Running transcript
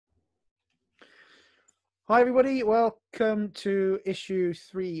Hi, everybody. Welcome to issue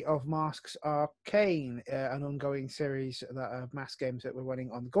 3 of Masks Arcane, an ongoing series of mask games that we're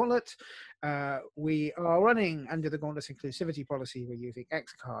running on the Gauntlet. We are running under the Gauntlet's inclusivity policy. We're using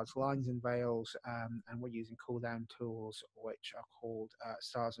X cards, lines and veils, and we're using cooldown tools, which are called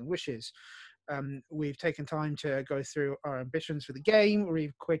stars and wishes. We've taken time to go through our ambitions for the game.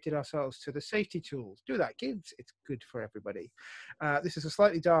 We've equated ourselves to the safety tools. Do that, kids. It's good for everybody. This is a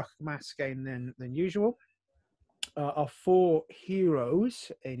slightly darker mask game than usual. Our 4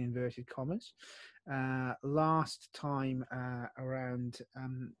 heroes, in inverted commas, last time around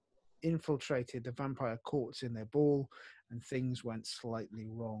infiltrated the vampire courts in their ball, and things went slightly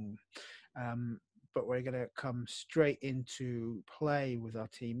wrong. But we're going to come straight into play with our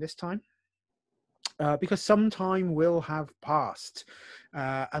team this time. Because some time will have passed.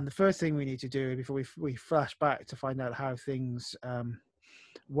 And the first thing we need to do before we flash back to find out how things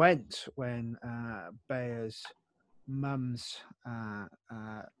went when Bea's mums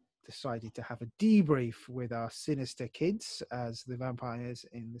decided to have a debrief with our Sinister kids, as the vampires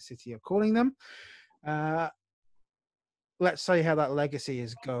in the city are calling them. Let's see how that legacy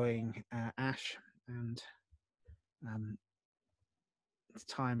is going, Ash. And it's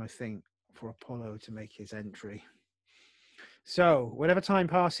time, I think, for Apollo to make his entry. So, whenever time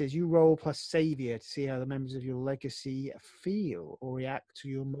passes, you roll plus Savior to see how the members of your legacy feel or react to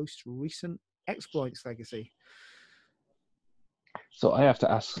your most recent exploits legacy. So I have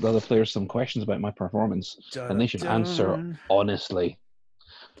to ask the other players some questions about my performance, and they should answer honestly.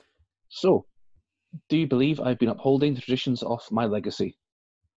 So, do you believe I've been upholding the traditions of my legacy?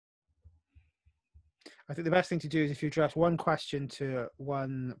 I think the best thing to do is if you address one question to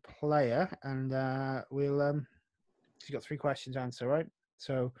one player, and you've got 3 questions to answer, right?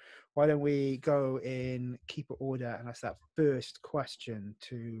 So why don't we go in keep order and ask that first question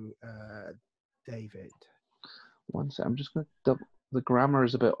to David. One second, I'm just going to double. The grammar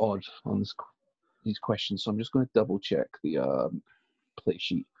is a bit odd on these questions, so I'm just going to double check the play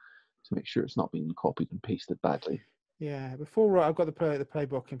sheet to make sure it's not being copied and pasted badly. Yeah, I've got the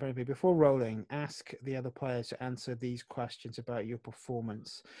playbook in front of me. Before rolling, ask the other players to answer these questions about your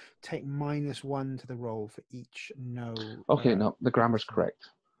performance. Take -1 to the roll for each no. Okay, no, the grammar's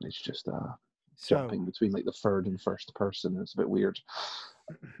correct. It's just jumping between like the third and first person. It's a bit weird.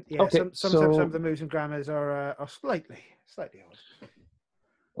 Yeah, okay, sometimes some of the moves and grammars are slightly odd.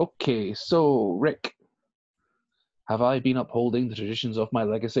 Okay, so Rick, have I been upholding the traditions of my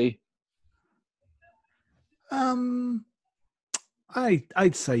legacy?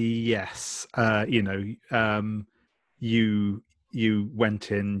 I'd say yes. You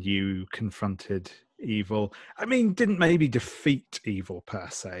went in, you confronted evil. I mean, didn't maybe defeat evil per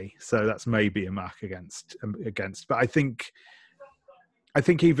se, so that's maybe a mark against. But I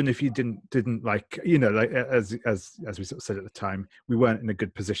think even if you didn't like, as we sort of said at the time, we weren't in a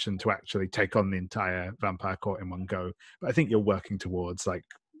good position to actually take on the entire vampire court in one go. But I think you're working towards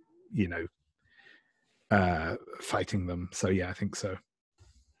fighting them. So yeah, I think so.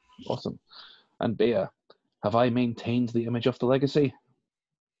 Awesome. And Bea, have I maintained the image of the legacy?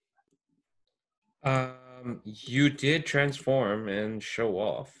 You did transform and show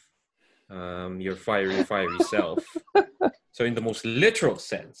off your fiery self. So in the most literal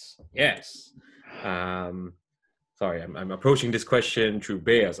sense, yes. Sorry, I'm approaching this question through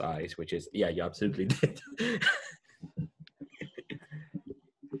Bea's eyes, which is, yeah, you absolutely did.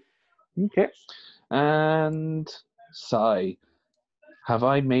 Okay. And Sai, have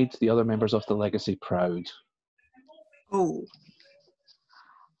I made the other members of the legacy proud? Oh.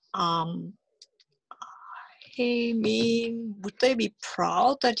 I mean, would they be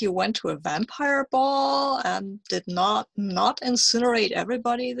proud that you went to a vampire ball and did not incinerate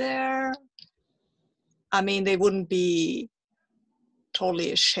everybody there? I mean, they wouldn't be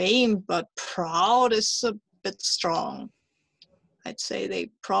totally ashamed, but proud is a bit strong. I'd say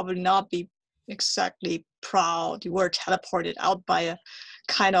they probably not be exactly proud. You were teleported out by a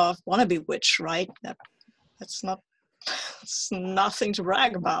kind of wannabe witch, right? That's nothing to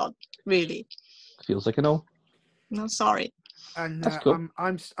brag about, really. Feels like a no. No, sorry. And That's cool.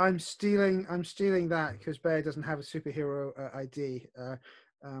 I'm stealing that because Bea doesn't have a superhero ID.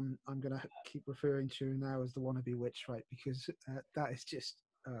 I'm gonna keep referring to her now as the wannabe witch, right? Because that is just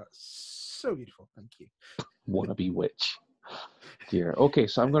so beautiful. Thank you. Wannabe witch. Dear. Okay,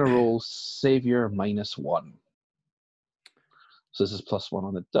 so I'm gonna roll Savior -1. So this is +1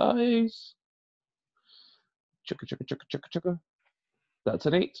 on the dice. Chugga. That's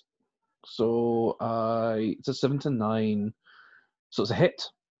an 8. So it's a 7 to 9. So it's a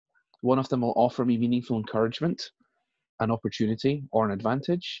hit. One of them will offer me meaningful encouragement, an opportunity, or an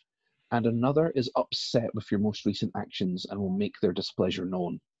advantage. and another is upset with your most recent actions and will make their displeasure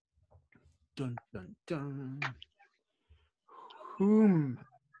known. Dun dun dun. Whom?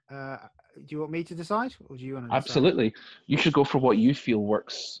 Do you want me to decide, or do you want to decide? Absolutely. You should go for what you feel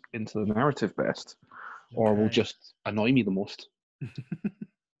works into the narrative best, or will Okay. just annoy me the most.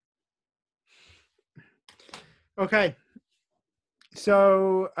 Okay.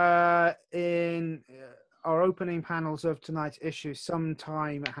 So in our opening panels of tonight's issue, some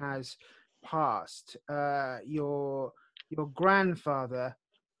time has passed. Your grandfather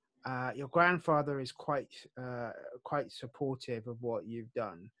is quite supportive of what you've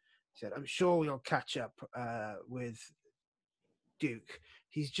done. He said, "I'm sure we'll catch up with Duke.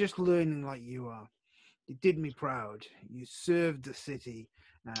 He's just learning like you are. You did me proud. You served the city,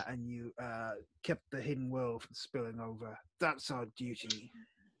 and you kept the hidden world from spilling over. That's our duty."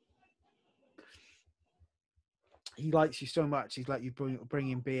 He likes you so much. He's like you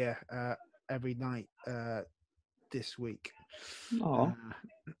bringing beer every night this week. Oh,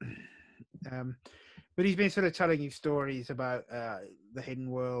 But he's been sort of telling you stories about the hidden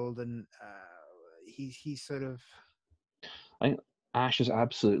world, and he's sort of. Ash is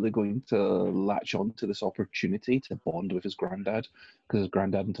absolutely going to latch on to this opportunity to bond with his granddad, because his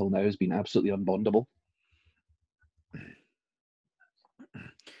granddad until now has been absolutely unbondable.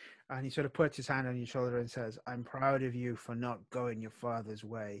 And he sort of puts his hand on your shoulder and says, "I'm proud of you for not going your father's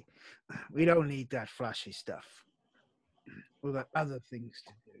way. We don't need that flashy stuff. We've got other things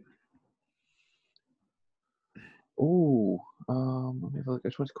to do." Oh, let me have a look. I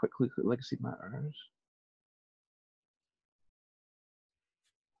just want to quickly look at Legacy Matters.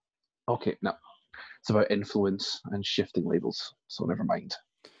 Okay, no. It's about influence and shifting labels, so never mind.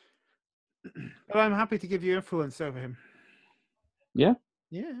 But I'm happy to give you influence over him. Yeah?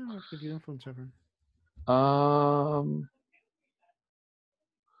 Yeah, I'll give you influence over him.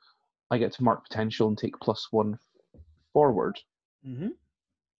 I get to mark potential and take +1 forward. Mm-hmm.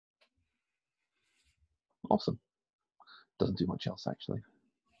 Awesome. Doesn't do much else, actually.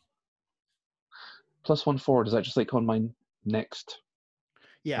 +1 forward, is that just like on my next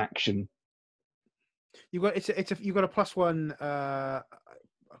action? You got you got a +1.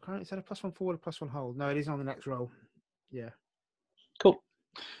 Is that a +1 forward, or +1 hold? No, it is on the next roll. Yeah. Cool.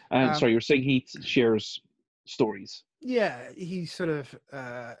 And sorry, you were saying he shares stories. Yeah, he sort of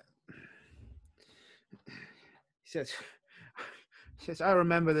he says, "I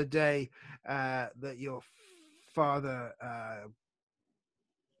remember the day that your father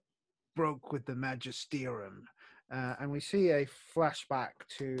broke with the Magisterium," and we see a flashback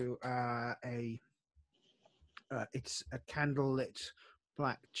to it's a candlelit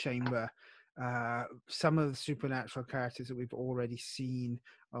black chamber. Some of the supernatural characters that we've already seen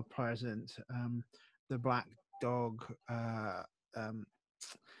are present. The black dog, La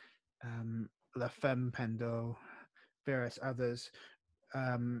Femme Pendo, various others,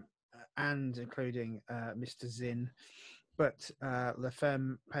 and including Mr. Zinn. But La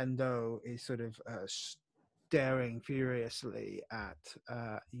Femme Pendo is sort of staring furiously at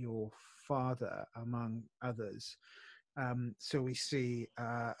your father, among others. So we see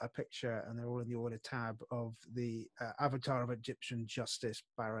a picture, and they're all in the order tab, of the avatar of Egyptian justice,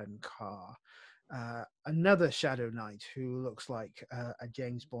 Baron Carr. Another Shadow Knight who looks like a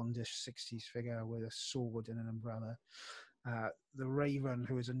James Bondish 60s figure with a sword and an umbrella. The Raven,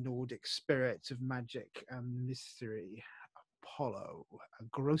 who is a Nordic spirit of magic and mystery. Apollo, a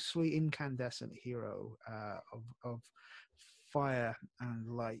grossly incandescent hero of fire and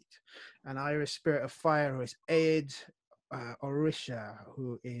light. An Irish spirit of fire who is Aed Orisha,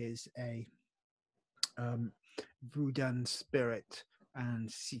 who is a Vudan spirit,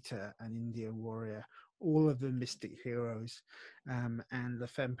 and Sita, an Indian warrior. All of them mystic heroes. And the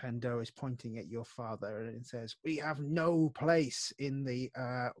Femme Pendo is pointing at your father and says, "We have no place in the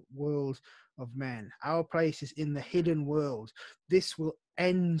world of men. Our place is in the hidden world. This will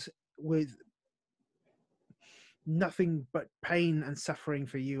end with nothing but pain and suffering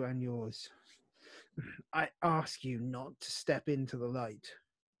for you and yours. I ask you not to step into the light."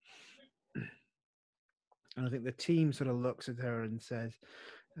 And I think the team sort of looks at her and says,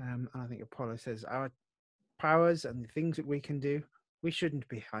 and I think Apollo says, "Our powers and the things that we can do, we shouldn't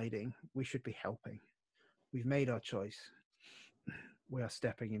be hiding. We should be helping. We've made our choice. We are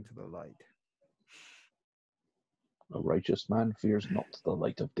stepping into the light." A righteous man fears not the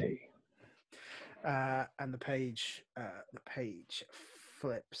light of day. And the page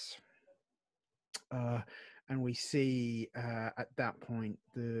flips. And we see at that point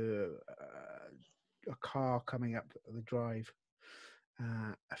a car coming up the drive,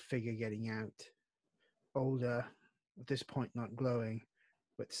 a figure getting out, older, at this point not glowing,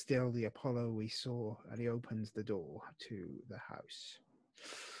 but still the Apollo we saw, and he opens the door to the house.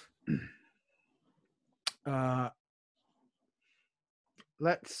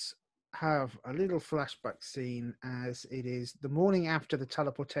 Let's have a little flashback scene as it is the morning after the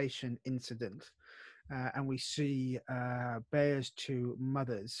teleportation incident, and we see Bea's two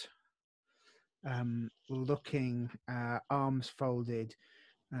mothers looking, arms folded,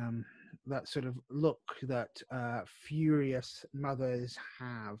 that sort of look that furious mothers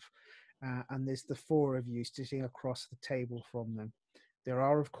have, and there's the four of you sitting across the table from them. There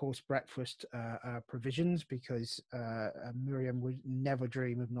are, of course, breakfast provisions, because Miriam would never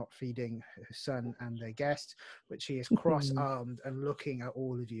dream of not feeding her son and their guest, but she is cross-armed and looking at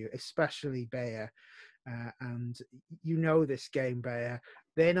all of you, especially Bea. And you know this game, Bea.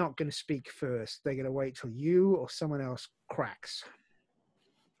 They're not going to speak first. They're going to wait till you or someone else cracks.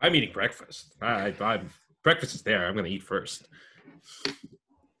 I'm eating breakfast. Breakfast is there. I'm going to eat first.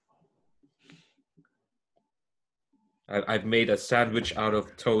 I've made a sandwich out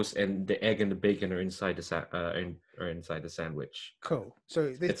of toast, and the egg and the bacon are inside the sandwich. Cool.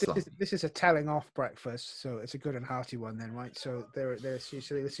 So this is a telling off breakfast, so it's a good and hearty one then, right? So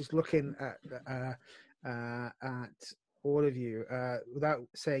she's looking at all of you without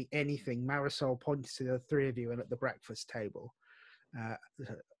saying anything. Marisol points to the three of you and at the breakfast table,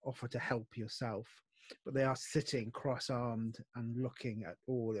 offer to help yourself, but they are sitting cross-armed and looking at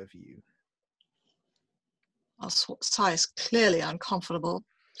all of you. Sai is clearly uncomfortable.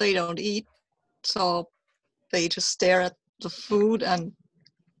 They don't eat, so they just stare at the food, and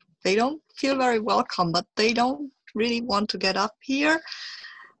they don't feel very welcome, but they don't really want to get up here.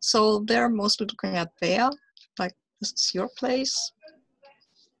 So they're mostly looking at Bea, like, this is your place.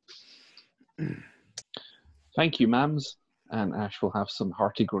 Thank you, ma'ams. And Ash will have some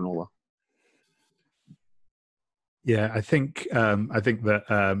hearty granola. Yeah, I think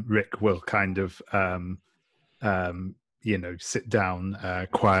that Rick will kind of sit down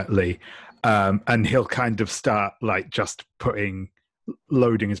quietly, and he'll kind of start like just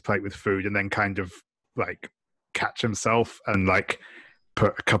loading his plate with food, and then kind of like catch himself and like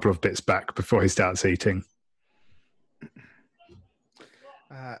put a couple of bits back before he starts eating.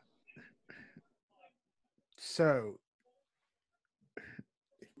 So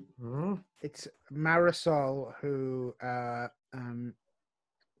it's Marisol who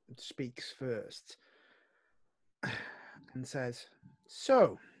speaks first and says,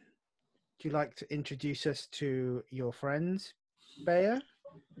 "So, do you like to introduce us to your friends, Bea?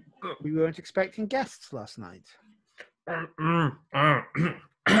 We weren't expecting guests last night."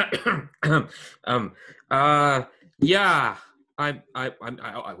 Yeah, I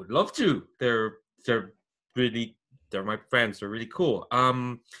would love to. They're my friends. They're really cool.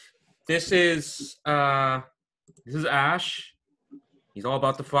 This is Ash. He's all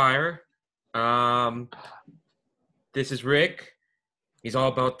about the fire. This is Rick. He's all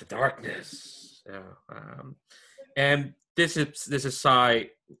about the darkness. And this is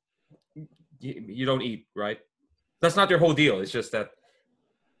Sai. You don't eat, right? That's not your whole deal. It's just that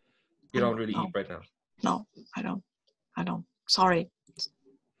you don't really eat right now. No, I don't. Sorry.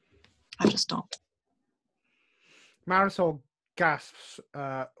 I just don't. Marisol gasps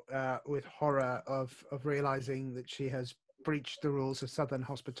with horror of realizing that she has breached the rules of Southern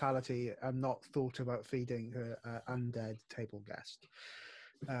hospitality and not thought about feeding her undead table guest.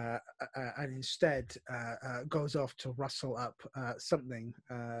 And instead goes off to rustle up something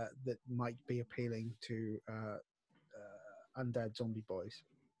that might be appealing to undead zombie boys.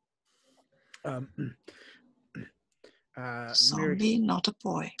 Zombie, not a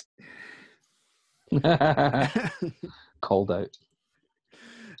boy. Called out.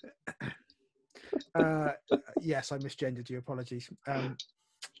 Yes, I misgendered you. Apologies.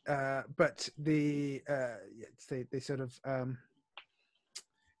 But they sort of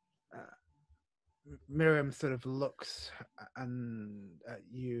Miriam sort of looks at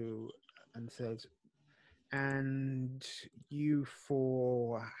you and says, "And you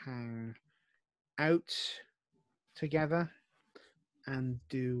four hang out together and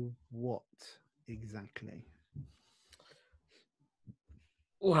do what exactly?"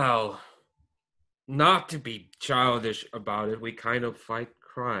 Well, not to be childish about it, we kind of fight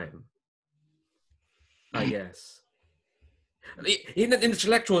crime, I guess. In an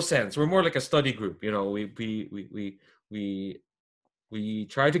intellectual sense, we're more like a study group. You know, we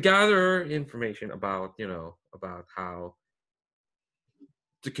try to gather information about how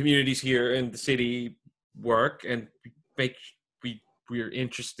the communities here in the city work, and we're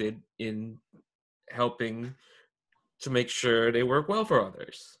interested in helping to make sure they work well for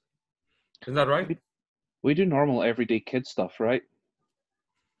others. Isn't that right? We do normal everyday kid stuff, right?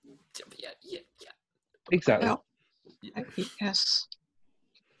 Yeah. Exactly. Yeah. Yes.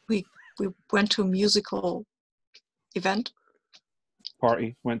 We went to a musical event.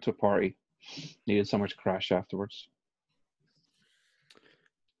 Party. Went to a party. Needed somewhere to crash afterwards.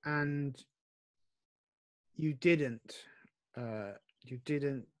 And you didn't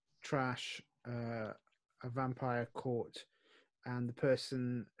trash a vampire court, and the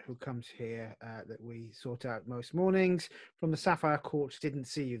person who comes here that we sort out most mornings from the Sapphire Court didn't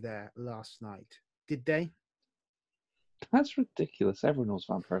see you there last night, did they? That's ridiculous. Everyone knows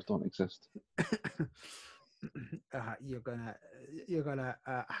vampires don't exist. You're gonna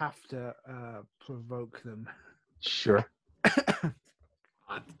have to provoke them. Sure.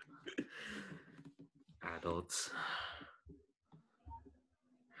 Adults.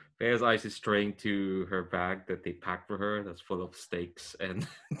 Bea's eyes is straying to her bag that they packed for her that's full of steaks and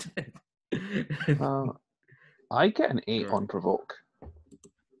I get an 8 Sure. on provoke.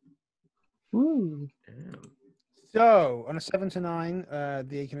 Woo. Damn. So on a 7 to 9,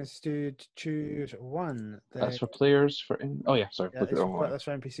 the Akinist to choose one. That's for players. Oh yeah, sorry. Yeah, Look at the wrong one. that's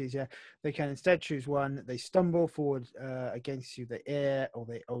for NPCs. Yeah, they can instead choose one. They stumble forward against you. They err or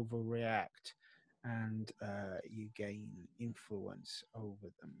they overreact, and you gain influence over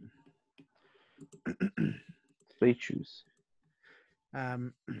them. They choose.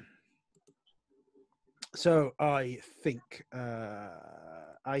 So I think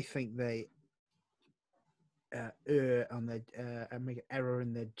they err on their and make an error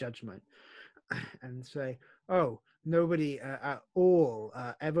in their judgment, and say, "Oh, nobody at all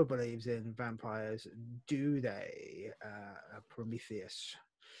ever believes in vampires, do they, Prometheus?"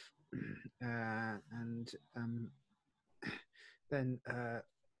 And then,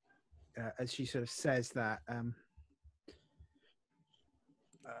 as she sort of says that,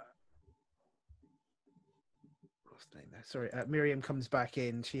 sorry, Miriam comes back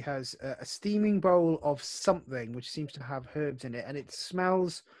in. She has a steaming bowl of something which seems to have herbs in it, and it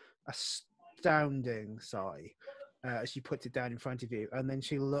smells astounding. Sigh, as she puts it down in front of you, and then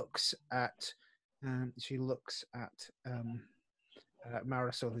she looks at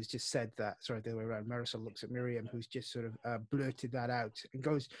Marisol, who's just said that. Sorry, the other way around. Marisol looks at Miriam, who's just sort of blurted that out, and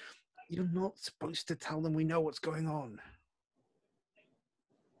goes, "You're not supposed to tell them we know what's going on."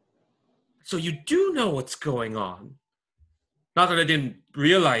 So you do know what's going on. Not that I didn't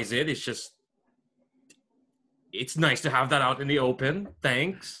realize it. It's just, it's nice to have that out in the open.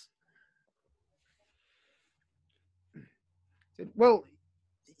 Thanks. Well,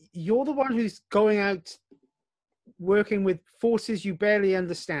 you're the one who's going out working with forces you barely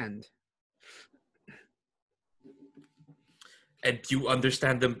understand. And you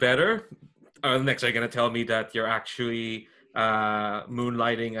understand them better? Next, are you going to tell me that you're actually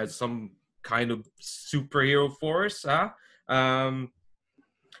moonlighting as some kind of superhero force? Huh? Are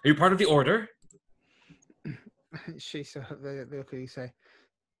you part of the Order? She sort of they look at you, say,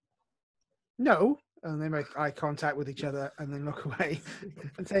 "No," and they make eye contact with each other, and then look away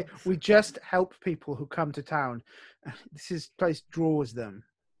and say, "We just help people who come to town. This place draws them.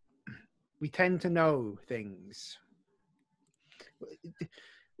 We tend to know things."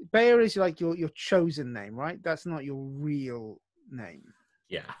 Bea is like your chosen name, right? That's not your real name.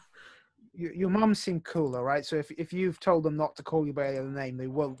 Yeah. Your mum seemed cooler, right? So if you've told them not to call you by any other name, they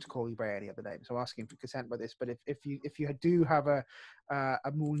won't call you by any other name. So asking for consent by this. But if you do have a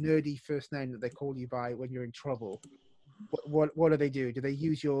more nerdy first name that they call you by when you're in trouble, what do they do? Do they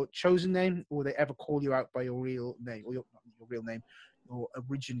use your chosen name, or will they ever call you out by your real name, or your real name, your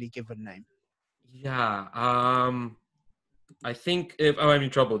originally given name? Yeah. I think if I'm in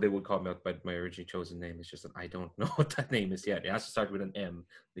trouble, they would call me out by my originally chosen name. It's just that I don't know what that name is yet. It has to start with an M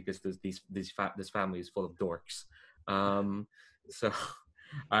because this family is full of dorks. So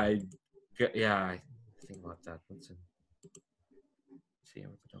I think about that. Let's see.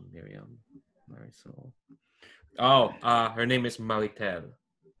 I'm put on Miriam, Marisol. Oh, her name is Maritel.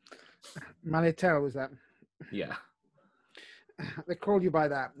 Malitel, was that? Yeah. They call you by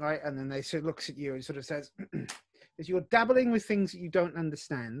that, right? And then they sort of looks at you and sort of says, "Is you're dabbling with things that you don't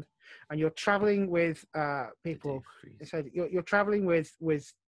understand, and you're traveling with people." They said you're traveling with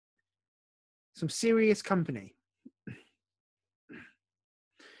some serious company.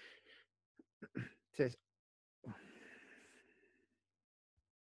 Says,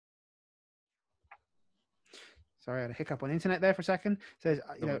 sorry, I had a hiccup on internet there for a second. Says,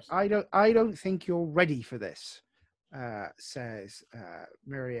 I don't think you're ready for this. Says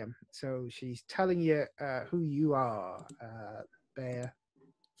Miriam. So she's telling you who you are, Bea.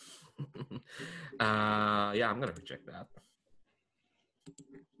 Yeah, I'm gonna reject that.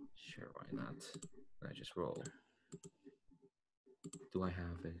 Sure, why not? I just roll. Do I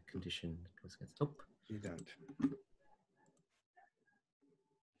have a condition? Nope. You don't.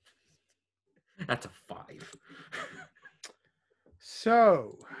 That's a 5.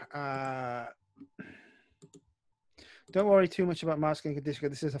 So, don't worry too much about masking condition.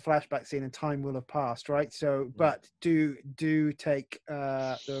 This is a flashback scene, and time will have passed, right? So, but do take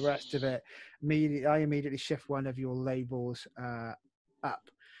the rest of it. I immediately shift one of your labels up.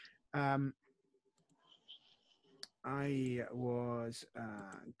 I was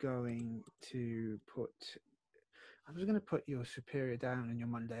going to put. I was going to put your superior down and your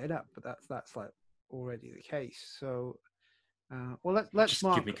mundane up, but that's like already the case. So, well, let's Just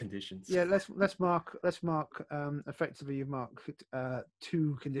mark. give me conditions. Yeah, let's mark. Effectively, you've marked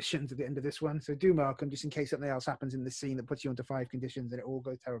 2 conditions at the end of this one. So do mark them just in case something else happens in the scene that puts you onto 5 conditions and it all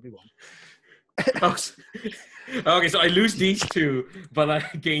goes terribly wrong. Okay, so I lose these 2, but I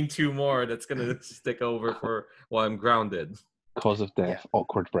gain 2 more. That's gonna stick over for while I'm grounded. Cause of death,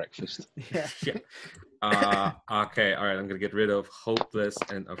 awkward breakfast. Yeah. Okay, all right. I'm gonna get rid of hopeless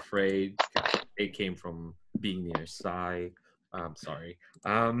and afraid. It came from being near Sai. I'm sorry.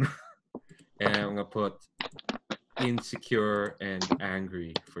 And I'm gonna put insecure and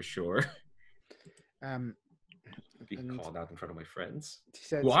angry for sure. Be called out in front of my friends.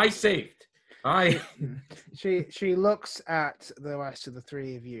 Who I saved. She looks at the rest of the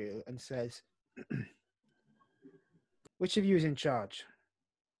 3 of you and says, "Which of you is in charge?"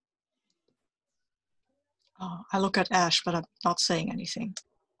 Oh, I look at Ash, but I'm not saying anything.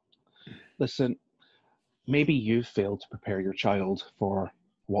 Listen, maybe you failed to prepare your child for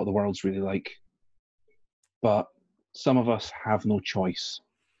what the world's really like, but some of us have no choice.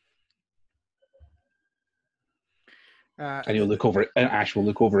 And you'll look over it, and Ash will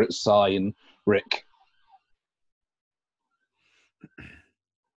look over at Sai and Rick.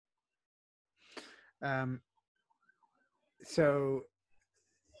 So,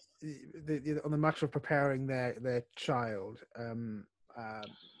 on the matter of preparing their child,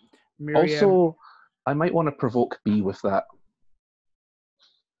 Miriam... Also, I might want to provoke Bea with that.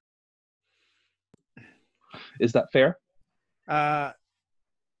 Is that fair?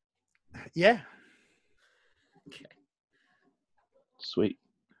 Yeah. Okay. Sweet.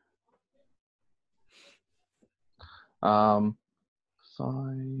 5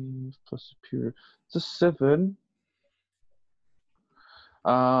 plus superior. It's a 7.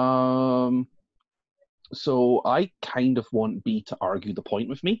 So I kind of want Bea to argue the point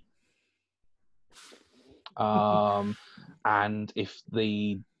with me. And if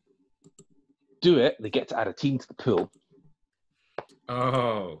they do it, they get to add a team to the pool.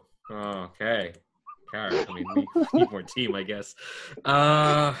 Oh, okay. I mean, we need more team, I guess.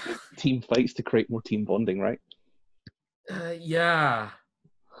 Team fights to create more team bonding, right? Yeah.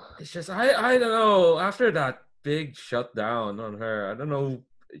 It's just I don't know. After that big shutdown on her, I don't know.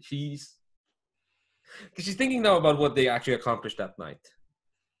 She's thinking now about what they actually accomplished that night.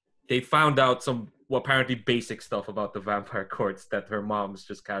 They found out some apparently basic stuff about the vampire courts that her mom's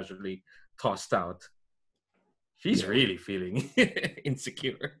just casually tossed out. She's really feeling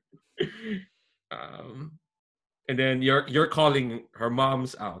insecure. And then you're calling her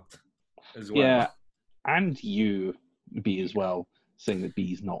mom's out as well. Yeah, and you, Bea, as well, saying that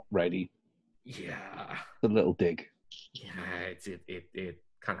Bea's not ready. Yeah. The little dig. Yeah, it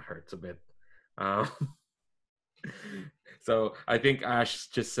kind of hurts a bit. So I think Ash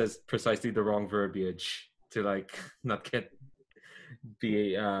just says precisely the wrong verbiage to like not get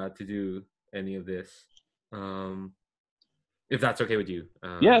Bea to do any of this. If that's okay with you.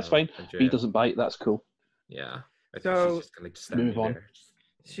 Yeah, it's fine. Andrea. Bea doesn't bite. That's cool. Yeah. I think So, she's just gonna stand move on. there.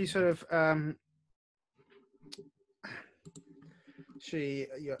 She sort of I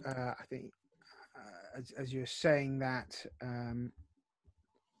think as you're saying that,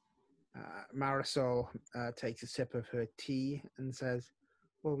 Marisol takes a sip of her tea and says,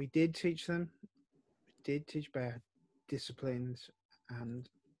 "Well, we did teach them. We did teach Bea disciplines and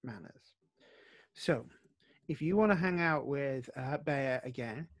manners. So, if you want to hang out with Bea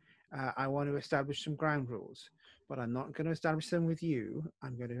again, I want to establish some ground rules. But I'm not going to establish them with you.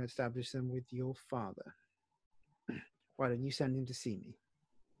 I'm going to establish them with your father. Why don't you send him to see me?"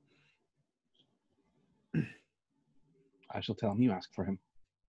 I shall tell him you asked for him.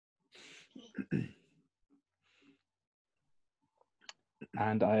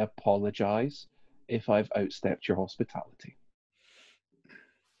 And I apologize if I've outstepped your hospitality.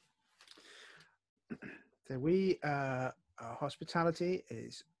 So our hospitality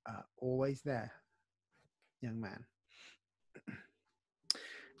is always there, young man.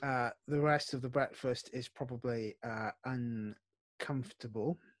 The rest of the breakfast is probably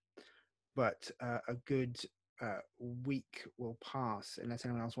uncomfortable, but a good week will pass unless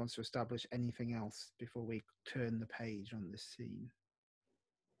anyone else wants to establish anything else before we turn the page on this scene.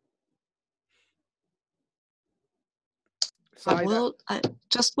 I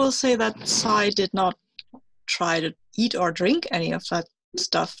just will say that Sai did not try to eat or drink any of that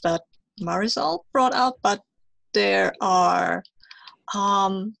stuff that Marisol brought out, but there are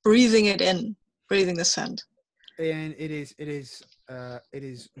breathing it in, breathing the scent. And it is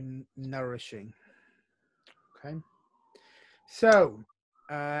nourishing. Okay. So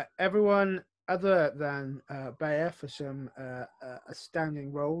everyone other than Bea for some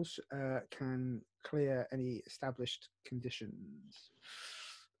astounding rolls can clear any established conditions.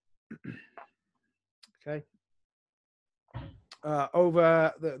 Okay.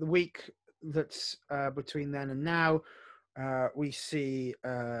 Over the week that's between then and now, we see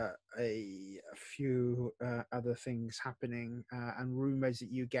a few other things happening and rumors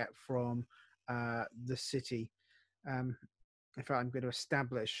that you get from the city. In fact, I'm going to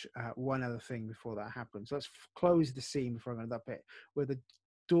establish one other thing before that happens. Let's close the scene before I go to that bit, where the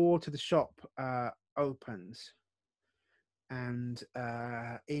door to the shop opens, and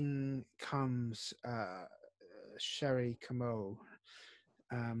in comes Sherry Camo,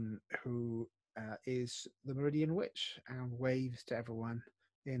 who is the Meridian Witch, and waves to everyone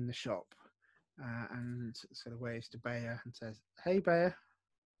in the shop, and sort of waves to Bea and says, "Hey, Bea."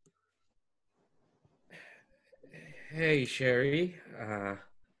 Hey, Sherry.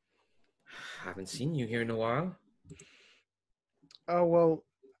 Haven't seen you here in a while. Oh well,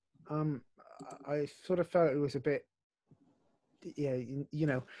 I sort of felt it was a bit, yeah, you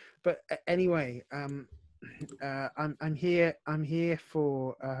know. But anyway, I'm here. I'm here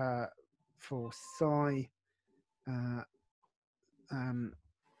for Sai.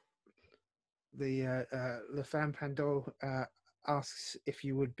 The Le Femme Pandore asks if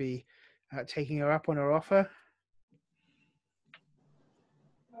you would be taking her up on her offer.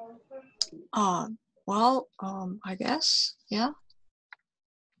 Well, I guess, yeah.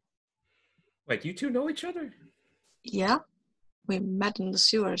 Wait, you two know each other? Yeah, we met in the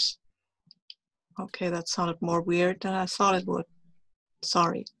sewers. Okay, that sounded more weird than I thought it would.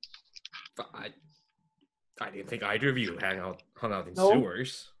 Sorry. I didn't think either of you hung out in No.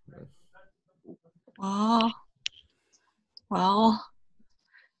 sewers. Well, I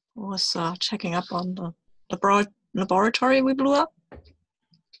was checking up on the laboratory we blew up.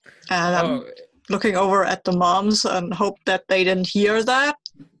 And I'm looking over at the moms and hope that they didn't hear that.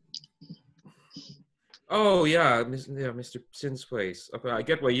 Oh, yeah, Mr. Sin's place. Okay, I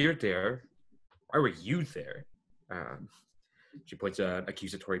get why you're there. Why were you there? She points an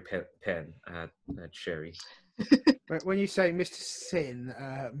accusatory pen at Sherry. When you say Mr. Sin,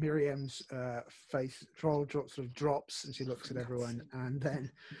 Miriam's face sort of drops, and she looks at everyone, and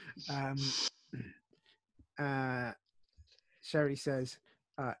then Sherry says,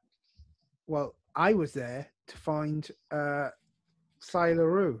 "Well, I was there to find Sai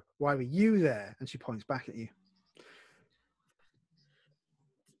LaRue. Why were you there?" And she points back at you.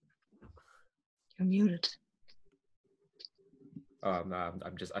 You're muted.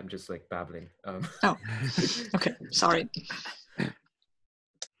 I'm just like babbling. Oh, okay. Sorry.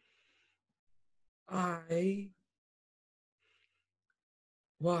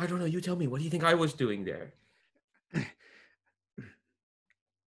 Well, I don't know. You tell me. What do you think I was doing there?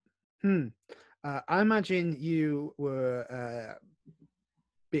 I imagine you were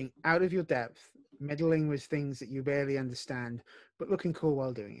being out of your depth, meddling with things that you barely understand, but looking cool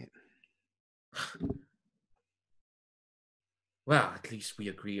while doing it. Well, at least we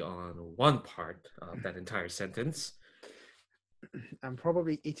agree on one part of that entire sentence. I'm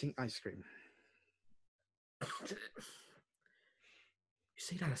probably eating ice cream. You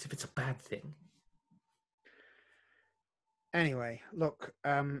say that as if it's a bad thing. Anyway, look,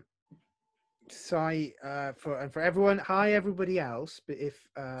 Sai, for everyone, hi everybody else, but if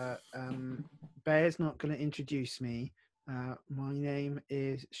Bear's not going to introduce me, my name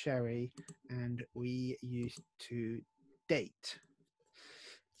is Sherry, and we used to date.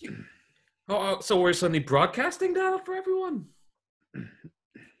 So we're suddenly broadcasting that for everyone?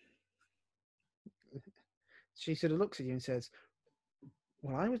 She sort of looks at you and says,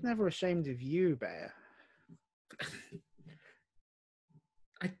 "Well, I was never ashamed of you, Bear."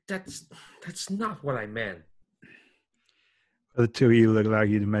 That's not what I meant. The two of you look like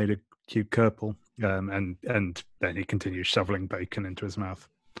you'd made a cute couple, and then he continues shoveling bacon into his mouth.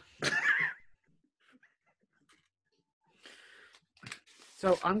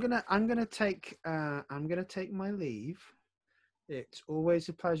 So I'm gonna take my leave. It's always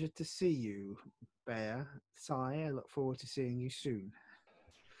a pleasure to see you, Bear. Sai, I look forward to seeing you soon.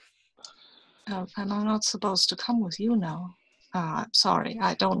 And I'm not supposed to come with you now. I'm sorry,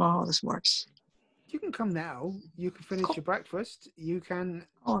 I don't know how this works. You can come now. You can finish Cool. your breakfast. You can.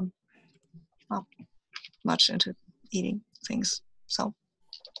 Oh, I'm not much into eating things, so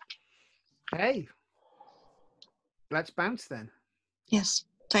Hey, let's bounce then. yes.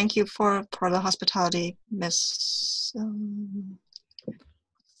 Thank you for the hospitality, Miss. What's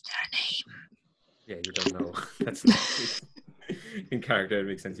her name? Yeah, you don't know. That's not in character. It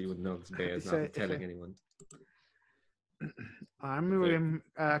makes sense you would know because Bea is So- not telling anyone. I'm Miriam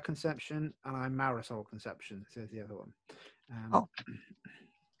Conception, and I'm Marisol Conception, says the other one. Oh.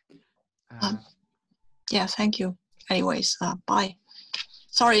 Yeah, thank you. Anyways, bye.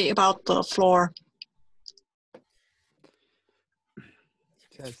 Sorry about the floor.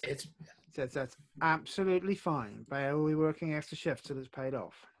 Says that's absolutely fine. Bea will be working extra shifts till it's paid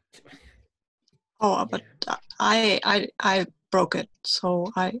off. Oh, but I broke it,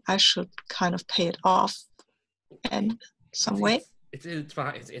 so I should kind of pay it off in some way. It's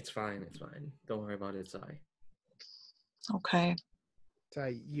fine. It's fine. It's fine. Don't worry about it, Sai. Okay. So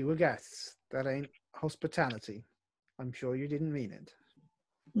you were guests. That ain't hospitality. I'm sure you didn't mean it.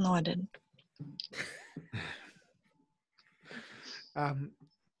 No, I didn't.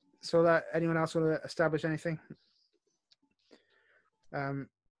 So that anyone else want to establish anything? In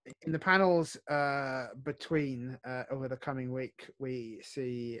the panels between over the coming week, we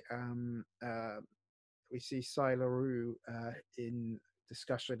see Sai LaRue in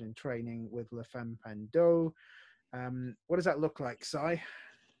discussion and training with La Femme Pando. What does that look like, Sai?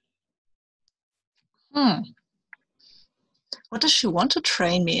 What does she want to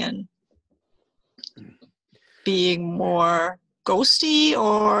train me in? Being more ghosty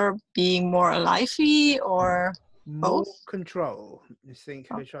or being more alive-y or More both? control. I think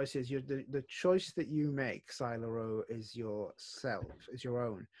her choice is the choice that you make, Sai LaRue, is yourself, is your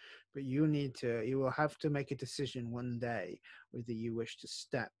own. But you will have to make a decision one day whether you wish to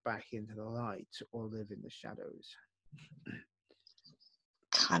step back into the light or live in the shadows.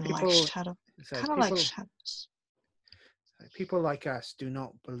 Kind of like shadow. Kind of like shadows. People like us do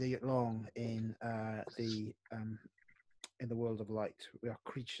not belong in the world of light. We are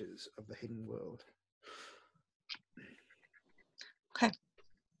creatures of the hidden world. Okay.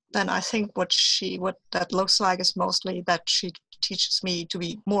 Then I think what that looks like is mostly that she teaches me to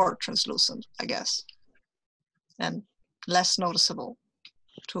be more translucent, I guess, and less noticeable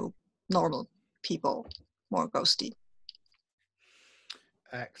to normal people, more ghosty.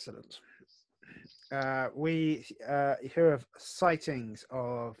 Excellent. We hear of sightings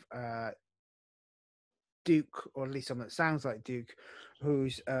of Duke, or at least someone that sounds like Duke,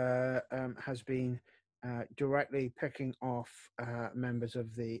 who's has been directly picking off members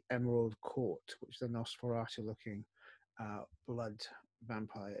of the Emerald Court, which are the Nosferatu-looking blood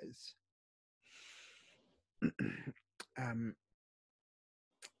vampires.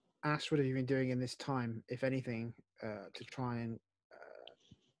 Ash, what have you been doing in this time, if anything, to try and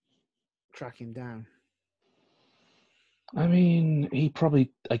track him down? I mean,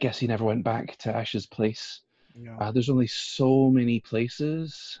 I guess he never went back to Ash's place. No. There's only so many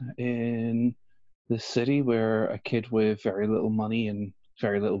places in the city where a kid with very little money and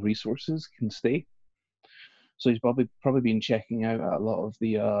very little resources can stay. So he's probably been checking out a lot of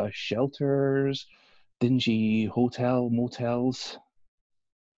the shelters, dingy motels,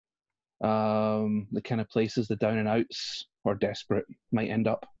 the kind of places the down and outs or desperate might end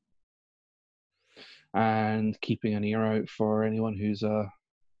up, and keeping an ear out for anyone who's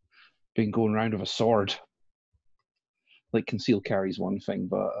been going around with a sword. Like concealed carry's one thing,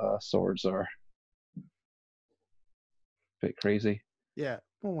 but swords are a bit crazy. Yeah,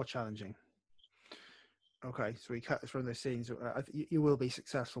 more challenging. Okay, so we cut from the scenes. You will be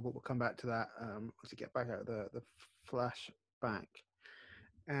successful, but we'll come back to that once we get back out of the flashback.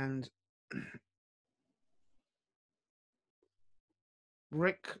 And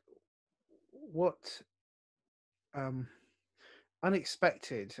Rick, what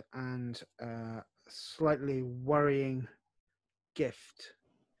unexpected and slightly worrying gift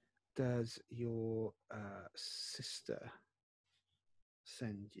does your sister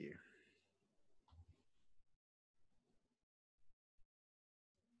send you?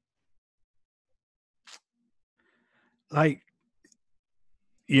 Like,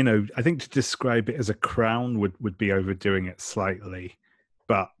 I think to describe it as a crown would be overdoing it slightly,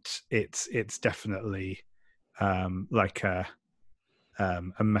 but it's definitely like a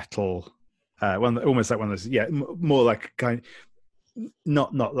metal one, almost like one of those, more like kind,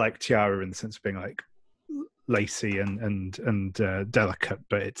 not like tiara in the sense of being like lacy and delicate,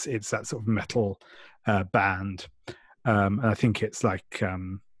 but it's that sort of metal band, and I think it's like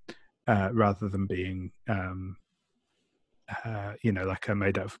rather than being like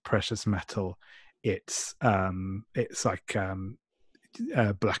made out of precious metal. It's like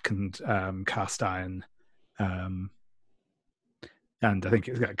blackened cast iron, and I think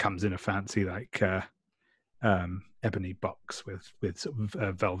it comes in a fancy like ebony box with sort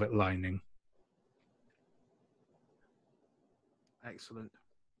of velvet lining. Excellent.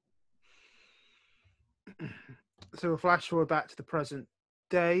 So we'll flash forward back to the present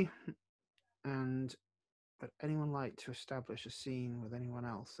day, and would anyone like to establish a scene with anyone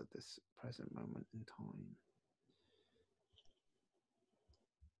else at this present moment in time?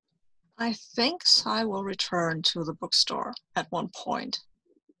 I think Sai will return to the bookstore at one point.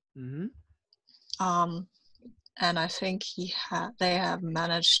 Mm-hmm. And I think they have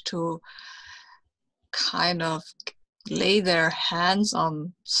managed to kind of lay their hands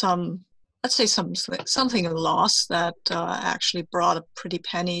on some, let's say something lost that actually brought a pretty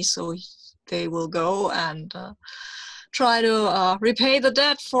penny. So they will go and try to repay the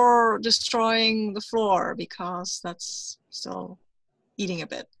debt for destroying the floor, because that's still eating a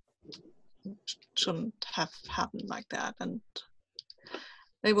bit. Shouldn't have happened like that. And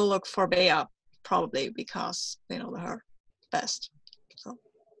they will look for Bea, probably because they know her best. So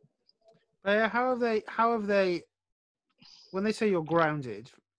How have they when they say you're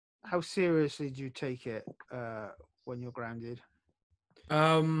grounded, how seriously do you take it when you're grounded?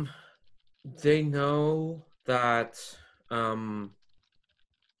 They know that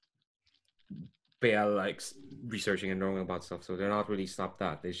Bea likes researching and knowing about stuff, so they're not really stopped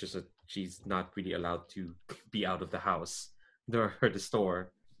that. It's just that she's not really allowed to be out of the house or the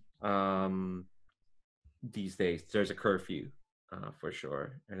store. These days, there's a curfew for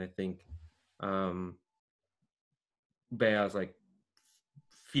sure, and I think Bea's like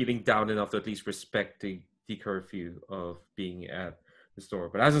feeling down enough to at least respect the curfew of being at the store,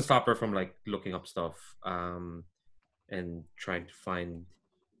 but it hasn't stopped her from like looking up stuff and trying to find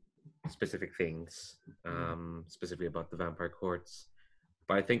specific things, specifically about the vampire courts.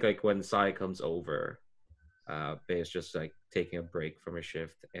 But I think like when Sai comes over, Bea's just like taking a break from her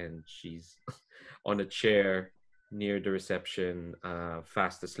shift, and she's on a chair near the reception,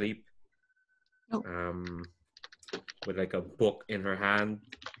 fast asleep, with like a book in her hand.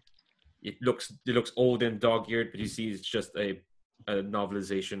 It looks old and dog-eared, but you see it's just a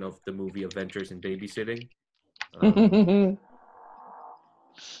novelization of the movie Adventures in Babysitting. And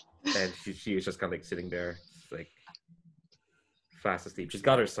she is just kind of like sitting there, like fast asleep. She's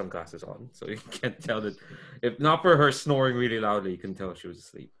got her sunglasses on, so you can't tell that. If not for her snoring really loudly, you can tell she was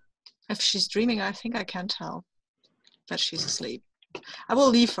asleep. if she's dreaming, I think I can tell that she's asleep. I will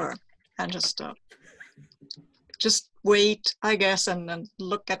leave her and just wait, I guess, and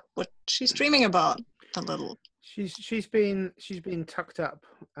look at what she's dreaming about a little. She's been tucked up,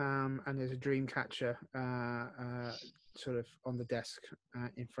 and there's a dream catcher sort of on the desk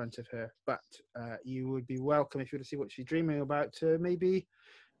in front of her. But you would be welcome, if you were to see what she's dreaming about, to maybe,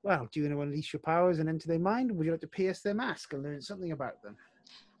 well, do you want to unleash your powers and enter their mind? Or would you like to pierce their mask and learn something about them?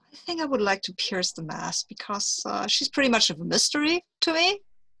 I think I would like to pierce the mask, because she's pretty much of a mystery to me,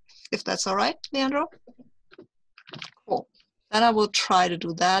 if that's all right, Leandro. Cool. Then I will try to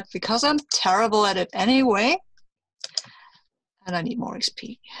do that, because I'm terrible at it anyway. And I need more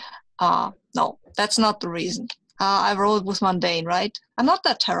XP. No, that's not the reason. I rolled with mundane, right? I'm not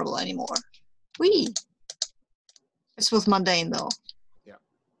that terrible anymore. Whee! It's with mundane, though. Yeah.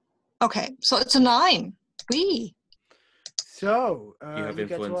 Okay, so it's a 9. Whee! So, You have get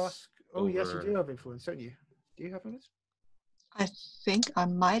to influence ask... Oh, yes, you over- do have influence, don't you? Do you have influence? I think I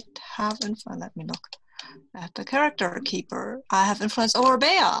might have influence. Let me look at the character keeper. I have influence over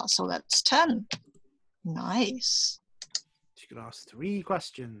Bea, so that's 10. Nice. You can ask 3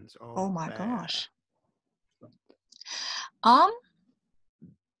 questions. Oh my Bea. gosh. I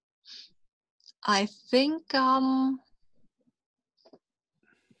think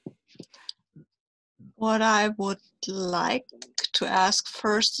what I would like to ask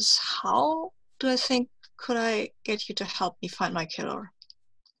first is, how do I think could I get you to help me find my killer?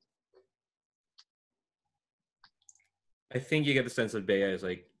 I think you get the sense that Bea is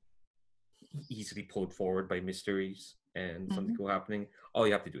like easily pulled forward by mysteries and something cool happening. All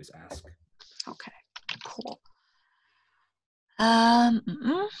you have to do is ask. Okay, cool. And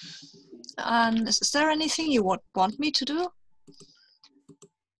is there anything you would want me to do?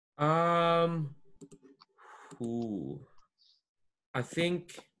 I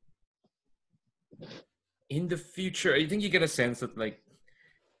think in the future, I think you get a sense that like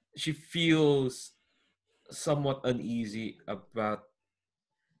she feels somewhat uneasy about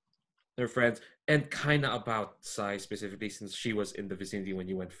her friends. and kind of about Sai specifically, since she was in the vicinity when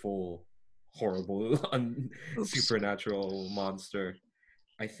you went full horrible Oops. supernatural monster.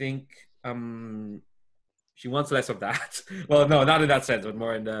 I think she wants less of that. Well, no, not in that sense, but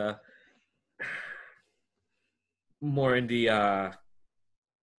more in the I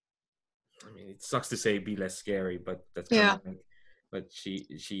mean, it sucks to say be less scary, but that's kind Yeah. of like what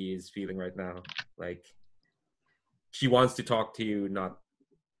she is feeling right now. Like she wants to talk to you, not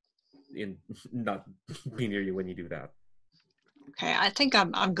be near you when you do that. Okay, I think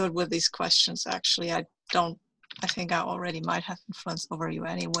I'm good with these questions. Actually, I think I already might have influence over you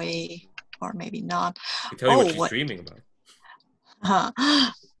anyway, or maybe not. I can tell you what she's what? dreaming about.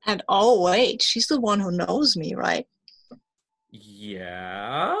 And oh wait, she's the one who knows me, right?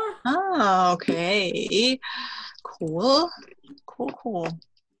 Yeah. Ah, okay. Cool.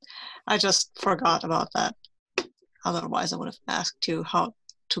 I just forgot about that. Otherwise, I would have asked you how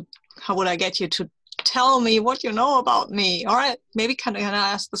would I get you to tell me what you know about me? All right, maybe can I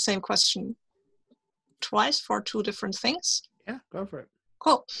ask the same question twice for two different things? Yeah, go for it.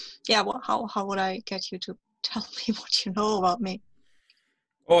 Cool. Yeah. Well, how would I get you to tell me what you know about me?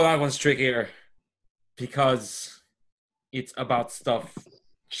 Oh, that one's trickier because it's about stuff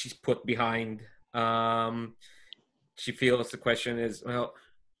she's put behind. She feels the question is, well,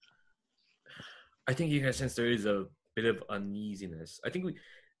 I think you can sense there is a bit of uneasiness. I think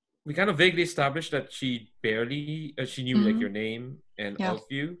we kind of vaguely established that she barely she knew like your name and of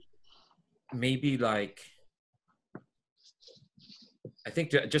you. Maybe like I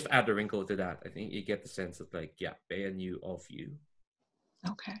think just add a wrinkle to that. I think you get the sense that like Bea knew of you.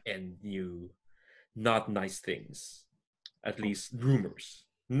 Okay. And knew not nice things, at least rumors,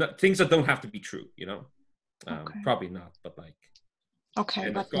 things that don't have to be true. Okay. Probably not, but like. Okay,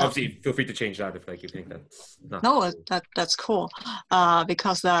 And but obviously, feel free to change that if like you think that's not. No, true. that's cool,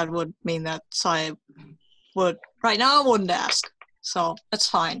 because that would mean that I would right now I wouldn't ask, so that's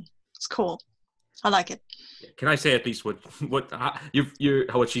fine. It's cool. I like it. Can I say at least what what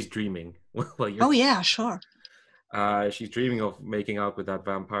she's dreaming? Well, Oh yeah, sure. She's dreaming of making out with that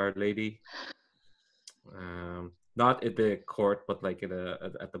vampire lady. Not at the court, but like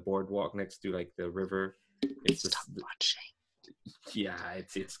at the boardwalk next to like the river. Stop watching. Yeah,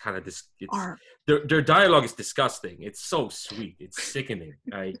 it's kind of this. Or Their dialogue is disgusting. It's so sweet. It's sickening.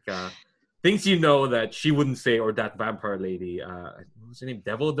 Like things that she wouldn't say, or that vampire lady. What was her name?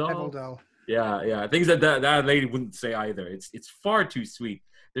 Devil Doll. Devil Doll. Yeah. Things that lady wouldn't say either. It's far too sweet.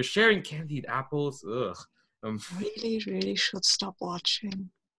 They're sharing candied apples. Ugh. really should stop watching.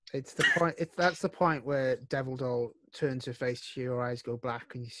 It's the point. That's the point where Devil Doll turns her face to you, her eyes go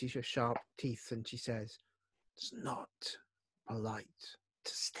black, and you see her sharp teeth, and she says, "It's not polite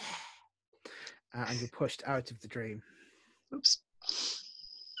to stare," and you're pushed out of the dream. Oops.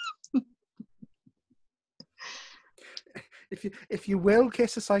 If you will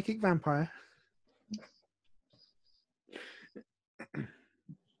kiss a psychic vampire.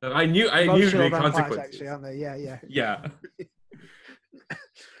 I knew the consequences. Actually, aren't they? Yeah. Yeah.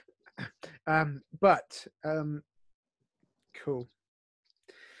 Cool.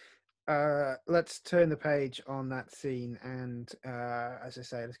 Let's turn the page on that scene, and as I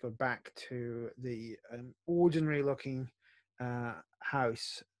say, let's go back to the ordinary-looking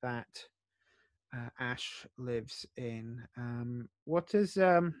house that Ash lives in. What does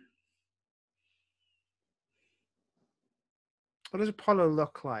Apollo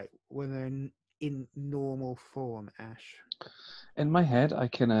look like when they're in normal form, Ash? In my head, I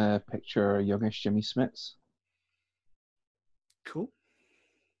can picture youngish Jimmy Smits. Cool.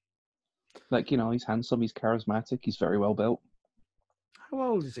 Like, he's handsome, he's charismatic, he's very well built. How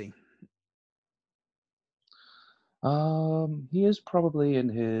old is he? He is probably in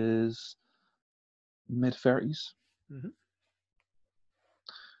his mid-30s. Mm-hmm.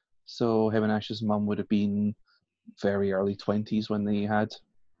 So him and Ash's mum would have been very early 20s when they had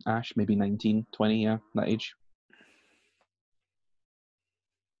Ash, maybe 19, 20, yeah, that age.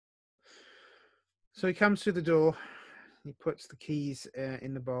 So he comes to the door, he puts the keys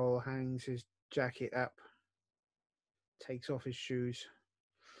in the bowl, hangs his jacket up, takes off his shoes,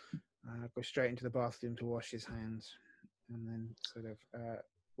 goes straight into the bathroom to wash his hands, and then sort of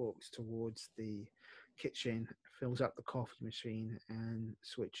walks towards the kitchen, fills up the coffee machine, and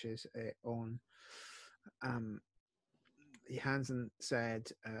switches it on. He hasn't said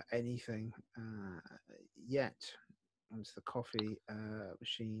anything yet. Once the coffee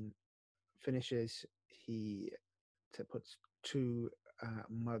machine finishes, he puts two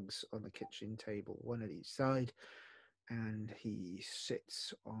mugs on the kitchen table, one at each side, and he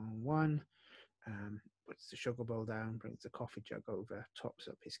sits on one, puts the sugar bowl down, brings the coffee jug over, tops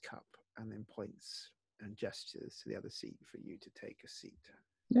up his cup, and then points and gestures to the other seat for you to take a seat.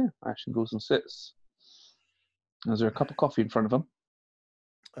 Yeah, Ashton goes and sits. Is there a cup of coffee in front of him?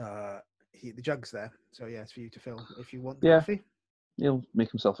 The jug's there, so yeah, it's for you to fill if you want the Yeah. coffee. He'll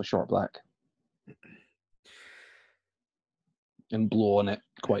make himself a short black and blow on it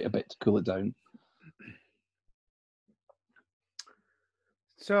quite a bit to cool it down.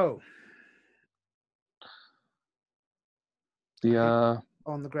 So, The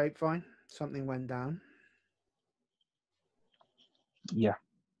on the grapevine, something went down. yeah,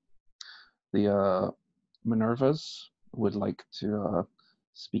 the Minervas would like to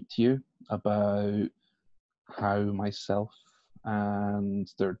speak to you about how myself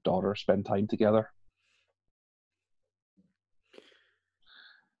and their daughter spend time together.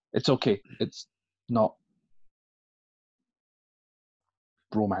 It's okay. It's not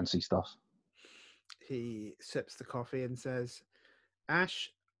romancy stuff. He sips the coffee and says,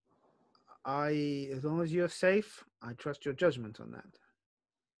 Ash, as long as you're safe, I trust your judgment on that.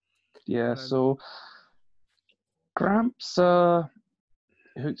 Yeah, so Gramps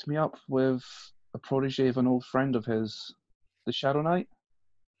hooked me up with a protege of an old friend of his, the Shadow Knight,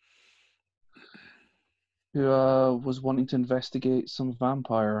 who was wanting to investigate some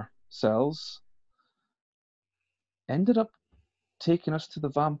vampire cells. Ended up taking us to the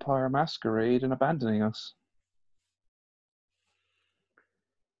vampire masquerade and abandoning us.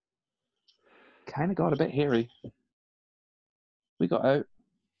 Kind of got a bit hairy. We got out.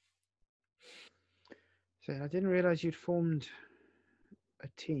 So I didn't realize you'd formed a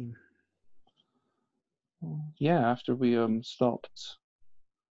team. Yeah, after we stopped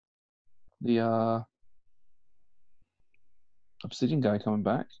the Obsidian guy coming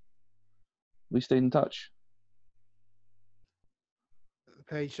back, we stayed in touch. The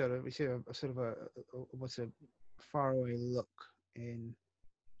page sort of, we see a sort of what's a faraway look in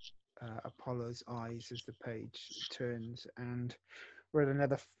Apollo's eyes as the page turns, and we're at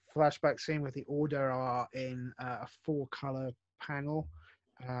another flashback scene where the Order are in a 4-color panel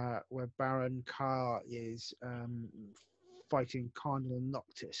where Baron Carr is fighting Cardinal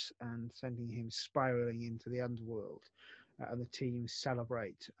Noctis and sending him spiraling into the underworld, and the team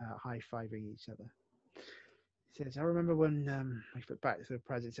celebrate, high-fiving each other. He says, I remember when, I flip back to the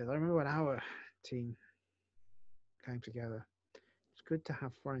present, says, I remember when our team came together. It's good to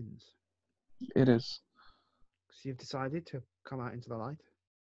have friends. It is. So you've decided to come out into the light?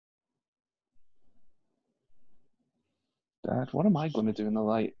 Dad, what am I going to do in the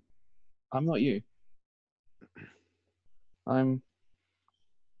light? I'm not you. I'm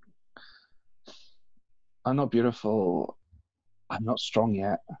not beautiful. I'm not strong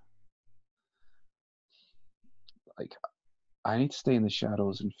yet. Like, I need to stay in the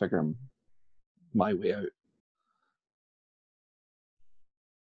shadows and figure my way out.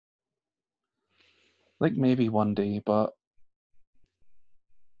 Like, maybe one day, but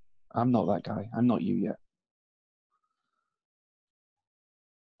I'm not that guy. I'm not you yet.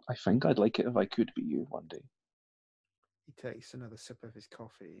 I think I'd like it if I could be you one day. He takes another sip of his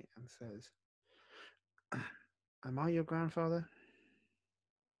coffee and says, am I your grandfather?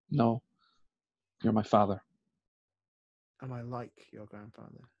 No, you're my father. Am I like your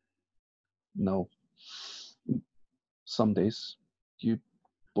grandfather? No. Some days, you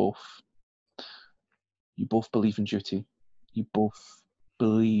both believe in duty. You both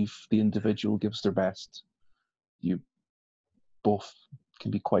believe the individual gives their best. You both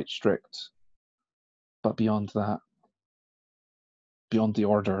can be quite strict. But beyond that, beyond the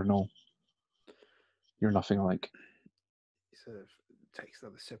order, no. You're nothing alike. He sort of takes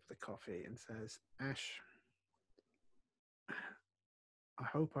another sip of the coffee and says, Ash, I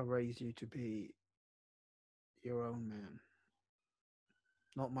hope I raised you to be your own man.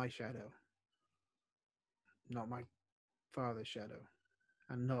 Not my shadow. Not my father's shadow.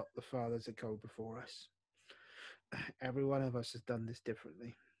 And not the fathers that go before us. Every one of us has done this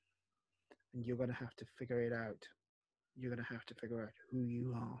differently. And you're going to have to figure it out. You're going to have to figure out who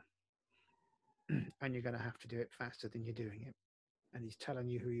you are. And you're going to have to do it faster than you're doing it. And he's telling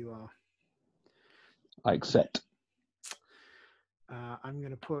you who you are. I accept. I'm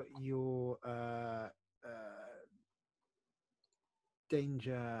going to put your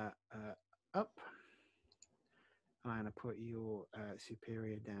danger up. I'm going to put your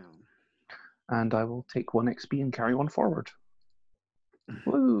superior down. And I will take 1 XP and carry on forward.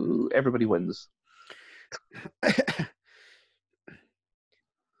 Woo! Everybody wins.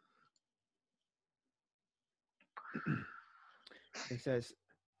 He says,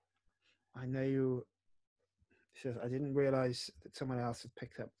 I know you. He says, I didn't realize that someone else had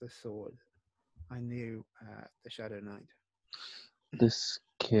picked up the sword. I knew the Shadow Knight. This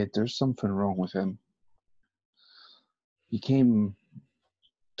kid, there's something wrong with him. He came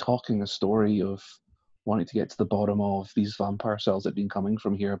talking a story of wanting to get to the bottom of these vampire cells that had been coming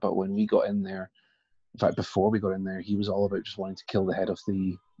from here, but when we got in there, in fact, before we got in there, he was all about just wanting to kill the head of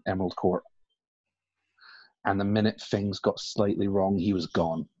the Emerald Court. And the minute things got slightly wrong, he was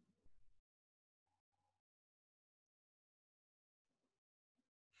gone.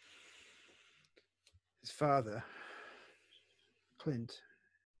 His father, Clint,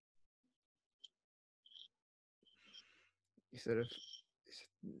 he sort of,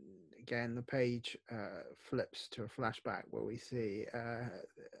 again, the page flips to a flashback where we see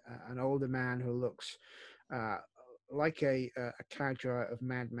an older man who looks like a character of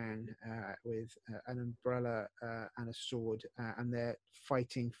Mad Men with an umbrella and a sword, and they're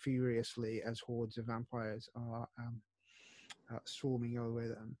fighting furiously as hordes of vampires are swarming over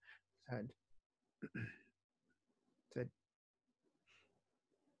them. Said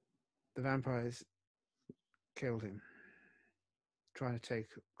the vampires killed him, trying to take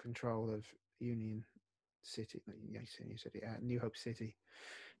control of Union City, New Hope City.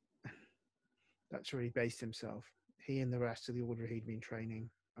 That's where he based himself. He and the rest of the order he'd been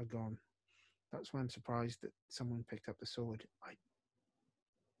training are gone. That's why I'm surprised that someone picked up the sword. I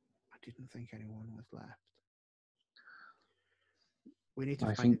didn't think anyone was left. We need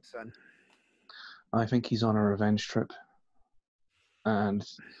to find him, son. I think he's on a revenge trip. And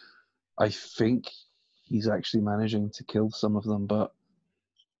I think he's actually managing to kill some of them, but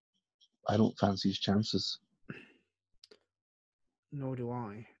I don't fancy his chances. Nor do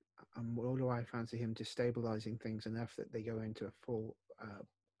I. Nor do I fancy him destabilizing things enough that they go into a full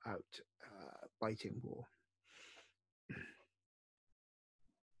out biting war.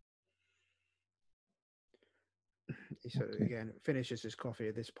 He sort of again finishes his coffee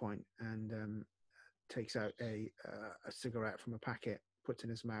at this point and takes out a cigarette from a packet, puts it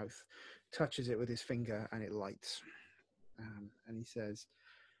in his mouth, touches it with his finger, and it lights. And he says,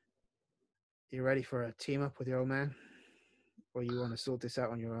 "You ready for a team up with your old man, or you want to sort this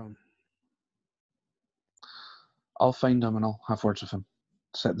out on your own?" I'll find him and I'll have words with him,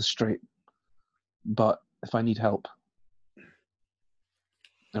 set this straight. But if I need help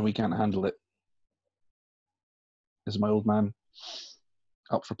and we can't handle it, is my old man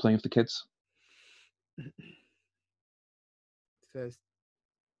up for playing with the kids? Says,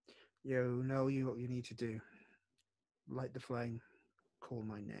 "You know what you need to do. Light the flame. Call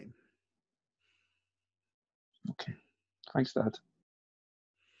my name." Okay. Thanks, Dad.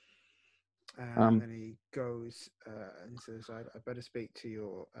 And then he goes and says, I better speak to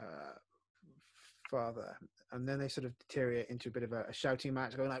your father. And then they sort of deteriorate into a bit of a shouting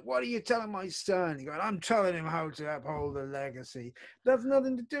match, going like, "What are you telling my son?" He going, "I'm telling him how to uphold the legacy. That's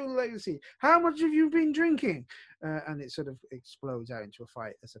nothing to do with legacy. How much have you been drinking?" And it sort of explodes out into a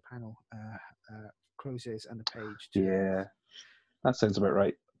fight as the panel closes and the page turns. Yeah, that sounds about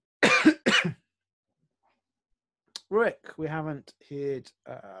right. Rick, we haven't heard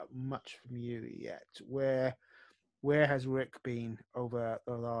much from you yet. Where has Rick been over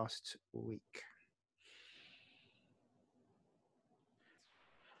the last week?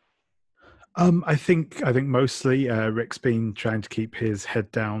 I think mostly Rick's been trying to keep his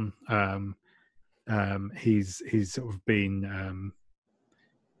head down. He's sort of been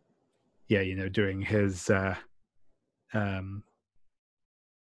doing his sort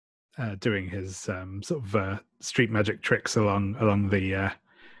of street magic tricks along the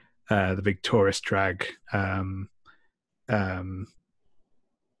big tourist drag.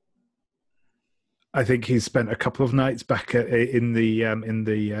 I think he's spent a couple of nights back in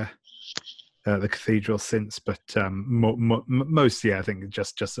the cathedral since, but mostly I think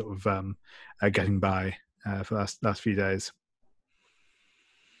just sort of getting by for the last few days.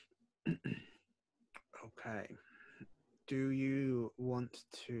 Okay. Do you want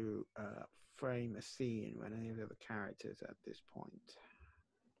to frame a scene with any of the other characters at this point?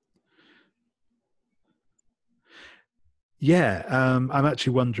 Yeah, I'm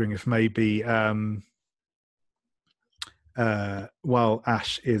actually wondering if maybe while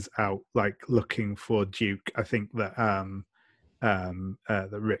Ash is out, like looking for Duke, I think that that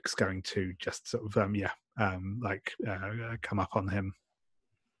Rick's going to just sort of come up on him.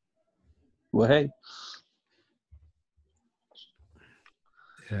 Well, hey.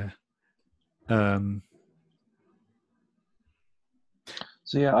 Yeah.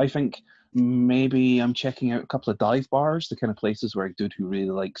 So yeah, I think maybe I'm checking out a couple of dive bars, the kind of places where a dude who really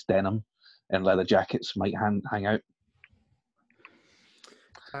likes denim and leather jackets might hang out.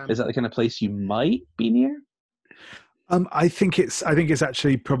 Is that the kind of place you might be near? I think it's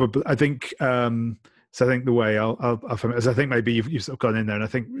actually probably. I think so. I think the way I'll frame it is I think maybe you've sort of gone in there, and I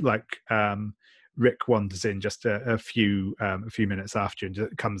think like Rick wanders in just a few minutes after, and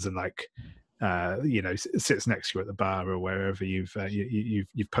just comes and like sits next to you at the bar or wherever you've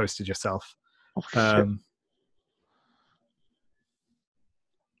posted yourself. Oh, shit.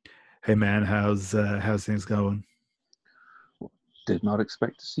 Hey man, how's things going? Did not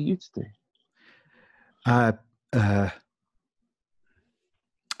expect to see you today. I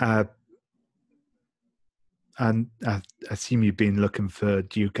assume you've been looking for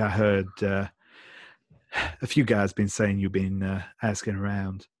Duke. I heard a few guys been saying you've been asking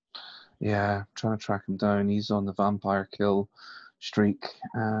around. Yeah, trying to track him down. He's on the vampire kill streak,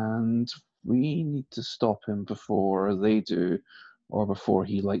 and we need to stop him before they do, or before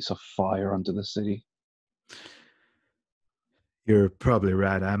he lights a fire under the city. You're probably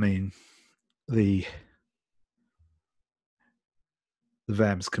right. I mean, the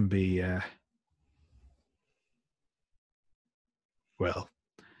vamps can be well,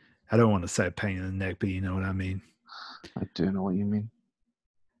 I don't want to say a pain in the neck, but you know what I mean. I do know what you mean.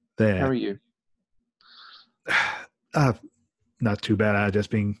 There. How are you? Not too bad. I've just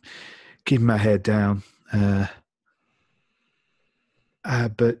been keeping my head down.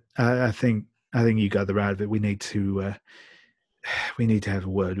 But I think you got the right of it. We need to have a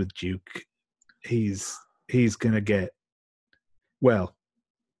word with Duke. He's gonna get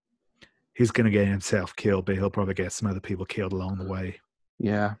himself killed, but he'll probably get some other people killed along the way.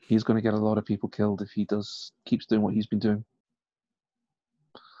 Yeah, he's going to get a lot of people killed if he keeps doing what he's been doing.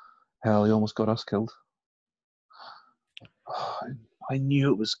 Hell, he almost got us killed. I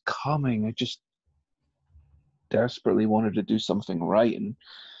knew it was coming. I just desperately wanted to do something right, and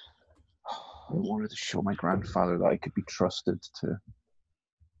I wanted to show my grandfather that I could be trusted to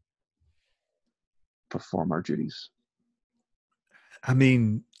perform our duties. I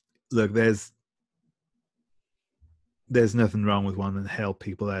mean, look, there's nothing wrong with wanting to help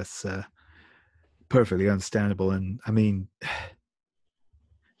people. That's perfectly understandable. And I mean,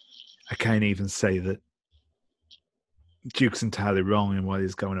 I can't even say that Duke's entirely wrong in what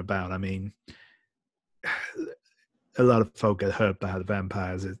he's going about. I mean, a lot of folk get hurt by the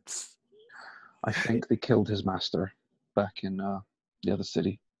vampires. I think they killed his master back in the other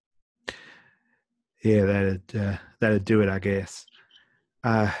city. Yeah, that'd do it, I guess.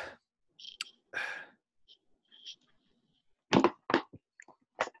 I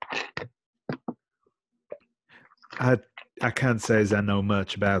can't say as I know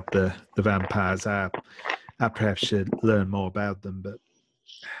much about the vampires. I perhaps should learn more about them, but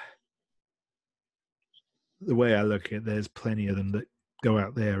the way I look at it, there's plenty of them that go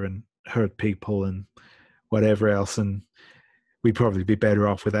out there and hurt people and whatever else, and we'd probably be better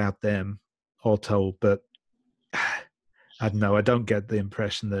off without them, all told. But I don't know. I don't get the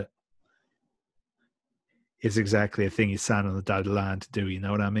impression that it's exactly a thing you sign on the dotted line to do. You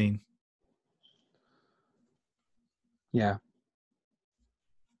know what I mean? Yeah.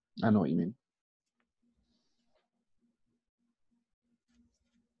 I know what you mean.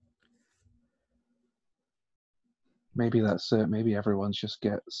 Maybe that's it. Maybe everyone just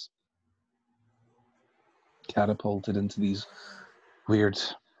gets catapulted into these weird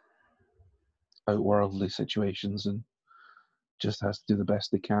outworldly situations and just has to do the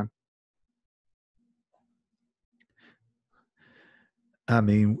best they can. I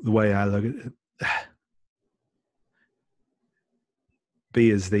mean, the way I look at it,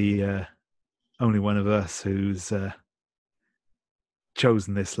 Bea's the only one of us who's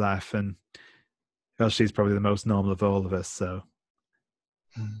chosen this life, and well, she's probably the most normal of all of us. So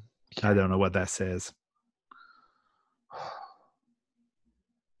I don't know what that says.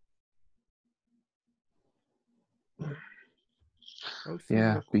 Both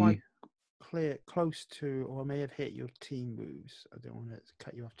Yeah, were quite close to, or may have hit your team moves. I don't want to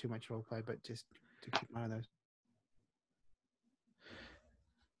cut you off too much roleplay, but just to keep an eye on those.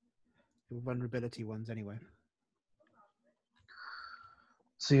 Your vulnerability ones, anyway.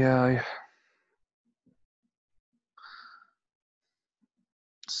 So yeah,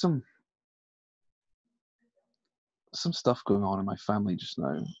 some stuff going on in my family just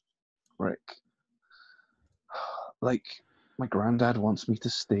now, Rick. Like, my granddad wants me to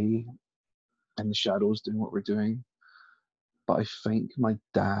stay in the shadows doing what we're doing, but I think my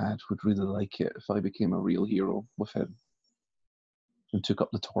dad would really like it if I became a real hero with him and took up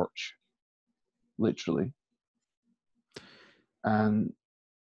the torch, literally. And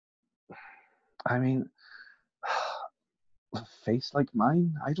I mean, a face like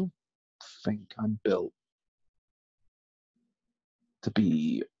mine, I don't think I'm built to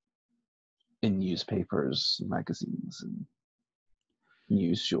be in newspapers, magazines, and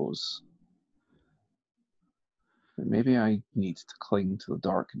news shows. But maybe I need to cling to the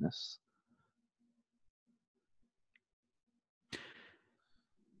darkness.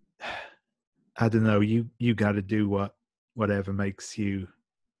 I don't know. You got to do whatever makes you,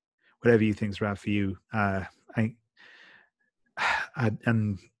 whatever you think's right for you. And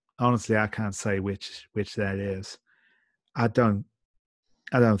honestly, I can't say which that is. I don't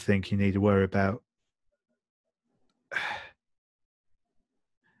think you need to worry about.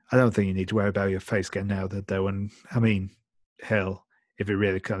 I don't think you need to worry about your face getting out there, though. And I mean, hell, if it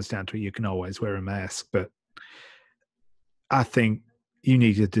really comes down to it, you can always wear a mask. But I think you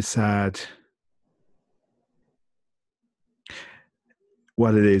need to decide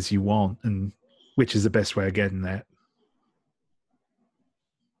what it is you want and which is the best way of getting that.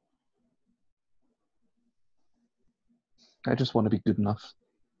 I just want to be good enough.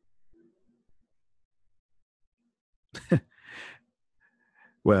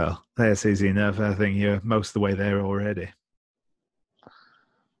 Well, that's easy enough. I think you're most of the way there already.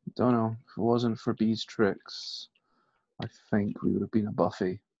 Don't know. If it wasn't for Bee's tricks, I think we would have been a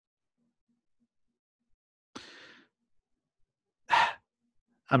Buffy.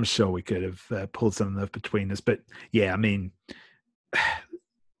 I'm sure we could have pulled something up between us, but yeah, I mean,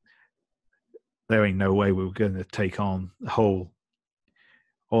 there ain't no way we were going to take on all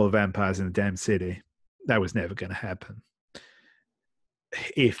the vampires in the damn city. That was never going to happen.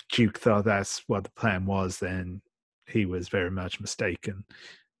 If Duke thought that's what the plan was, then he was very much mistaken.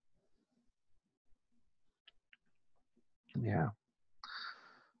 Yeah.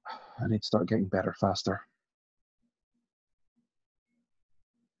 I need to start getting better faster.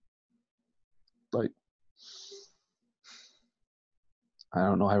 Like, I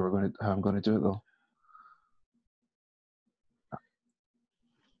don't know how I'm going to do it though.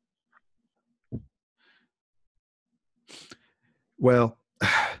 Well,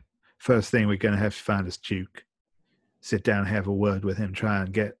 first thing we're going to have to find is Duke. Sit down and have a word with him, try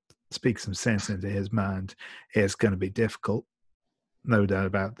and speak some sense into his mind. It's going to be difficult, no doubt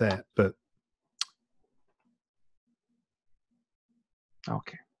about that, but...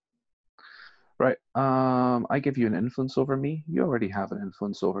 Okay. Right. I give you an influence over me. You already have an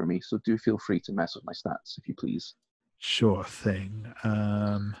influence over me, so do feel free to mess with my stats, if you please. Sure thing.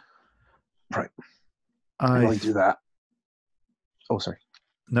 Right. While you do that... Oh, sorry.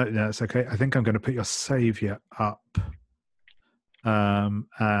 No, it's okay. I think I'm going to put your savior up,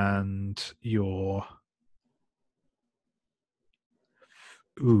 and your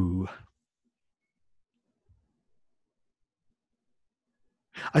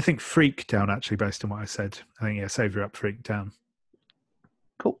I think freak down actually, based on what I said. I think savior up, freak down.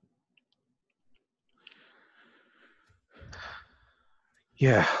 Cool.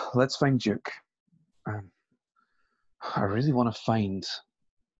 Yeah, let's find Duke. I really want to find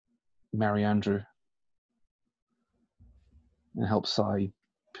Mary Andrew and help Sai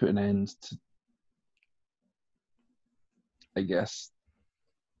put an end to, I guess,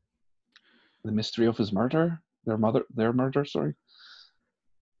 the mystery of his murder. Their murder, sorry.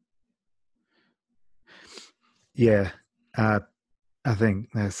 Yeah, I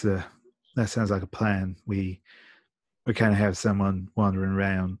think that sounds like a plan. We kind of have someone wandering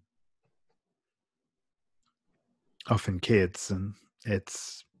around, often kids, and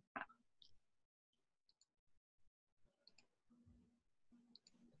it's...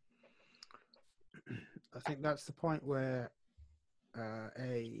 I think that's the point where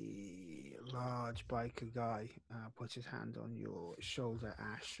a large biker guy puts his hand on your shoulder,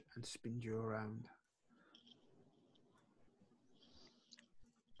 Ash, and spins you around.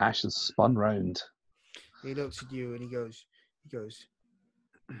 Ash is spun round. He looks at you and he goes,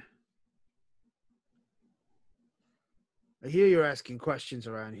 I hear you're asking questions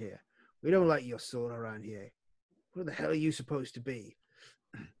around here. We don't like your sort around here. What the hell are you supposed to be?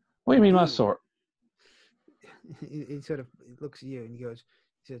 What do you mean my sort? He sort of looks at you and he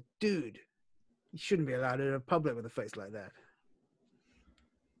says, dude, you shouldn't be allowed in a public with a face like that.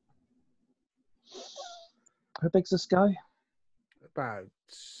 How big's this guy? About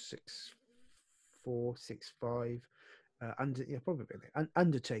 6'4", 6'5", probably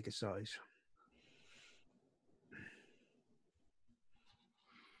Undertaker size.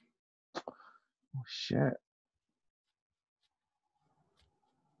 Oh shit.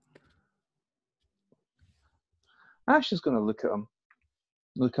 Ash is going to look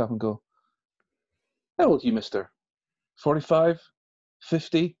up and go, how old are you, mister? 45?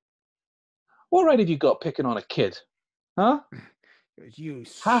 50? What right have you got picking on a kid? Huh? You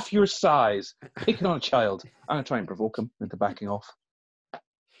half your size, picking on a child. I'm going to try and provoke him into backing off.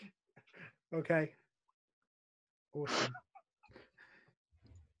 Okay. Awesome.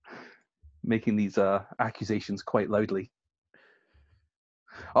 Making these accusations quite loudly.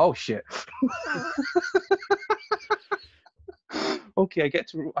 Oh shit. Okay, I get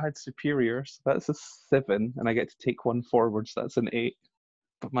to add superior, so that's a 7, and I get to take 1 forward, so that's an 8.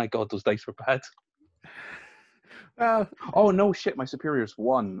 But my god, those dice were bad. Well, Oh no, shit, my superior's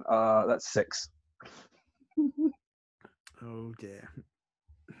 1. That's 6. oh dear.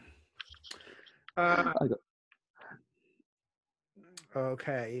 I got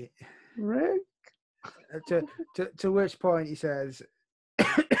Okay. Rick. To which point he says,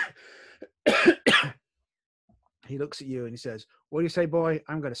 he looks at you and he says, "What do you say, boy?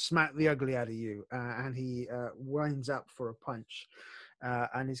 I'm going to smack the ugly out of you." And he winds up for a punch,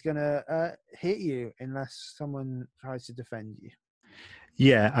 and he's going to hit you unless someone tries to defend you.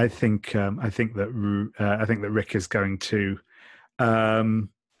 Yeah, I think that Rick is going to.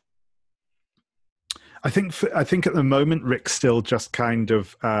 I think at the moment Rick's still just kind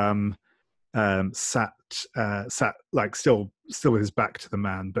of sat like still with his back to the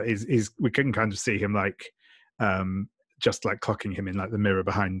man, but we can kind of see him like just like clocking him in like the mirror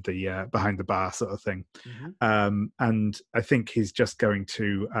behind the bar sort of thing. Mm-hmm. And I think he's just going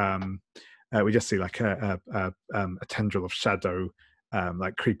to we just see like a tendril of shadow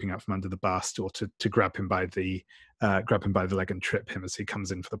like creeping up from under the bar stool to grab him by the leg and trip him as he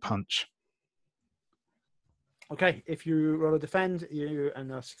comes in for the punch. Okay, if you roll a defend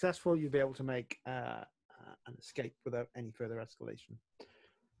and are successful, you'll be able to make an escape without any further escalation.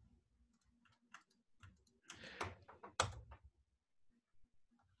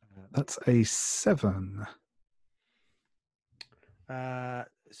 That's a 7.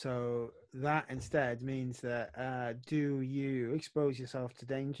 So that instead means that do you expose yourself to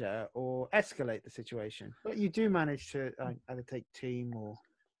danger or escalate the situation? But you do manage to either take team or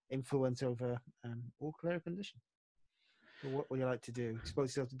influence over or clear a condition. So what would you like to do?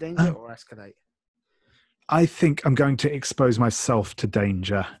 Expose yourself to danger or escalate? I think I'm going to expose myself to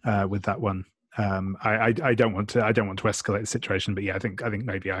danger with that one. I don't want to escalate the situation, but yeah, I think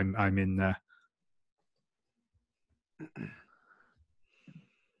maybe I'm in there.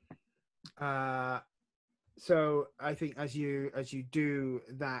 So I think as you do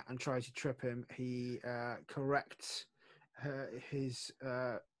that and try to trip him, he corrects his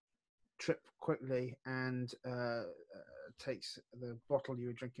trip quickly and takes the bottle you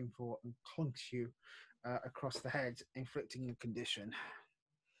were drinking for and clunks you across the head, inflicting a condition.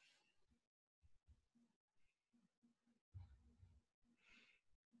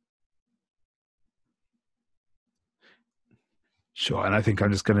 Sure, and I think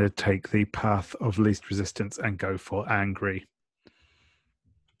I'm just going to take the path of least resistance and go for angry.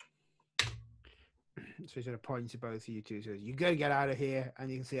 So he sort of points to both of you two, says, "You gotta get out of here." And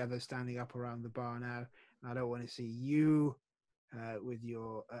you can see others standing up around the bar now. And I don't want to see you with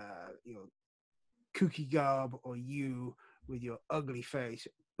your kooky garb or you with your ugly face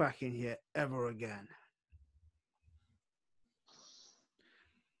back in here ever again.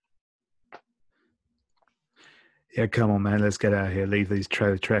 Yeah, come on, man, let's get out of here. Leave these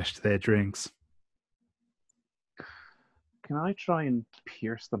trailer trash to their drinks. Can I try and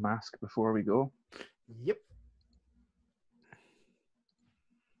pierce the mask before we go? Yep.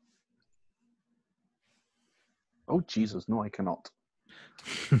 Oh, Jesus, no, I cannot.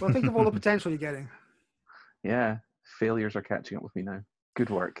 Well, think of all the potential you're getting. Yeah, failures are catching up with me now. Good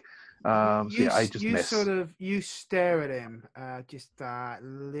work. So yeah, I just miss. You stare at him just a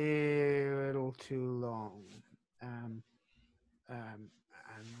little too long. And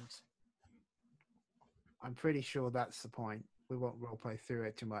I'm pretty sure that's the point. We won't roleplay through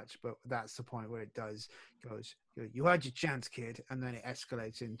it too much, but that's the point where it goes, "You had your chance, kid," and then it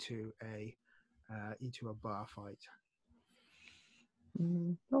escalates into a bar fight.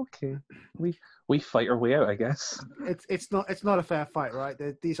 Okay, we fight our way out, I guess. It's not a fair fight, right?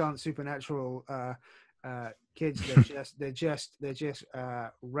 These aren't supernatural kids. They're just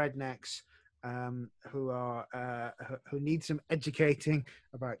rednecks who need some educating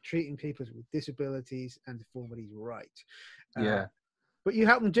about treating people with disabilities and deformities right. Yeah. But you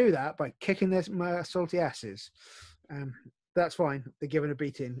help them do that by kicking their salty asses. That's fine. They're given a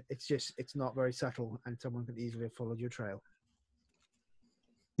beating. It's not very subtle, and someone can easily have followed your trail.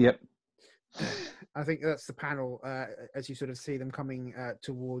 Yep. I think that's the panel as you sort of see them coming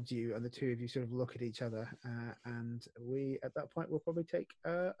towards you, and the two of you sort of look at each other. And we, at that point, will probably take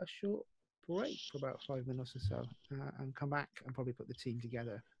a short break for about 5 minutes or so and come back and probably put the team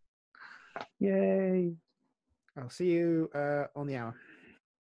together. Yay. I'll see you on the hour.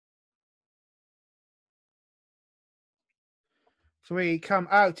 So we come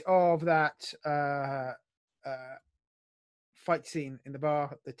out of that fight scene in the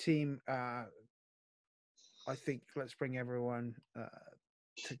bar. The team, I think, let's bring everyone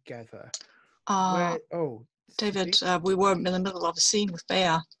together. David, we were in the middle of a scene with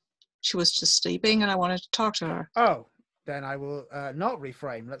Bea. She was just sleeping, and I wanted to talk to her. Oh, then I will not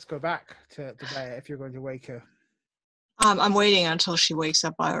reframe. Let's go back to Bea if you're going to wake her. I'm waiting until she wakes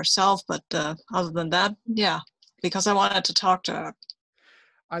up by herself, but other than that, yeah, because I wanted to talk to her,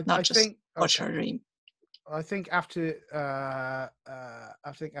 I just think, watch her dream. I think after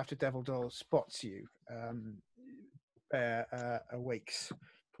Devil Doll spots you, Bea awakes,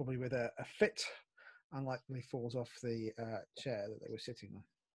 probably with a fit, and likely falls off the chair that they were sitting on.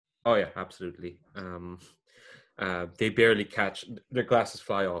 Oh yeah, absolutely. They barely catch, their glasses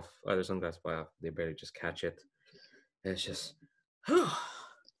fly off. Their sunglasses fly off. They barely just catch it. And it's just,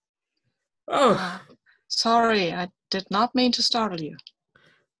 Sorry, I did not mean to startle you.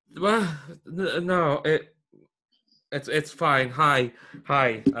 Well, no, it's fine. Hi.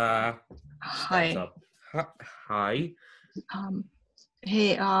 Hi. Up. Hi.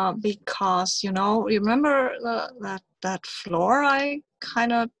 Hey, because remember that floor I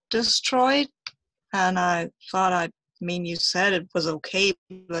kind of destroyed, and I thought you said it was okay,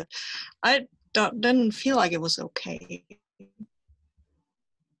 but I didn't feel like it was okay.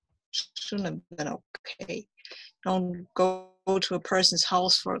 Shouldn't have been okay. Don't go to a person's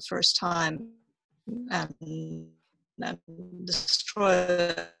house for the first time and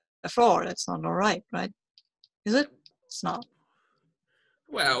destroy a floor. That's not all right, right? Is it? It's not.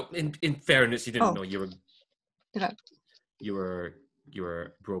 Well, in fairness, you didn't know you were. Did I? You were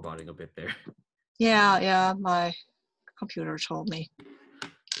roboting a bit there. Yeah. My computer told me.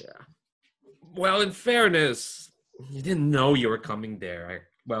 Yeah. Well, in fairness, you didn't know you were coming there.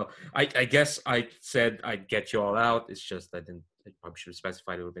 I guess I said I'd get you all out. It's just I probably should have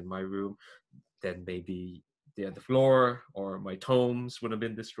specified it would have been my room. Then maybe the floor or my tomes would have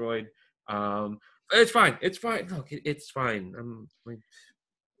been destroyed. It's fine. It's fine. Look, it's fine. Mom's got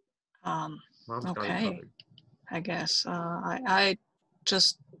it Okay. covered. I guess I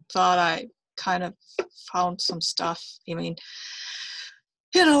just thought I kind of found some stuff. I mean,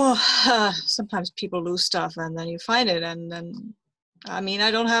 sometimes people lose stuff and then you find it, and then I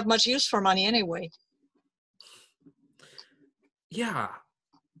don't have much use for money anyway. Yeah.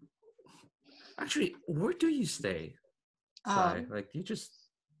 Actually, where do you stay? Sorry, you just...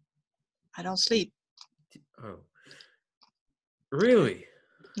 I don't sleep. Oh. Really?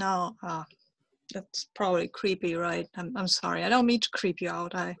 No, that's probably creepy, right? I'm sorry. I don't mean to creep you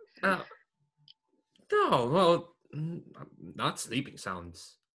out. No, well, not sleeping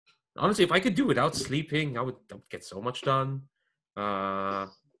sounds... Honestly, if I could do without sleeping, I would get so much done. I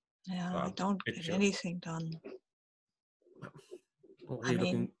don't get anything done. What are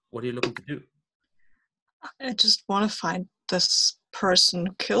you looking to do? I just want to find this person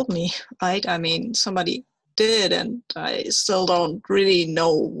who killed me, right? Somebody did, and I still don't really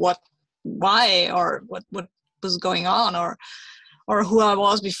know why, or what was going on, or who I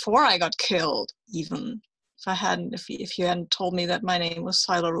was before I got killed, even. If you hadn't told me that my name was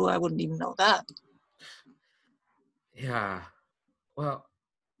Silaru, I wouldn't even know that. Yeah. Well,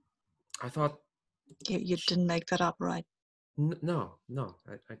 I thought... You didn't make that up, right? No.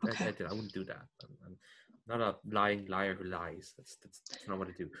 Okay. I did. I wouldn't do that. I'm not a lying liar who lies. That's not what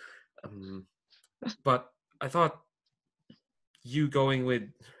I do. But I thought you going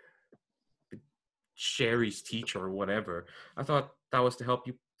with Sherry's teacher or whatever, I thought that was to help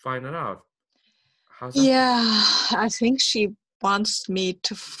you find it out. How's that? Yeah, I think she wants me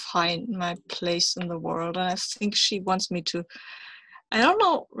to find my place in the world, and I think she wants me to... I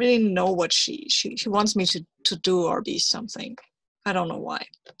don't really know what she wants me to do or be something. I don't know why.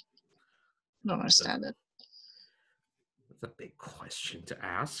 I don't understand it. That's a big question to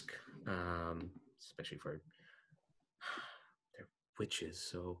ask, especially for... they're witches,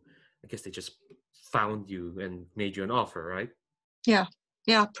 so I guess they just found you and made you an offer, right? Yeah,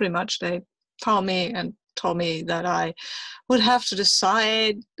 pretty much. They found me and told me that I would have to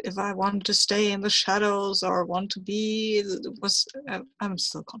decide if I wanted to stay in the shadows or want to be... I'm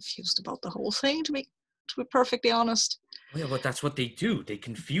still confused about the whole thing, to be perfectly honest. Well, but that's what they do. They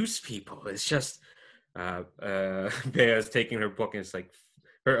confuse people. It's just Bea's taking her book, and it's like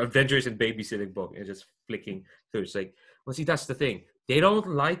her Adventures in Babysitting book, and just flicking through. It's like, well, see, that's the thing. They don't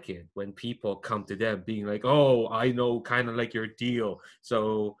like it when people come to them being like, oh, I know kind of like your deal.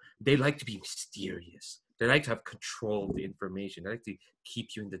 So they like to be mysterious. They like to have control of the information. They like to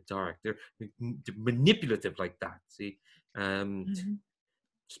keep you in the dark. They're manipulative like that, see?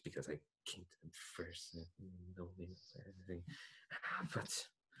 Just because I came to them first. And everything. But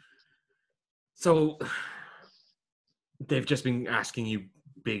so they've just been asking you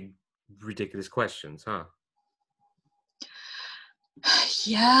big, ridiculous questions, huh?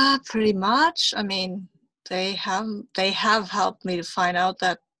 Yeah, pretty much. I mean, they have helped me to find out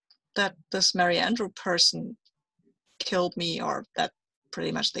that this Mary Andrew person killed me, or that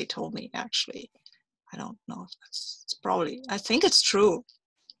pretty much they told me. Actually, I don't know if it's probably. I think it's true.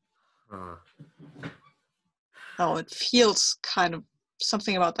 Oh, it feels kind of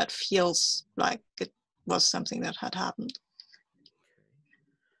something about that feels like it was something that had happened.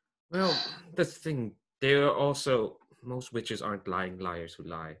 Well, the thing, they're also, most witches aren't lying liars who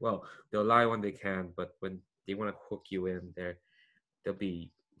lie. Well, they'll lie when they can, but when they want to hook you in, they'll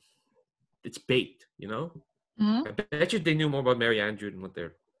be, it's bait, you know? Mm-hmm. I bet you they knew more about Mary Andrew than what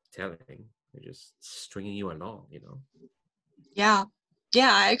they're telling. They're just stringing you along, you know?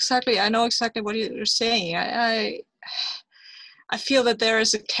 Yeah, exactly. I know exactly what you're saying. I feel that there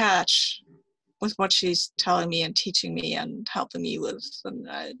is a catch with what she's telling me and teaching me and helping me with. And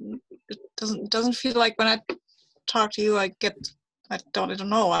it doesn't feel like when I talk to you, I don't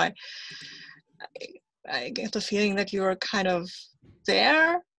know. I get the feeling that you're kind of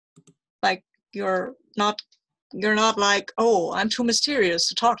there, like you're not like, oh, I'm too mysterious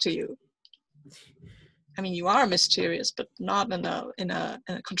to talk to you. I mean, you are mysterious, but not in a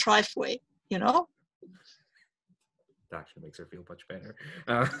contrived way, you know? That actually makes her feel much better.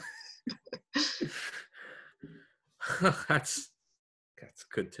 That's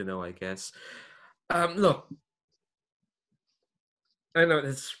good to know, I guess. Look, I know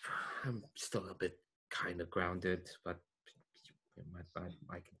I'm still a bit kind of grounded, but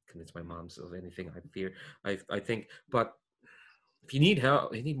I can convince my mom of anything I fear. I think, but if you need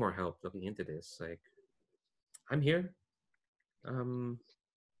help, you need more help looking into this. Like, I'm here. I want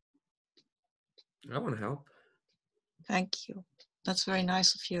to help. Thank you. That's very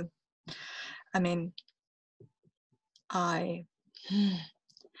nice of you. I mean, I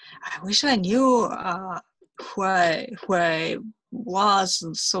wish I knew who I was,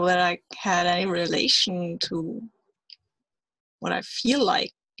 so that I had any relation to what I feel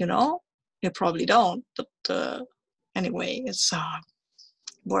like. You know, you probably don't, but anyway, it's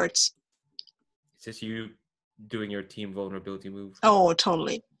words. Is this you doing your team vulnerability move? Oh,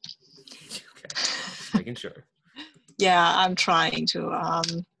 totally. Okay, just making sure. Yeah, I'm trying to.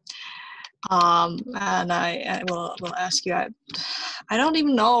 And I will ask you. I don't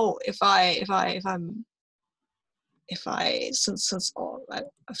even know if since I've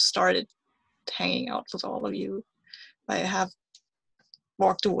started hanging out with all of you, I have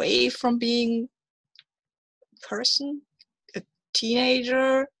walked away from being a person, a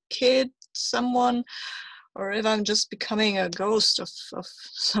teenager, kid, someone, or if I'm just becoming a ghost of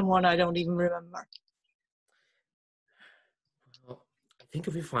someone I don't even remember. Well, I think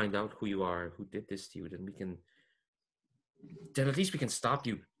if we find out who you are, who did this to you, then at least we can stop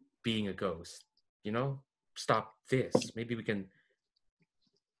you being a ghost. You know, stop this. Maybe we can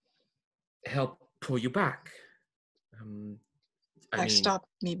help pull you back. I mean, stop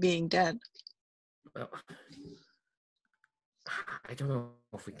me being dead. Well, I don't know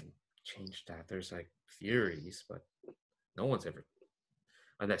if we can change that. There's like theories, but no one's ever,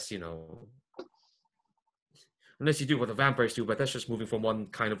 unless you do what the vampires do. But that's just moving from one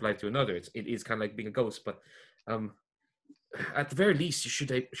kind of life to another. It is kind of like being a ghost. But at the very least, you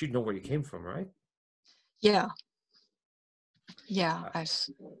should know where you came from, right? Yeah.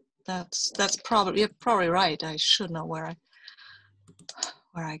 That's probably, you're probably right. I should know where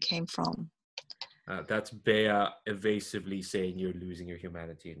I came from. That's Bea evasively saying you're losing your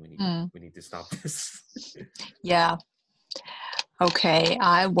humanity, and we need to stop this. Yeah. Okay,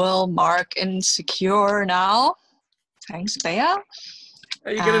 I will mark insecure now. Thanks, Bea.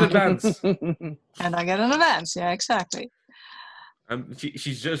 You get an advance. And I get an advance. Yeah, exactly.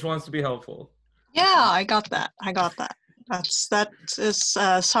 She just wants to be helpful. Yeah, I got that. That is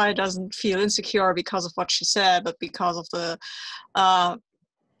Sai doesn't feel insecure because of what she said, but because of the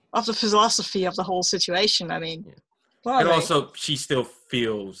philosophy of the whole situation. I mean, yeah. Well, and also she still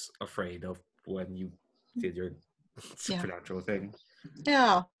feels afraid of when you did your supernatural thing.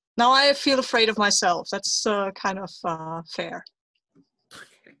 Yeah. Now I feel afraid of myself. That's kind of fair.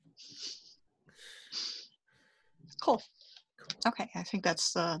 Cool. Okay, I think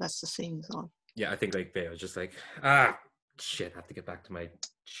that's the thing. So. Yeah, I think like Bea was just like, shit, I have to get back to my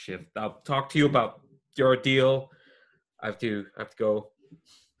shift. I'll talk to you about your deal. I have to go.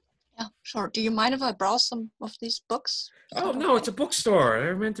 Yeah, sure. Do you mind if I browse some of these books? Is Oh that no, okay? it's a bookstore.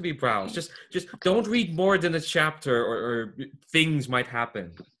 They're meant to be browsed. Just don't read more than a chapter, or things might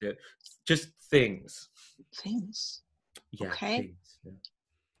happen. Yeah, just things. Things. Yeah, Okay. things. Yeah.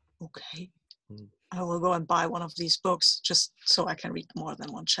 Okay. Mm. I will go and buy one of these books just so I can read more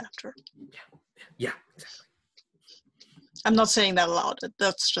than one chapter. Yeah, exactly. I'm not saying that aloud.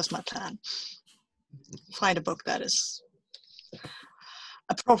 That's just my plan. Find a book that is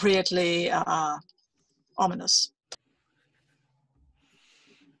appropriately ominous.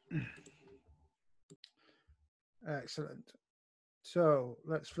 Excellent. So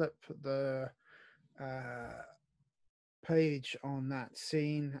let's flip the page on that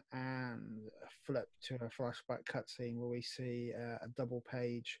scene and flip to a flashback cutscene where we see a double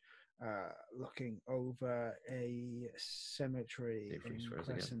page looking over a cemetery They freeze in froze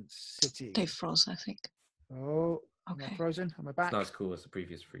again. Crescent City. They froze, I think. Oh, am I Okay. frozen? Am I It's back? not as cool as the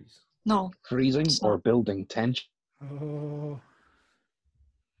previous freeze. No. Freezing It's or not. building tension. Oh.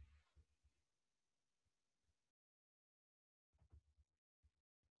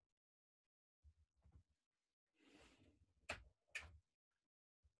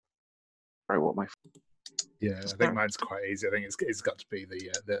 Right, what my Yeah, I think mine's quite easy. I think it's got to be the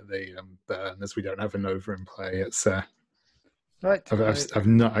Byrne, as we don't have a Nova in play. It's Right. I've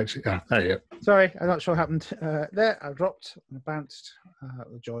not actually. There you go. Sorry, I'm not sure what happened there. I dropped and bounced.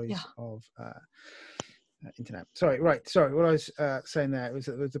 The joys of internet. Sorry, right. Sorry, what I was saying there was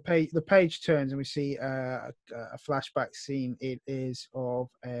that the page turns and we see a flashback scene. It is of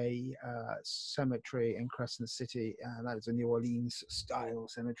a cemetery in Crescent City, and that is a New Orleans style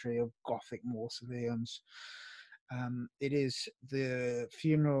cemetery of Gothic mausoleums. It is the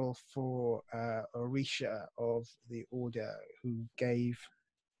funeral for Orisha of the Order, who gave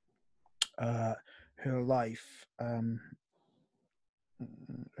her life.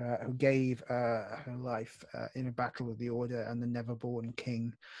 Who gave her life in a battle with the Order and the Neverborn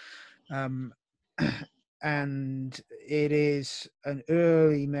King. And it is an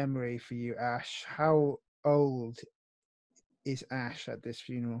early memory for you, Ash. How old is Ash at this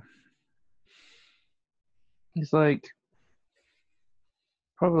funeral? He's like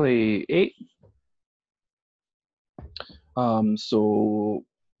probably 8. So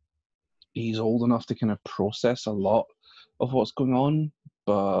he's old enough to kind of process a lot of what's going on,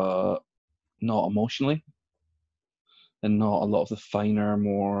 but not emotionally, and not a lot of the finer,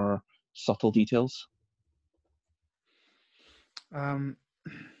 more subtle details. So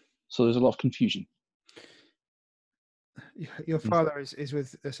there's a lot of confusion. Your father is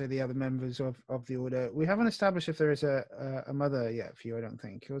with, let's say, the other members of the Order. We haven't established if there is a mother yet for you. I don't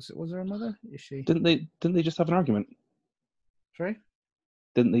think. Was there a mother? Is she? Didn't they just have an argument? Sorry.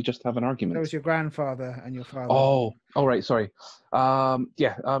 Didn't they just have an argument? That was your grandfather and your father. Oh, right. Sorry.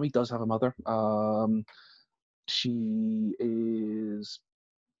 He does have a mother. She is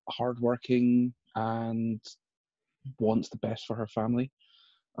hardworking and wants the best for her family.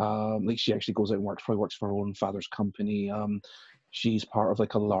 Like she actually goes out and works for her own father's company. She's part of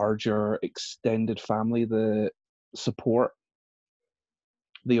like a larger extended family that support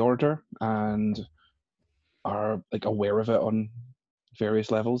the Order and are like aware of it on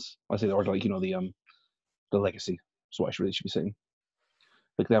various levels. I say the Order, like the legacy. That's what I really should be saying.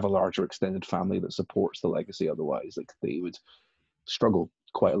 Like they have a larger extended family that supports the legacy. Otherwise, like they would struggle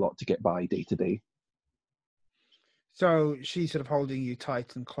quite a lot to get by day to day. So she's sort of holding you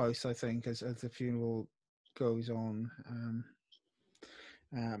tight and close, I think, as the funeral goes on.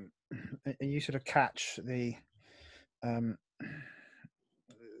 And you sort of catch the.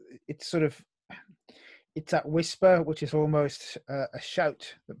 It's that whisper, which is almost a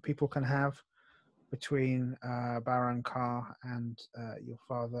shout that people can have between Baron Carr and your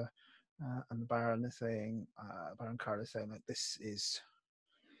father, and the Baron is saying, Baron Carr is saying, like, this is.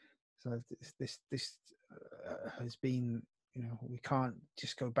 So this has been, we can't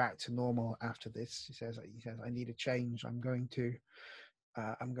just go back to normal after this. He says, I need a change. I'm going to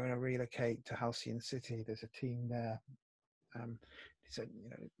relocate to Halcyon City. There's a team there. He said,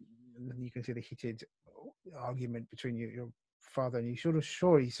 and then you can see the heated argument between your father and you.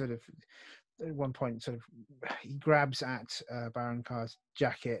 He sort of at one point he grabs at Baron Carr's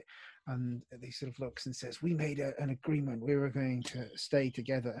jacket and he sort of looks and says, we made an agreement. We were going to stay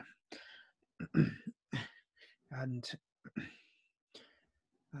together. And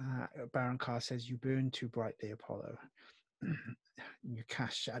Baron Carr says, you burn too brightly, Apollo. You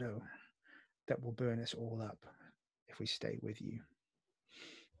cast shadow that will burn us all up if we stay with you.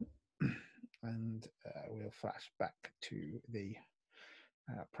 And we'll flash back to the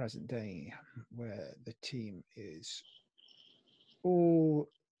present day where the team is all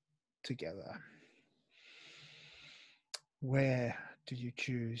together. Where did you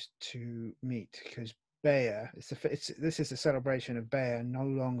choose to meet? Because Bea, this is a celebration of Bea no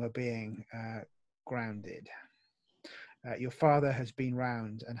longer being grounded. Your father has been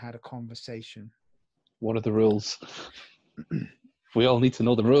round and had a conversation. What are the rules? We all need to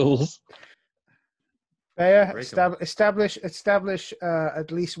know the rules. Bea, Break 'em. establish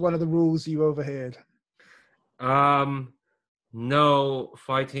at least one of the rules you overheard. No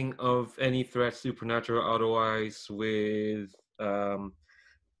fighting of any threat, supernatural or otherwise, with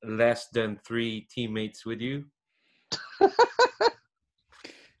less than 3 teammates with you.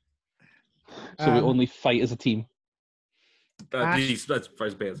 So we only fight as a team. At Ash- least that's as far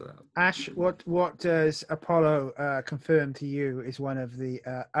as Bears out. Ash, what does Apollo confirm to you is one of the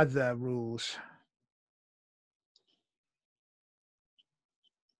other rules?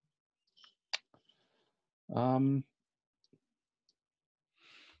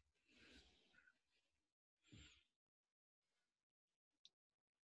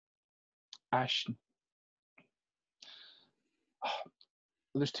 Ash.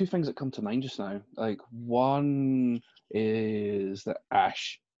 There's 2 things that come to mind just now. Like, one is that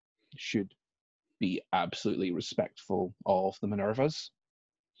Ash should be absolutely respectful of the Minervas,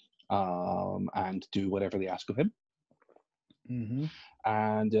 and do whatever they ask of him. Mm-hmm.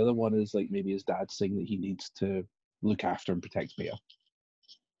 And the other one is like maybe his dad saying that he needs to look after and protect Bea.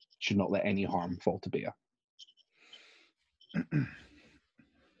 Should not let any harm fall to Bea.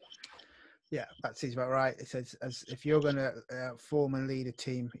 Yeah, that seems about right. It says, as if you're going to form and lead a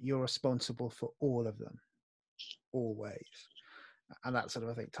team, you're responsible for all of them, always. And that sort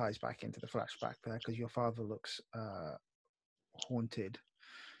of, I think, ties back into the flashback there, because your father looks haunted.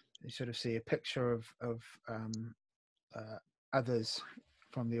 You sort of see a picture of others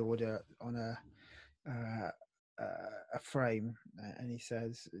from the Order on a frame, and he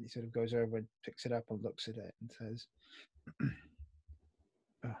says, he sort of goes over and picks it up and looks at it and says,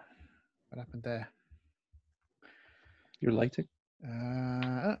 oh, what happened there? You're lighting?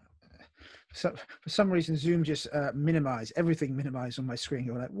 So for some reason, Zoom just minimized everything, minimized on my screen.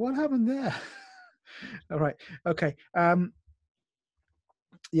 You're like, what happened there? All right, okay.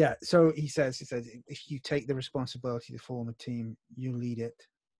 Yeah. So he says, if you take the responsibility to form a team, you lead it,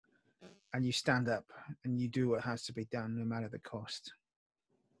 and you stand up and you do what has to be done, no matter the cost.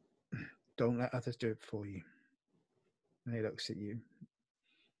 Don't let others do it for you. And he looks at you.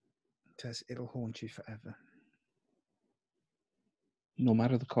 Says, it'll haunt you forever. No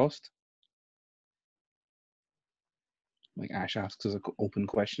matter the cost? Like Ash asks as an open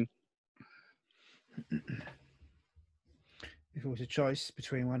question. If it was a choice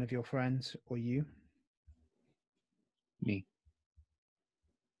between one of your friends or you? Me.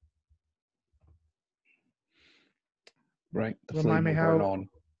 Right, the Remind me flame will burn on.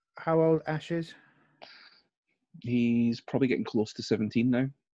 how old Ash is? He's probably getting close to 17 now.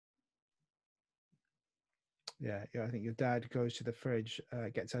 Yeah, I think your dad goes to the fridge,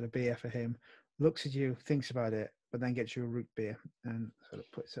 gets out a beer for him, looks at you, thinks about it, but then gets you a root beer and sort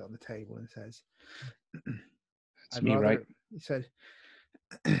of puts it on the table and says, It's me, right? He said,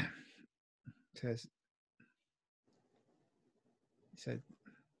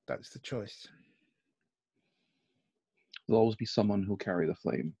 that's the choice. There'll always be someone who'll carry the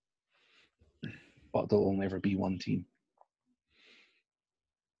flame, but there'll only ever be one team.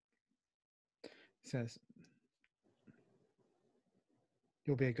 He says,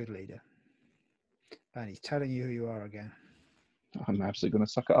 you'll be a good leader. And he's telling you who you are again. I'm absolutely going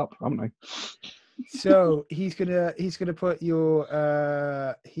to suck it up, haven't I? So he's gonna put your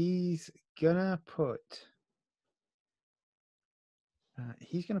he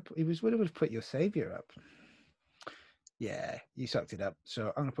was would have put your savior up. Yeah, you sucked it up.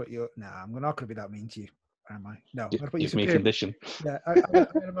 So I'm gonna put your I'm not gonna be that mean to you, am I? No, I'm gonna put your Give me a superior. condition. Yeah,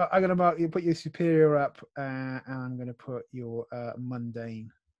 I'm gonna mark you. Put your superior up, and I'm gonna put your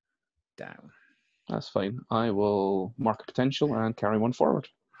mundane down. That's fine. I will mark a potential and carry one forward.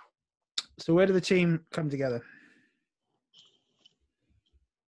 So where do the team come together?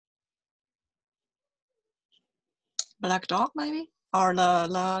 Black Dog, maybe? Or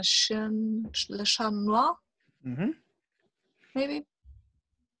Le Chat Noir? Mm-hmm. Maybe?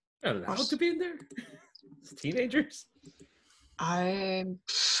 Allowed to be in there? It's teenagers? I'm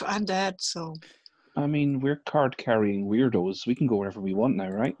dead, so I mean, we're card-carrying weirdos. We can go wherever we want now,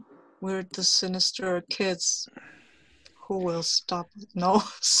 right? we're the Sinister kids. Who will stop it? No,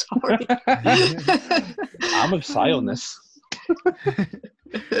 sorry. I'm a psi on this.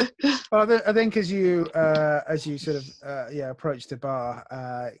 Well, I think as you sort of approach the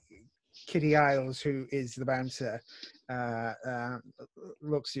bar, Kitty Isles, who is the bouncer,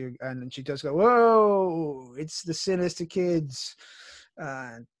 looks at you, and she does go, "Whoa! It's the Sinister kids.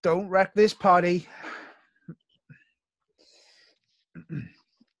 Don't wreck this party."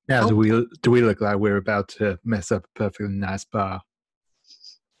 Now, Nope. do we look like we're about to mess up a perfectly nice bar?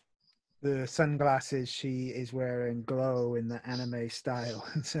 The sunglasses she is wearing glow in the anime style,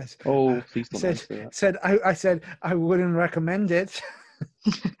 and says, Oh, please don't said, answer that. said I said I wouldn't recommend it.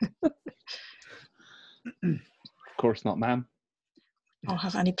 Of course not, ma'am. Don't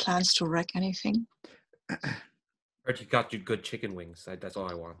have any plans to wreck anything. Heard you got you good chicken wings. That's all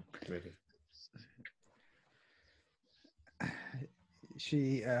I want, really.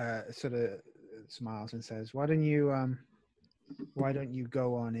 She sort of smiles and says, why don't you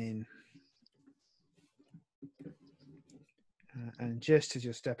go on in? And just as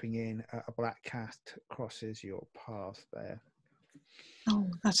you're stepping in, a black cat crosses your path there. Oh,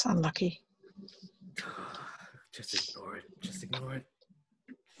 that's unlucky. Just ignore it. Just ignore it.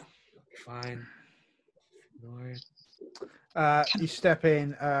 Fine. Ignore it. You step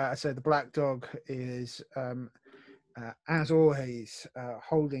in. I said the black dog is, as always,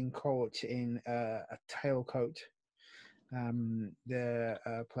 holding court in a tailcoat.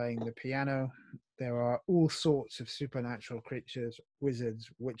 They're playing the piano. There are all sorts of supernatural creatures, wizards,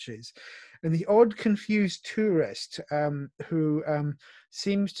 witches, and the odd confused tourist who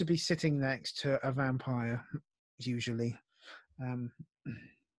seems to be sitting next to a vampire, usually.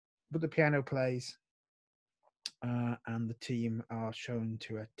 But the piano plays, and the team are shown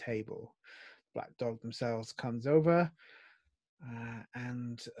to a table. Black Dog themselves comes over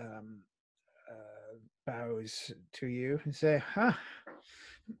and bows to you and say,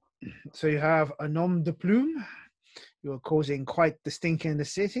 so you have a nom de plume. You are causing quite the stink in the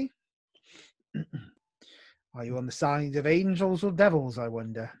city. Are you on the side of angels or devils, I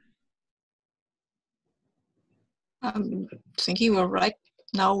wonder? I'm thinking right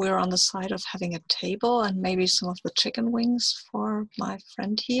now we're on the side of having a table and maybe some of the chicken wings for my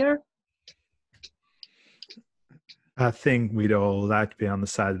friend here. I think we'd all like to be on the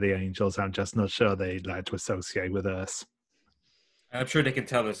side of the angels. I'm just not sure they'd like to associate with us. I'm sure they can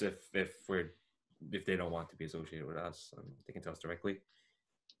tell us if they don't want to be associated with us. They can tell us directly.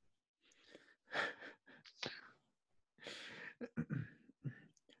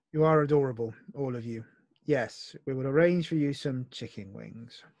 You are adorable, all of you. Yes, we will arrange for you some chicken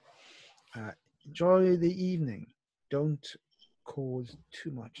wings. Enjoy the evening. Don't cause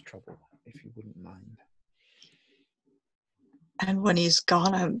too much trouble, if you wouldn't mind. And when he's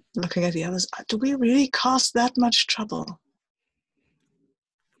gone, I'm looking at the others. Do we really cause that much trouble?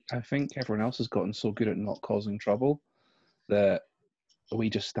 I think everyone else has gotten so good at not causing trouble that we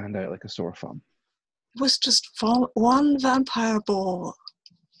just stand out like a sore thumb. It was just one vampire ball.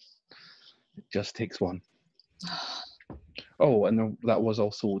 It just takes one. Oh, and that was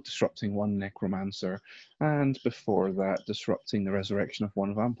also disrupting one necromancer, and before that, disrupting the resurrection of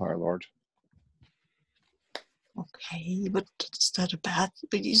one vampire lord. Okay, but is that a bad?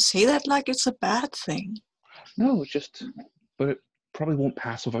 But you say that like it's a bad thing. No, but it probably won't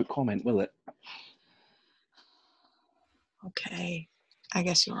pass without comment, will it? Okay, I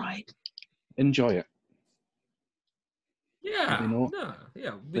guess you're right. Enjoy it. Yeah. They know,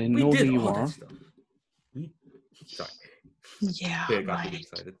 We know did who you all are. that stuff. Sorry. Yeah, Bea got really right.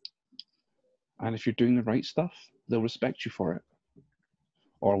 excited. And if you're doing the right stuff, they'll respect you for it.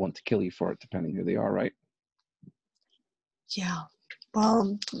 Or want to kill you for it, depending who they are, right? Yeah.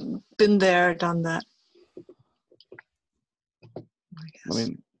 Well, been there, done that. I guess. I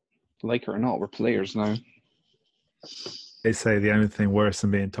mean, like it or not, we're players now. They say the only thing worse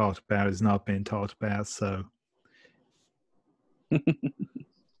than being talked about is not being talked about, so...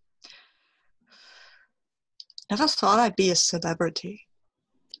 Never thought I'd be a celebrity.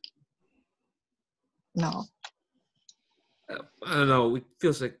 No. I don't know. It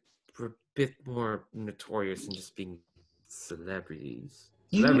feels like we're a bit more notorious than just being celebrities.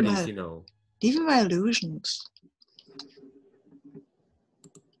 Celebrities, you know. Even my illusions.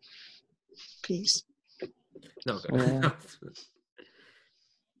 Please. No, okay. Well,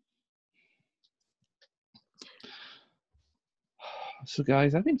 so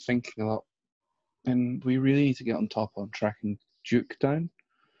guys, I've been thinking a lot, and we really need to get on top on tracking Duke down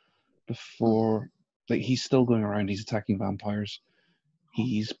before, like, he's still going around, he's attacking vampires.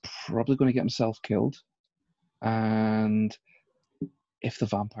 He's probably going to get himself killed, and if the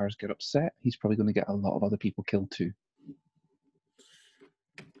vampires get upset, he's probably going to get a lot of other people killed too.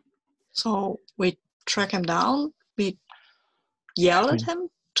 So we track him down, we yell at him,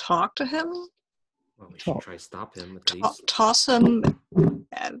 talk to him, Well, we should try to stop him at least. toss him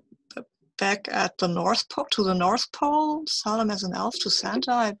back at the North Pole, to the North Pole, sell him as an elf to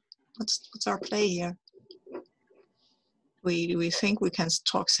Santa? What's our play here? We think we can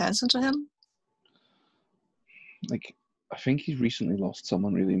talk sense into him? Like, I think he's recently lost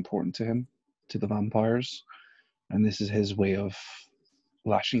someone really important to him, to the vampires, and this is his way of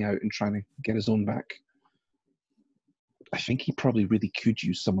lashing out and trying to get his own back. I think he probably really could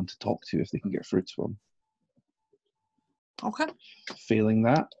use someone to talk to if they can get through to him. Okay. Failing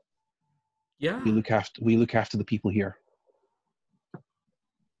that, Yeah. we look after the people here.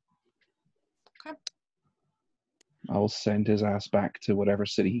 Okay. I will send his ass back to whatever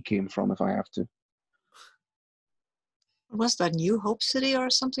city he came from if I have to. Was that New Hope City or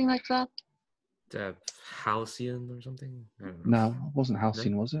something like that? The Halcyon or something? I don't know. No, it wasn't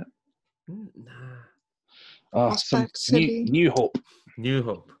Halcyon, was it? Nah. Oh, some Prospect City. New Hope. New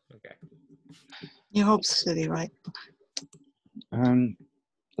Hope. Okay. New Hope City, right? And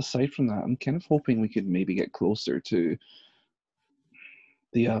aside from that, I'm kind of hoping we could maybe get closer to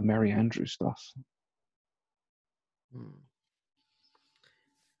the Mary Andrew stuff. Hmm.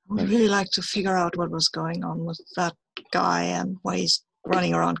 I would really like to figure out what was going on with that guy and why he's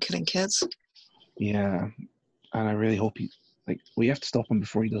running around killing kids. Yeah, and I really hope we have to stop him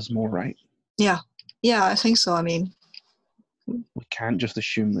before he does more, right? Yeah, I think so. I mean, We can't just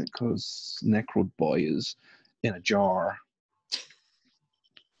assume that because Necro Boy is in a jar,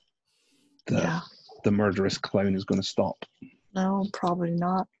 that the murderous clown is going to stop. no, probably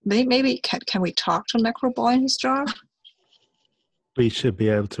not. Maybe can we talk to Necro Boy in his jar? We should be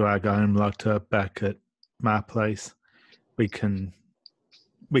able to. I got him locked up back at my place. We can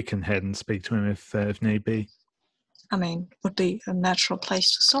head and speak to him if need be. I mean, would be a natural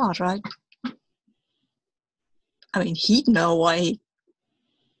place to start, right? I mean, he'd know why he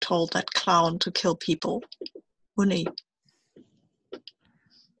told that clown to kill people, wouldn't he?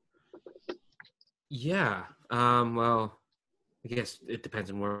 Yeah. Well, I guess it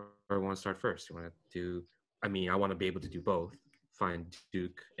depends on where I want to start first. You want to do? I mean, I want to be able to do both. Find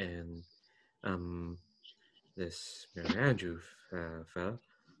Duke and this Mary Andrew fella.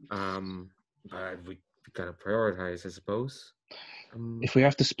 But we gotta prioritize, I suppose. If we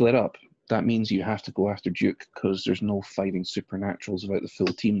have to split up, that means you have to go after Duke because there's no fighting supernaturals without the full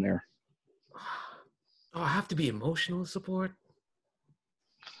team there. Oh, I have to be emotional support.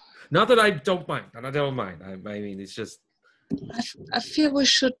 Not that I don't mind. I don't mind. I mean, it's just. I feel we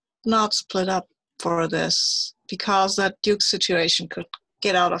should not split up for this because that Duke situation could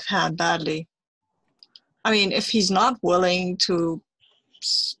get out of hand badly. I mean, if he's not willing to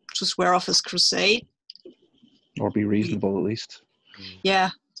swear off his crusade, Or be reasonable at least.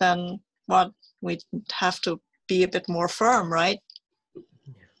 yeah, then what? We'd have to be a bit more firm, right?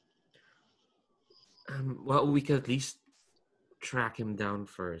 Well, we could at least track him down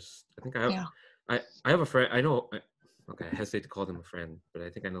first. I think Yeah. I have a friend. I know. Okay, I hesitate to call them a friend, but I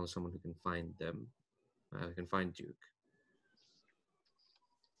think I know someone who can find them. Can find Duke.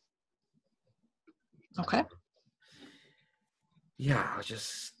 Okay. Yeah, I was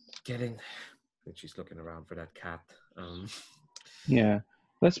just getting. And she's looking around for that cat. Yeah,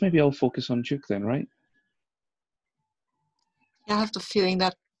 let's maybe all focus on Duke then, right? I have the feeling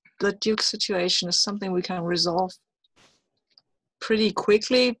that the Duke situation is something we can resolve pretty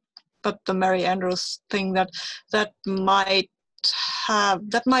quickly, but the Mary Andrews thing that might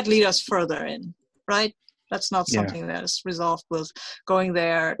lead us further in, right? That's not something that is resolved with going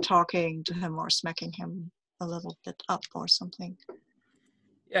there, talking to him, or smacking him a little bit up or something.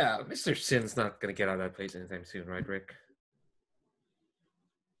 Yeah, Mr. Sin's not gonna get out of that place anytime soon, right, Rick?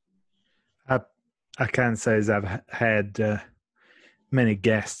 I can't say as I've had many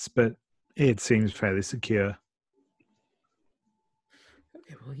guests, but it seems fairly secure.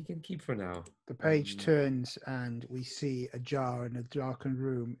 Okay, well, he can keep for now. The page turns and we see a jar in a darkened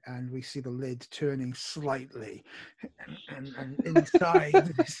room, and we see the lid turning slightly, and inside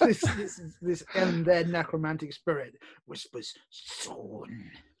this undead necromantic spirit whispers,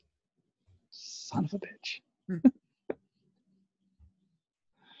 "Soon." Son of a bitch.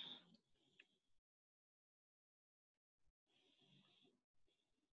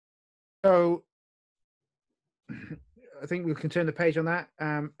 So I think we can turn the page on that.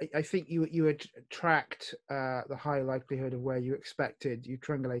 I think you had tracked the high likelihood of where you expected. You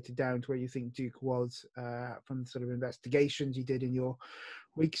triangulated down to where you think Duke was from the sort of investigations you did in your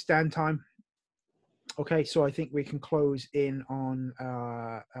week's downtime. Okay, so I think we can close in on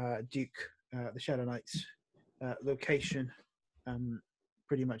Duke, the Shadow Knights location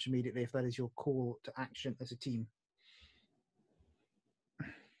pretty much immediately, if that is your call to action as a team.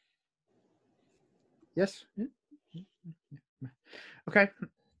 Yes? Yeah. Okay.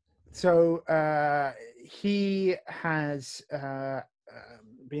 So he has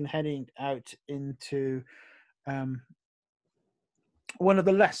been heading out into one of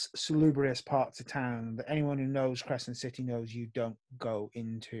the less salubrious parts of town. That anyone who knows Crescent City knows you don't go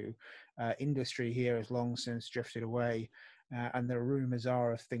into. Industry here has long since drifted away, and the rumors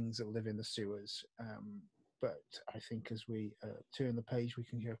are of things that live in the sewers. But I think as we turn the page, we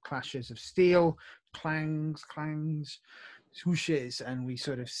can hear clashes of steel, clangs, swooshes, and we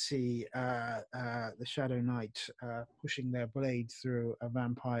sort of see the Shadow Knight pushing their blade through a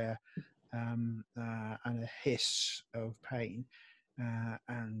vampire and a hiss of pain.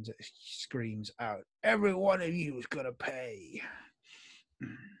 And screams out, "Every one of you is going to pay."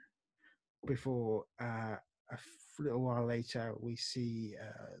 Before little while later, we see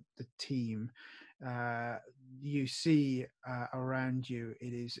the team. You see around you,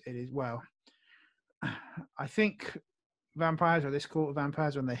 it is well. I think vampires, or this cult of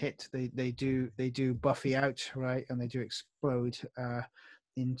vampires, when they hit, they do buffy out, right, and they do explode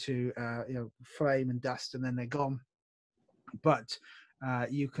into flame and dust, and then they're gone. But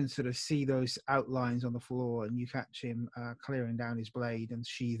you can sort of see those outlines on the floor, and you catch him clearing down his blade and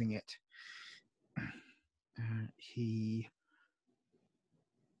sheathing it.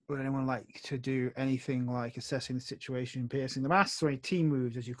 Would anyone like to do anything like assessing the situation, piercing the mask, or any team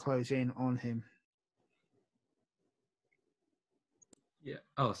moves as you close in on him? Yeah,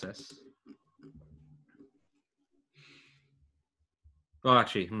 I'll assess. Well,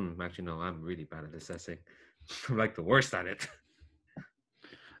 actually, no, I'm really bad at assessing. I'm like the worst at it.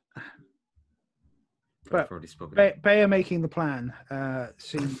 But I've already spoken. Bea making the plan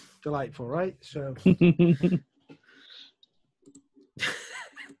seemed delightful, right? So.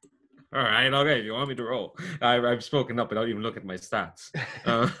 All right, okay. If you want me to roll, I've spoken up without even looking at my stats.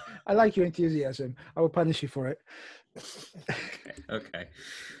 I like your enthusiasm. I will punish you for it. Okay.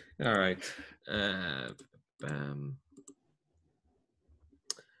 All right.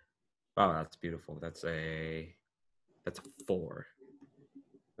 Wow, that's beautiful. That's a 4.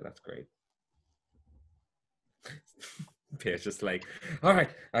 So that's great. Pierre's just like, all right,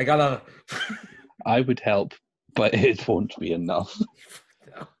 I gotta. I would help, but it won't be enough.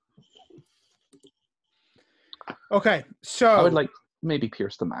 No. Okay, so I would like maybe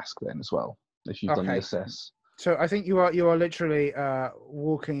pierce the mask then as well, if you've done the assess. So I think you are literally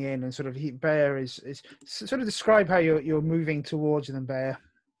walking in, and sort of Bea is sort of describe how you're moving towards them, Bea.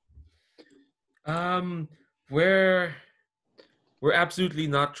 We're absolutely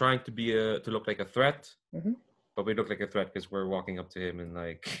not trying to be to look like a threat, but we look like a threat because we're walking up to him and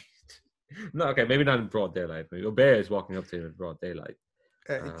like, no, okay, maybe not in broad daylight. Maybe Bea is walking up to him in broad daylight.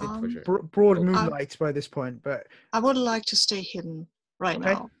 For sure. Broad moonlight by this point, but I would like to stay hidden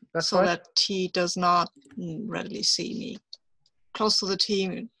now, so fine. That he does not readily see me. Close to the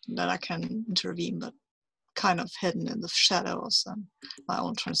team, that I can intervene, but kind of hidden in the shadows and my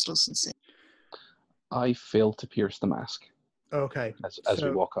own translucency. I fail to pierce the mask. Okay. As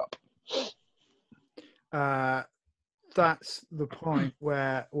we walk up. That's the point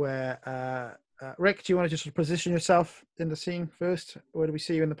where Rick, do you want to just position yourself in the scene first? Where do we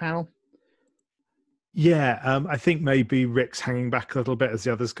see you in the panel? Yeah, I think maybe Rick's hanging back a little bit as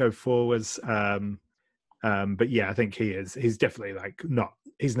the others go forwards. But yeah, I think he's definitely like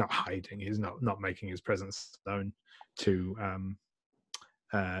he's not hiding. He's not making his presence known to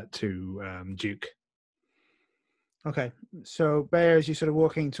Duke. Okay. So Bea, as you're sort of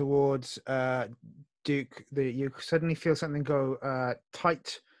walking towards Duke, you suddenly feel something go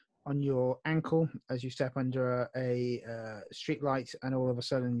tight on your ankle as you step under a street light, and all of a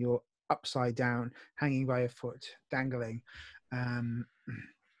sudden you're upside down, hanging by a foot, dangling. And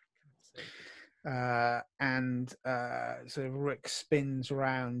sort of Rick spins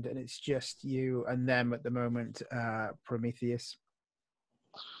around, and it's just you and them at the moment. Prometheus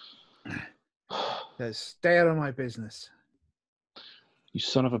says, "Stay out of my business." You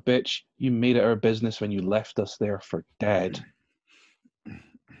son of a bitch! You made it our business when you left us there for dead.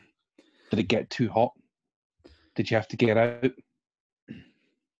 Did it get too hot? Did you have to get out? He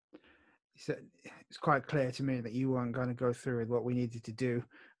said, "It's quite clear to me that you weren't going to go through with what we needed to do.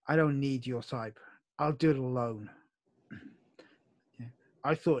 I don't need your type. I'll do it alone." Yeah.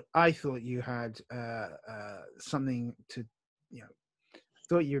 I thought you had something to, I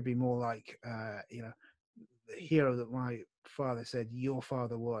thought you'd be more like, the hero that my father said your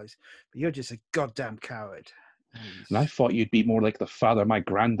father was, but you're just a goddamn coward. And I thought you'd be more like the father my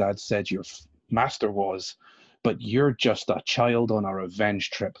granddad said your master was, but you're just a child on a revenge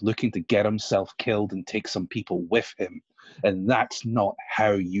trip looking to get himself killed and take some people with him. And that's not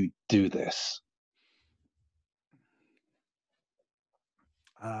how you do this.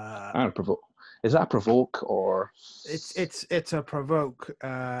 And provoke. Is that a provoke or? It's a provoke.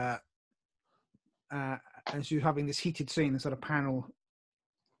 As you're having this heated scene, the sort of panel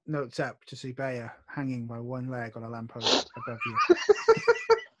notes up to see Bea hanging by one leg on a lamppost above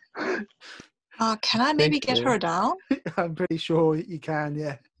you. Can I maybe get her down? I'm pretty sure you can.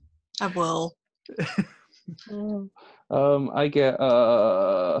 Yeah. I will. I get.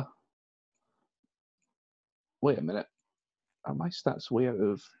 Wait a minute. Are my stats way out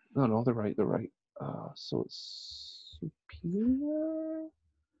of? No, they're right. They're right. So it's superior,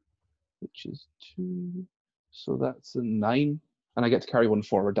 which is 2. So that's a 9, and I get to carry one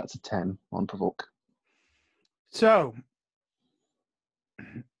forward. That's a 10 on provoke. So.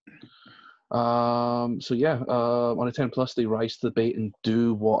 So yeah, on a 10 plus, they rise to the bait and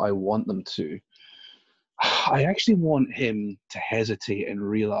do what I want them to. I actually want him to hesitate and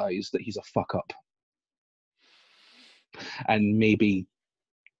realize that he's a fuck up, and maybe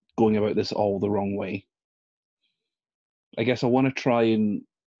going about this all the wrong way. I guess I want to try and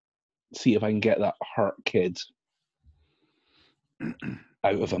see if I can get that hurt kid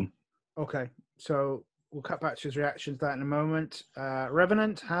out of him. Okay, so we'll cut back to his reaction to that in a moment.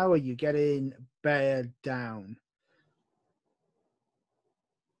 Revenant, how are you getting Bea down?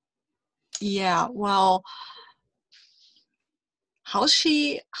 Yeah, well, how's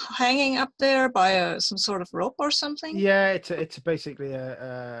she hanging up there by some sort of rope or something? Yeah, it's basically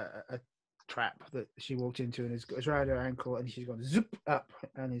a trap that she walked into and is around her ankle, and she's gone zip up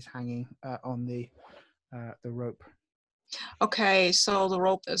and is hanging on the rope. Okay, so the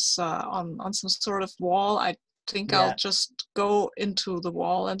rope is on some sort of wall. I think I'll just go into the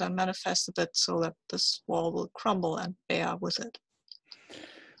wall and then manifest a bit so that this wall will crumble and Bea with it.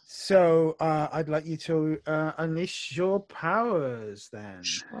 So I'd like you to unleash your powers then.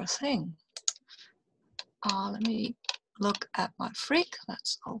 Sure thing. Let me look at my freak.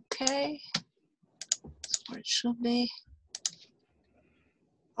 That's okay. That's where it should be.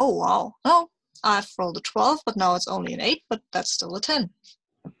 Oh, wow. No, I've rolled a 12, but now it's only an 8, but that's still a 10.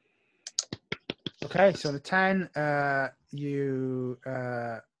 Okay, so on a 10, you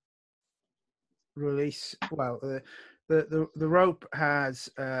release. Well, the rope has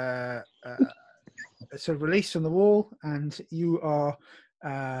sort of released from the wall, and you are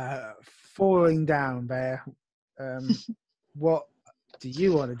falling down, Bea. What do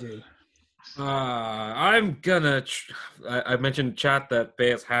you want to do? I'm gonna. I mentioned in chat that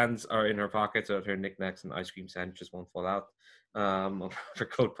Bea's hands are in her pocket, so that her knickknacks and ice cream sandwiches won't fall out of her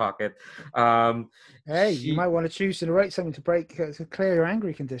coat pocket. Hey, you might want to choose to write something to break to clear your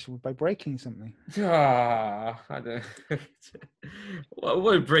angry condition by breaking something. I don't. What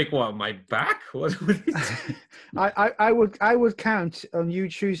would break? What, my back? What would it I would count on you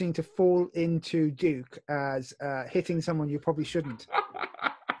choosing to fall into Duke as hitting someone you probably shouldn't.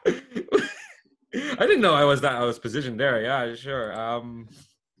 I didn't know I was positioned there. Yeah, sure.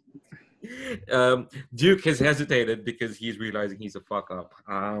 Duke has hesitated because he's realizing he's a fuck up.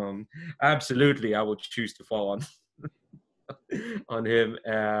 Absolutely, I would choose to fall on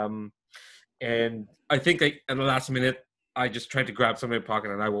him. And I think at the last minute, I just tried to grab something in my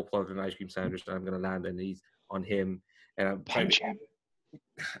pocket, and I will pull out an ice cream sandwich, and I'm going to land, and he's on him. And I'm Punch him.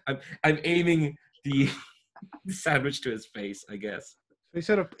 I'm aiming the sandwich to his face, I guess.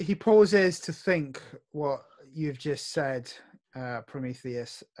 He pauses to think what you've just said,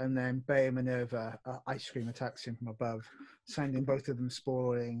 Prometheus, and then Bea Minerva ice cream attacks him from above, sending both of them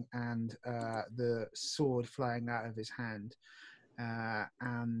sprawling and the sword flying out of his hand.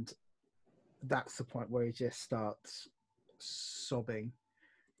 And that's the point where he just starts sobbing.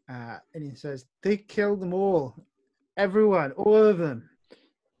 And he says, "They killed them all. Everyone, all of them.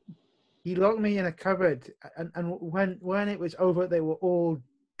 He locked me in a cupboard, and when it was over, they were all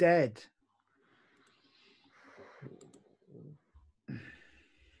dead." He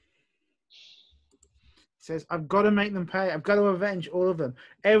says, "I've got to make them pay. I've got to avenge all of them.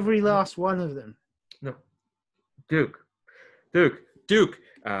 Every last one of them." No. Duke. And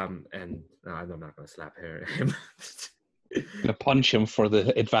no, I'm not going to slap him. I'm gonna punch him for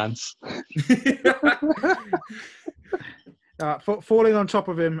the advance. Falling on top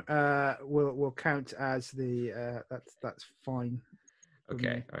of him will count as the that's fine.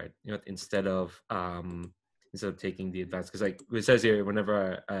 Okay, all right. You know what? Instead of taking the advance, because like it says here,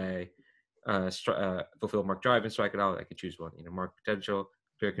 whenever I fulfill mark drive and strike it out, I can choose one. Mark potential,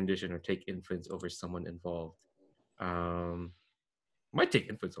 clear condition, or take influence over someone involved. Might take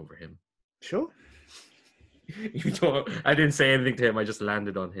influence over him. Sure. Even though I didn't say anything to him, I just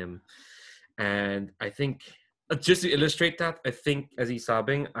landed on him, and I think. Just to illustrate that, I think as he's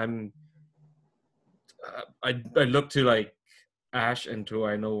sobbing, I look to like Ash and do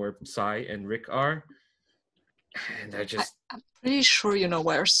I know where Sai and Rick are? And I just I'm pretty sure you know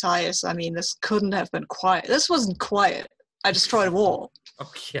where Sai is. I mean, this couldn't have been quiet. This wasn't quiet. I destroyed a wall.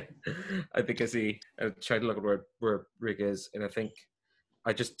 oh yeah, I think I see. I try to look at where Rick is, and I think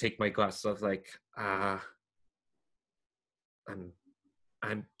I just take my glasses off, like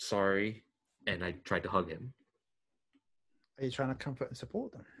I'm sorry, and I tried to hug him. Are you trying to comfort and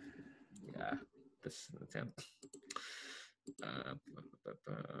support them? Yeah, this is an attempt.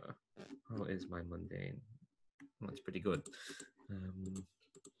 How is my mundane? Well, it's pretty good.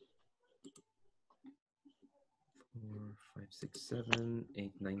 4, 5, 6, 7,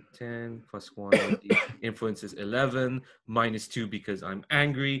 8, 9, 10 plus 1. The influence is 11 minus 2 because I'm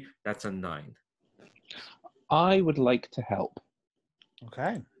angry. That's a 9. I would like to help.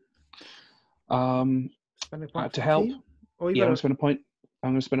 Okay. To help. I'm going to spend a point.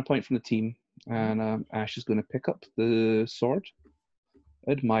 I'm going to spend a point from the team, and Ash is going to pick up the sword,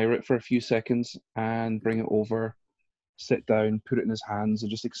 admire it for a few seconds, and bring it over, sit down, put it in his hands, and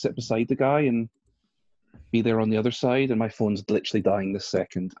just sit beside the guy and be there on the other side. And my phone's literally dying this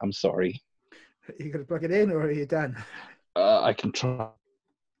second. I'm sorry. Are you going to plug it in, or are you done? I can try.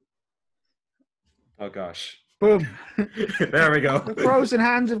 Oh gosh. Boom. There we go. The frozen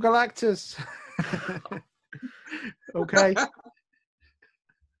hands of Galactus. Okay.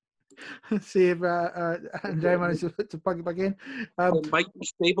 Let's see if Andrea manages to plug it back in. It might be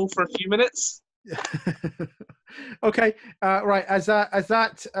stable for a few minutes. Okay. Right. As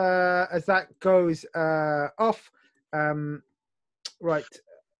that goes off. Right.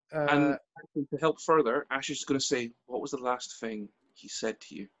 And to help further, Ash is going to say, "What was the last thing he said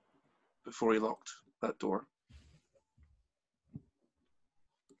to you before he locked that door?"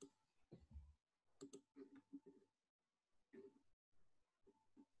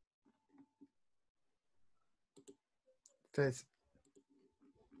 There's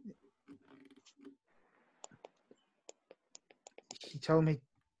he told me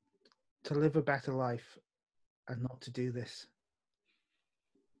to live a better life and not to do this.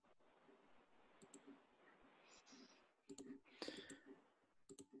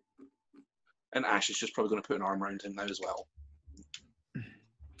 And Ash is just probably going to put an arm around him now as well.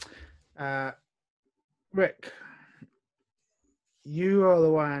 Rick, you are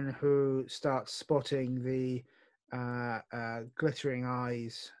the one who starts spotting the glittering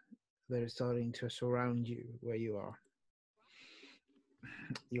eyes that are starting to surround you where you are.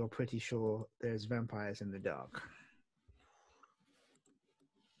 You're pretty sure there's vampires in the dark.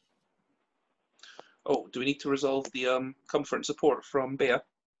 Oh, do we need to resolve the comfort and support from Bea?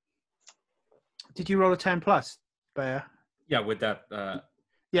 Did you roll a 10 plus, Bea? Yeah, with that.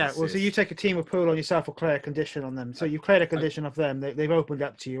 Yeah, well, so you take a team of pool on yourself or clear a condition on them. So you've cleared a condition of them. They've opened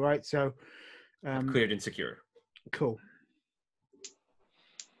up to you, right? So cleared and secure. Cool.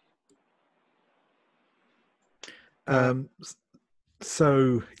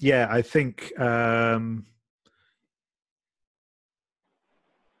 So yeah, I think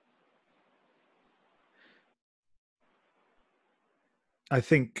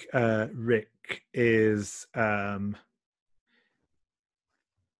Rick is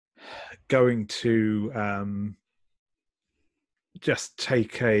going to just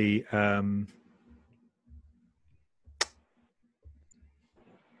take a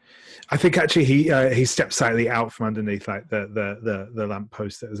I think actually he stepped slightly out from underneath like the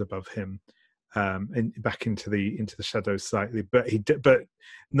lamppost that was above him, and back into the shadows slightly. But but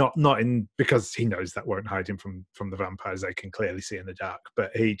not in, because he knows that won't hide him from the vampires. They can clearly see in the dark.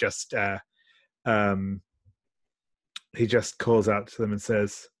 But he just calls out to them and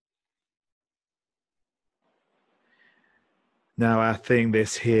says, "Now I think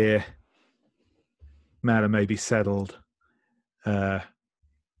this here matter may be settled.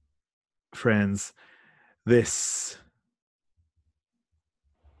 Friends, it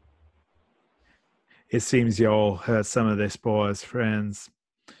seems you all heard some of this boy's friends,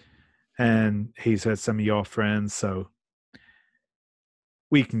 and he's heard some of your friends, so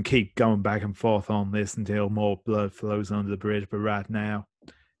we can keep going back and forth on this until more blood flows under the bridge. But right now,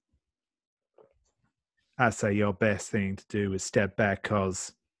 I say your best thing to do is step back,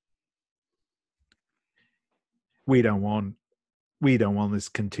 because we don't want this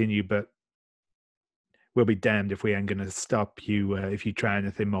to continue, but we'll be damned if we ain't going to stop you if you try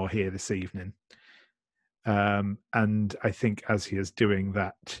anything more here this evening." And I think as he is doing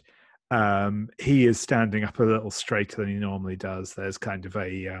that, he is standing up a little straighter than he normally does. There's kind of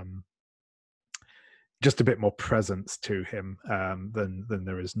a just a bit more presence to him than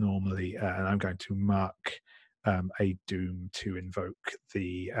there is normally. And I'm going to mark a doom to invoke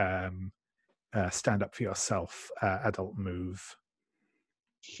the stand up for yourself adult move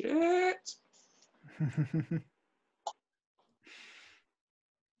Shit.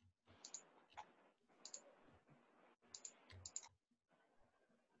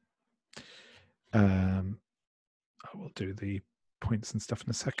 I will do the points and stuff in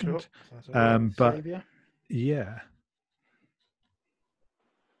a second. Sure. So that's all right. But Saviour. yeah.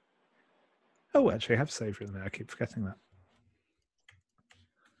 Oh, actually, I have saved in there. I keep forgetting that.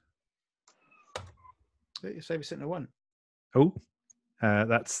 Your saviour sitting at 1. Oh,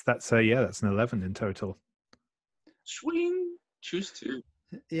 that's an 11 in total. Swing. Choose 2.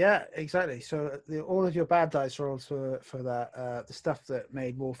 Yeah, exactly. So all of your bad dice rolls for that, the stuff that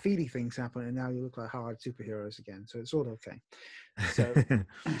made more feely things happen, and now you look like hard superheroes again. So it's all okay. So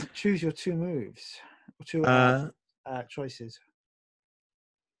choose your 2 moves, 2 choices.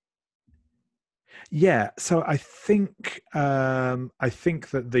 Yeah, so I think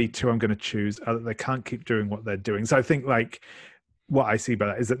that the 2 I'm going to choose are that they can't keep doing what they're doing. So I think like what I see by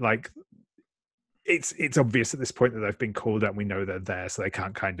that is that like it's obvious at this point that they've been called out and we know they're there, so they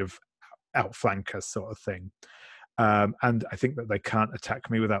can't kind of outflank us sort of thing. And I think that they can't attack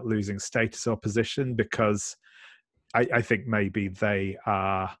me without losing status or position, because I think maybe they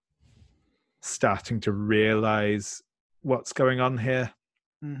are starting to realize what's going on here.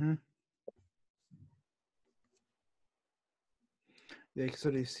 Mm-hmm. You can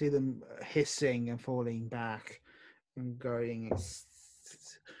sort of see them hissing and falling back and going,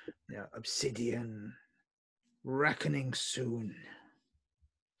 obsidian, reckoning soon.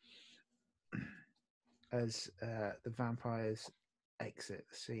 As the vampires exit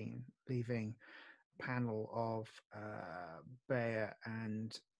the scene, leaving a panel of Bea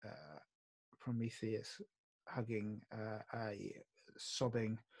and Prometheus hugging a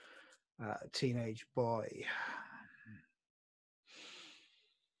sobbing teenage boy.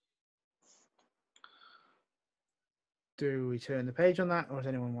 Do we turn the page on that, or is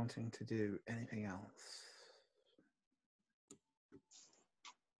anyone wanting to do anything else?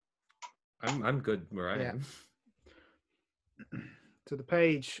 I'm good where I am. So the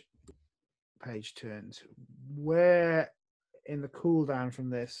page turns. Where in the cooldown from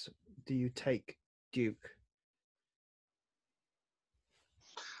this do you take Duke?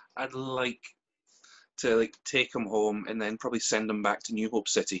 I'd like to take him home and then probably send him back to New Hope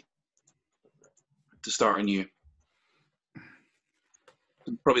City to start anew.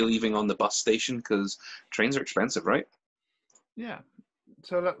 Probably leaving on the bus station because trains are expensive, right? Yeah.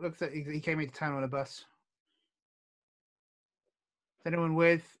 So look that he came into town on a bus. Is anyone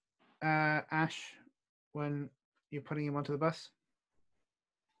with Ash when you're putting him onto the bus?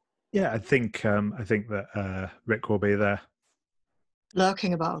 Yeah, I think that Rick will be there.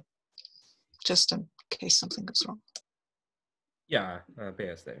 Lurking about, just in case something goes wrong. Yeah,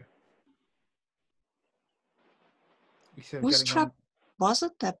 Bea's there. Whose trap was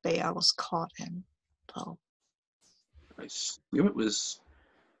it that Bea was caught in, though? I assume it was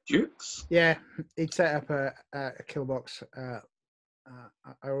Duke's. Yeah, he'd set up a kill box. I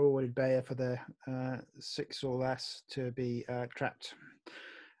rewarded Bea for the 6 or less to be trapped.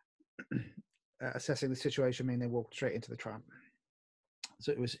 Assessing the situation, I mean, they walked straight into the trap.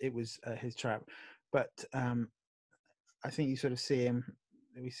 So it was his trap. But I think you sort of see him.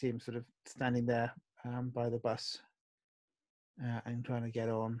 We see him sort of standing there by the bus and trying to get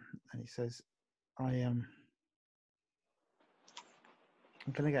on. And he says, I'm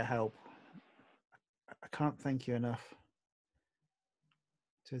going to get help. I can't thank you enough.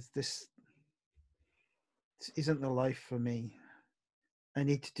 Says this isn't the life for me. I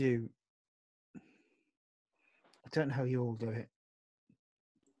need to do. I don't know how you all do it.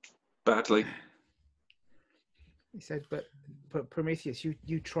 Badly. He said, but Prometheus,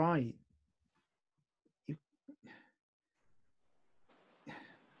 you try. You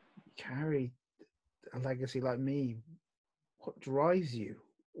carry a legacy like me. What drives you?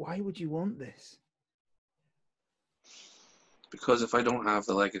 Why would you want this? Because if I don't have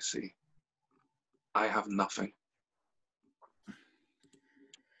the legacy, I have nothing.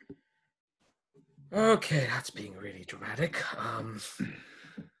 Okay, that's being really dramatic.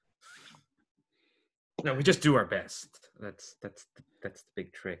 No, we just do our best. That's the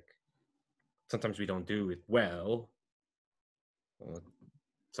big trick. Sometimes we don't do it well.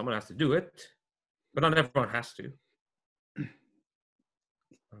 Someone has to do it, but not everyone has to.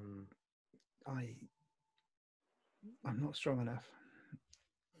 I'm not strong enough.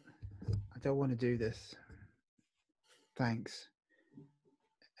 I don't want to do this. Thanks.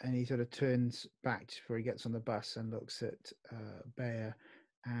 And he sort of turns back before he gets on the bus and looks at Bea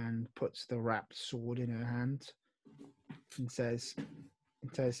and puts the wrapped sword in her hand and says,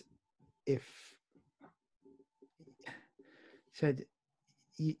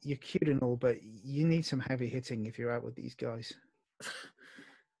 you're cute and all, but you need some heavy hitting if you're out with these guys.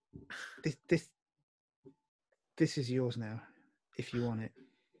 This is yours now, if you want it.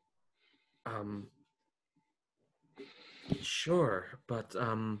 Sure, but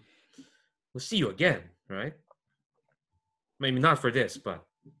we'll see you again, right? Maybe not for this, but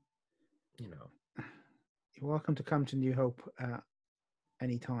you know. You're welcome to come to New Hope at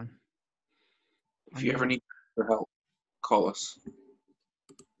any time. If you ever need your help, call us.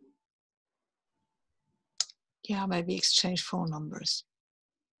 Yeah, maybe exchange phone numbers.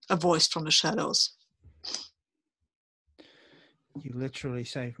 A voice from the shadows. You literally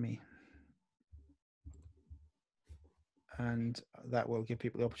saved me. And that will give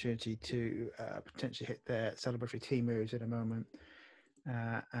people the opportunity to potentially hit their celebratory team moves in a moment.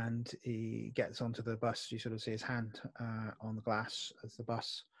 And he gets onto the bus. You sort of see his hand on the glass as the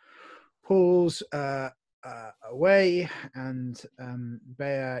bus pulls away. And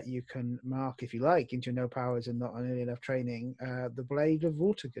Bea, you can mark, if you like, into no powers and not nearly enough training, the Blade of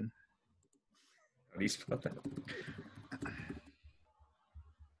Vortigern. At least about that.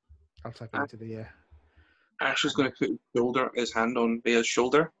 I'll type into the... Ash is going to put his hand on Bea's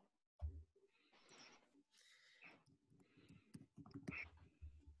shoulder.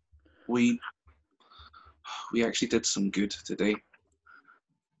 We actually did some good today.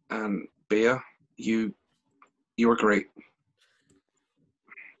 And Bea, you were great.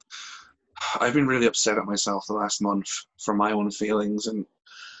 I've been really upset at myself the last month for my own failings, and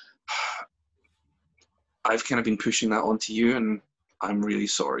I've kind of been pushing that onto you, and I'm really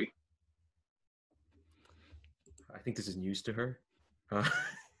sorry. I think this is news to her.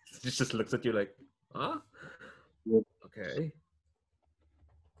 She just looks at you like, huh? Yep. Okay.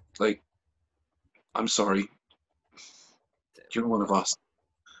 Like, I'm sorry. You're one of us.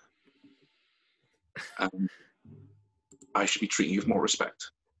 I should be treating you with more respect.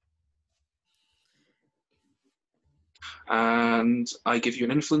 And I give you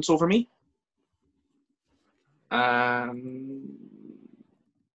an influence over me. Yeah.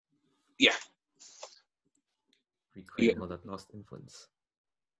 Reclaim all that lost influence.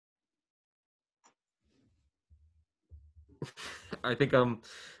 I think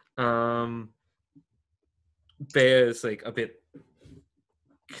Bea is like a bit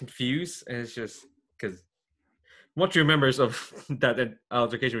confused, and it's just because what she remembers of that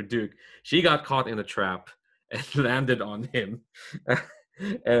altercation with Duke, she got caught in a trap and landed on him,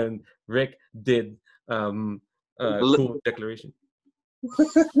 and Rick did cool declaration.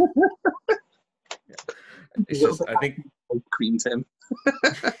 It's just, I think, creamed him.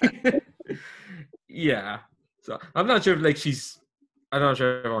 Yeah. So I'm not sure if like I'm not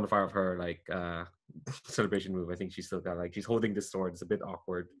sure if I want to fire of her like celebration move. I think she's still got like she's holding the sword. It's a bit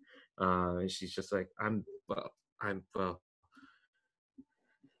awkward. She's just like I'm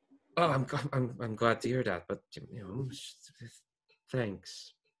glad to hear that, but you know,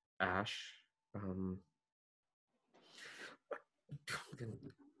 thanks, Ash.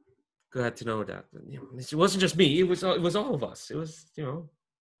 Glad to know that. You know, it wasn't just me. It was all of us. It was, you know,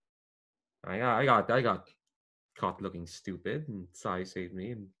 I got caught looking stupid, and Sai saved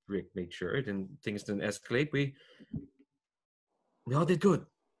me, and Rick made sure it, and things didn't escalate. We all did good.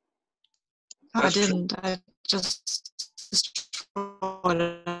 I didn't. I just destroyed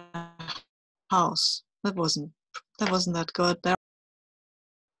a house. That wasn't that good.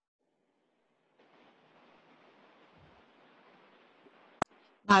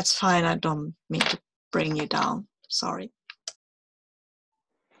 That's fine. I don't mean to bring you down. Sorry.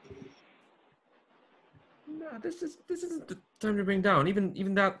 No, this isn't the time to bring down.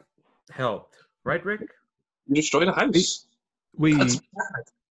 Even that helped, right, Rick? You destroyed a house. We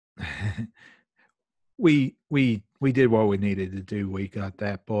did what we needed to do. We got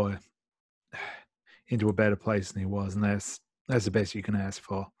that boy into a better place than he was, and that's the best you can ask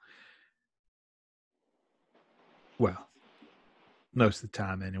for. Well, most of the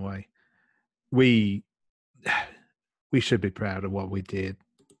time anyway. We should be proud of what we did.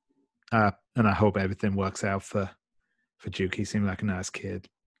 And I hope everything works out for Duke. He seemed like a nice kid.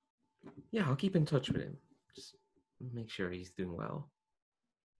 Yeah, I'll keep in touch with him. Just make sure he's doing well.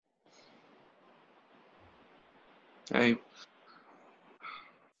 I'm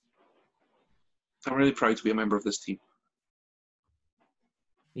really proud to be a member of this team.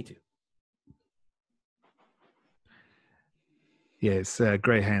 Me too. Yeah, it's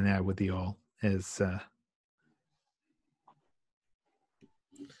great hanging out with you all. I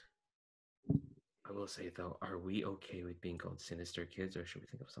will say though, are we okay with being called Sinister kids, or should we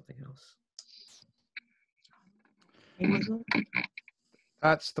think of something else?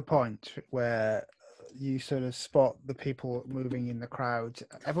 That's the point where you sort of spot the people moving in the crowd.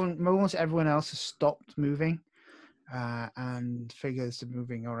 Almost everyone else has stopped moving, and figures are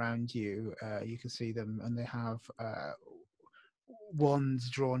moving around you. You can see them, and they have wands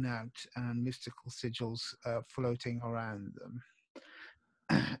drawn out and mystical sigils floating around them.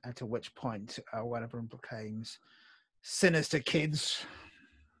 At which point, one of them proclaims, "Sinister kids,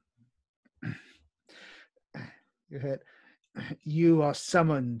 you heard, you are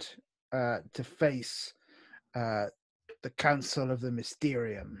summoned to face the Council of the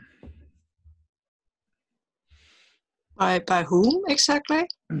Mysterium." By whom exactly?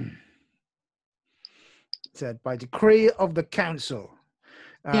 Said, "By decree of the Council."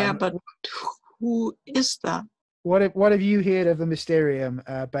 Yeah, but who is that? What have you heard of the Mysterium,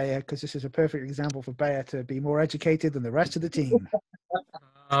 Bea? Because this is a perfect example for Bea to be more educated than the rest of the team.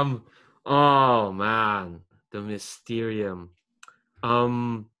 Oh man, the Mysterium.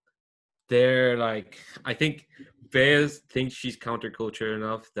 They're like, I think Bea thinks she's counterculture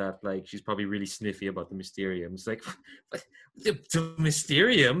enough that like she's probably really sniffy about the Mysterium. It's like the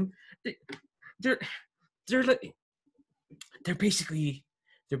Mysterium. They're like they're basically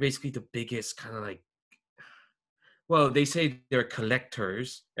the biggest kind of like. Well, they say they're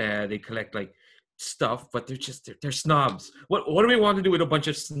collectors. They collect like stuff, but they're snobs. What do we want to do with a bunch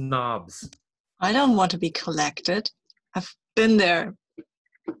of snobs? I don't want to be collected. I've been there.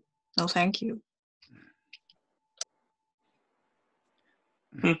 No, thank you.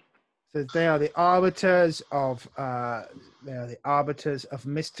 So they are the arbiters of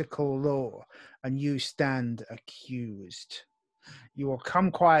mystical law, and you stand accused. You will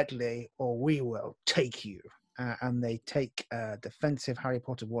come quietly, or we will take you. And they take defensive Harry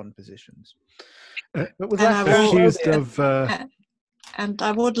Potter 1 positions. But with accused of. And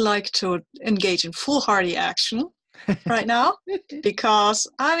I would like to engage in foolhardy action right now, because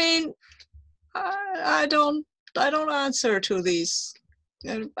I mean, I don't answer to these.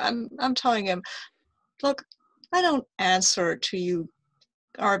 I'm telling him, look, I don't answer to you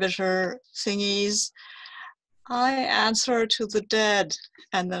arbiter thingies. I answer to the dead,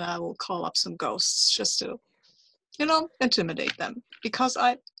 and then I will call up some ghosts just to, intimidate them, because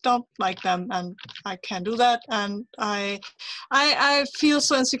I don't like them, and I can't do that, and I feel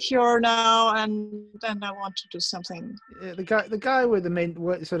so insecure now, and I want to do something. The guy with the main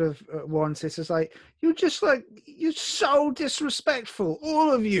sort of wants this is like, you're so disrespectful,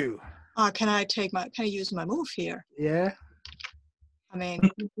 all of you. Can I use my move here? Yeah. I mean,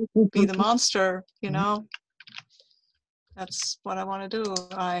 be the monster, That's what I want to do.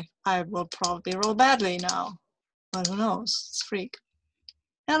 I will probably roll badly now, but who knows? It's freak.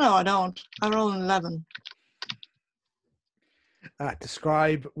 No, I don't. I roll an 11.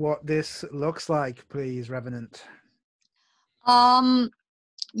 Describe what this looks like, please, Revenant.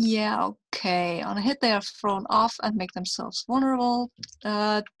 Yeah, okay. On a hit, they are thrown off and make themselves vulnerable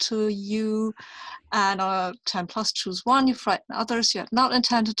to you. And on a 10 plus, choose one. You frighten others. You had not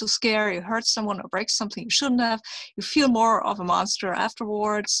intended to scare. You hurt someone or break something you shouldn't have. You feel more of a monster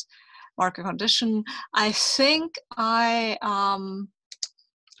afterwards. Mark a condition. I think I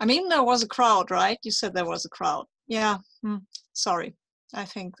mean, there was a crowd, right? You said there was a crowd. Yeah. Sorry. I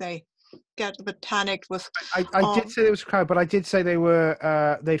think they get a bit panicked with. I did say there was a crowd, but I did say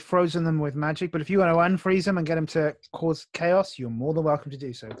they'd frozen them with magic. But if you want to unfreeze them and get them to cause chaos, you're more than welcome to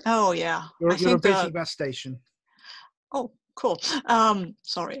do so. Oh yeah, you're a busy bus station. Oh, cool.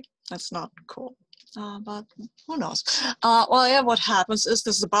 Sorry, that's not cool. But who knows? Well, yeah. What happens is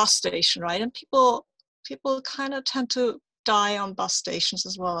this is a bus station, right? And people kind of tend to die on bus stations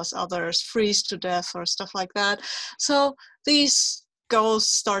as well as others, freeze to death or stuff like that. So these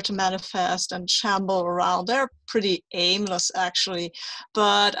ghosts start to manifest and shamble around. They're pretty aimless, actually.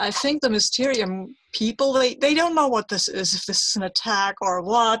 But I think the Magisterium people, they don't know what this is, if this is an attack or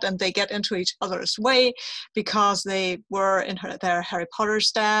what, and they get into each other's way because they were in their Harry Potter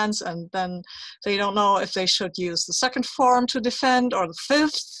stance, and then they don't know if they should use the second form to defend or the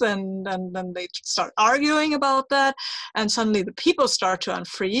fifth, and then they start arguing about that, and suddenly the people start to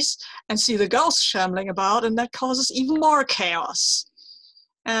unfreeze and see the ghosts shambling about, and that causes even more chaos.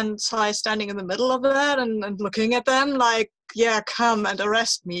 And so I standing in the middle of that and looking at them like, yeah, come and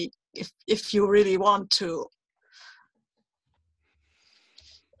arrest me if you really want to.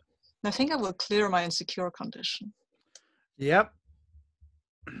 I think I will clear my insecure condition. Yep.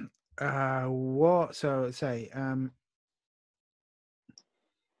 What? So say,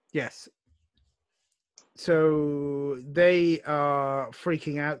 yes. So they are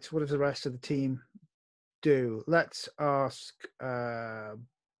freaking out. What does the rest of the team do? Let's ask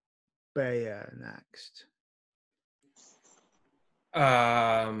Bea next.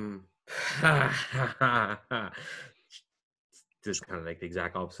 This is kind of like the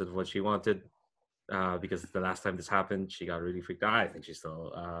exact opposite of what she wanted. Because the last time this happened, she got really freaked out. I think she's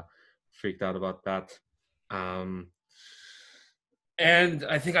still freaked out about that. And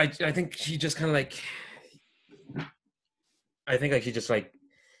I think she just kind of like, she just like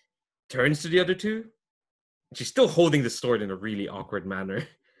turns to the other two. She's still holding the sword in a really awkward manner.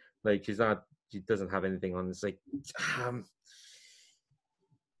 Like she doesn't have anything on. It's like,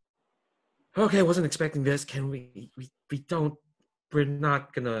 okay, I wasn't expecting this. Can we're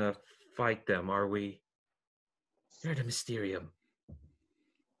not gonna fight them, are we? They're the Magisterium.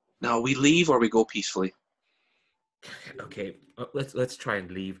 Now we leave or we go peacefully. Okay, let's try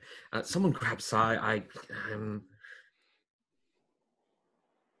and leave. Someone grab Sai.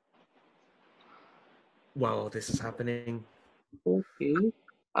 While this is happening. Okay.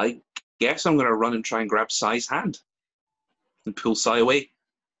 I guess I'm gonna run and try and grab Sai's hand and pull Sai away.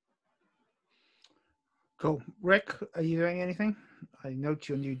 Cool. Rick, are you doing anything? I note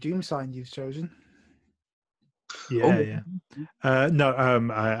your new doom sign you've chosen. Yeah. No,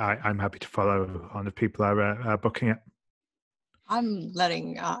 I'm happy to follow on if people are booking it. I'm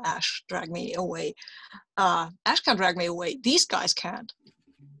letting Ash drag me away. Ash can't drag me away. These guys can't.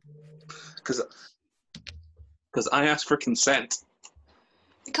 Because I asked for consent.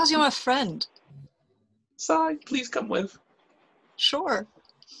 Because you're my friend. Sai, please come with. Sure.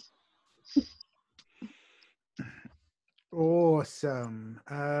 Awesome.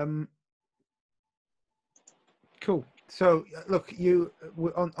 Cool. So, look, you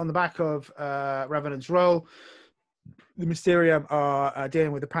on the back of Revenant's roll, the Mysterium are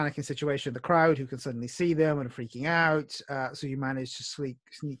dealing with a panicking situation. The crowd, who can suddenly see them and are freaking out. So you manage to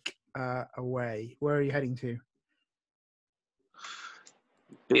sneak away. Where are you heading to?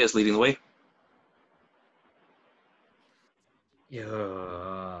 Bea's leading the way.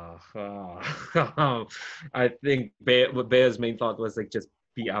 Yeah. I think Bea's main thought was like just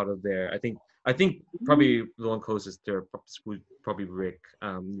be out of there. I think probably the one closest to her would probably Rick.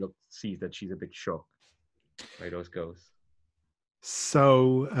 Sees that she's a bit shocked by those ghosts.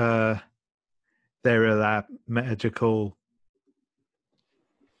 So there are that magical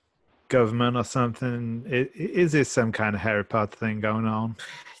government or something. Is this some kind of Harry Potter thing going on?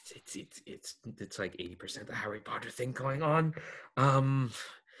 It's like 80% the Harry Potter thing going on.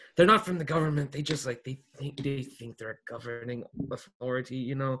 They're not from the government. They just like they think they're a governing authority.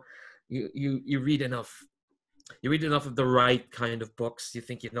 You know, you read enough. You read enough of the right kind of books. You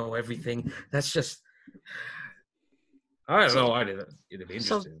think you know everything. That's just. I don't know. I didn't be interested.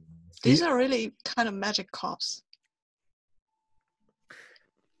 So these are really kind of magic cops.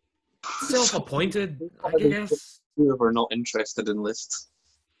 Self-appointed, I guess. We're not interested in lists.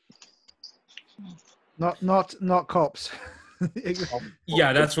 Not cops.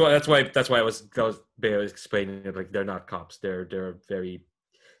 Yeah, that's why Bea was explaining it. Like they're not cops. They're a very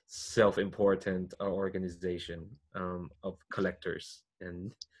self-important organization of collectors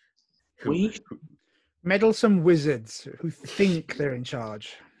and meddlesome wizards who think they're in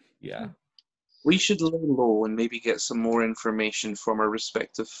charge. Yeah. We should lay low and maybe get some more information from our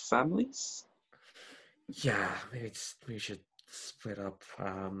respective families. Yeah, maybe we should split up.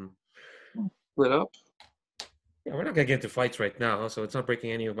 Split up? Yeah, we're not gonna get into fights right now, so it's not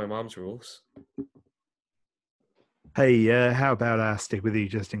breaking any of my mom's rules. Hey, how about I stick with you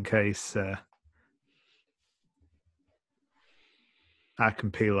just in case I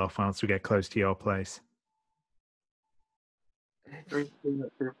can peel off once we get close to your place. Sorry,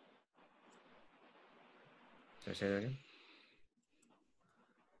 say that again?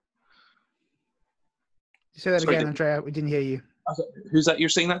 Say that Sorry, again, Andrea. We didn't hear you. Who's that you're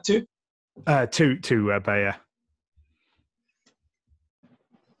saying that to? To Bea.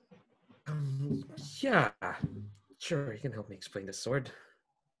 Yeah, sure. You can help me explain the sword.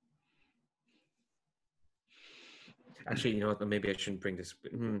 Actually, you know what? Maybe I shouldn't bring this.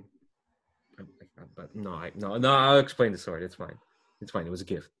 But no, I'll explain the sword. It's fine. It's fine. It was a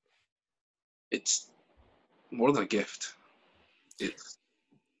gift. It's more than a gift. It's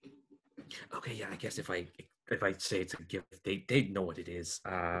okay. Yeah, I guess if I say it's a gift, they know what it is.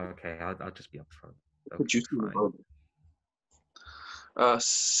 Okay, I'll just be upfront. Okay,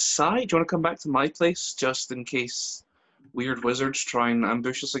 Sai, do you want to come back to my place just in case weird wizards try and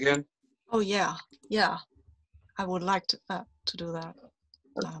ambush us again? Oh yeah. I would like to do that.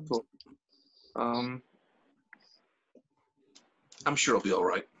 Cool. I'm sure it'll be all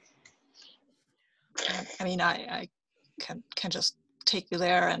right. I mean, I can just take you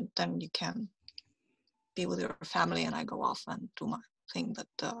there, and then you can be with your family, and I go off and do my thing. But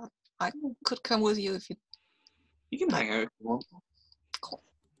I could come with you if you. You can hang out if you want. Cool.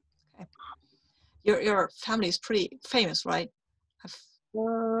 Okay. Your family is pretty famous, right?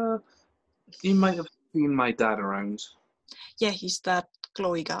 You might have seen my dad around. Yeah, he's that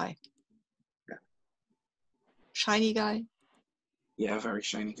glowy guy. Yeah. Shiny guy. Yeah, very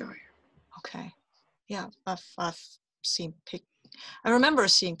shiny guy. Okay. Yeah, I've seen I remember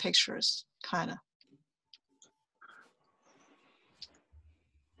seeing pictures, kind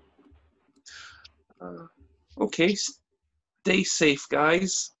of. Okay, stay safe,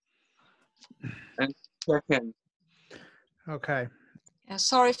 guys, and check in. Okay. Yeah,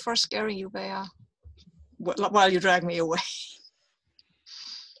 sorry for scaring you, Bea, while you drag me away.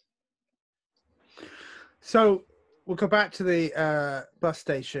 So we'll go back to the bus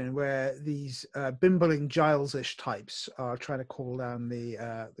station where these bimbling Giles-ish types are trying to call down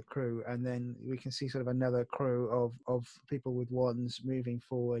the crew, and then we can see sort of another crew of people with wands moving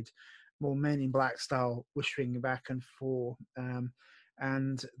forward, more Men in Black style, whooshing back and forth.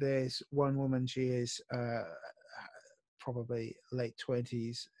 And there's one woman. She is probably late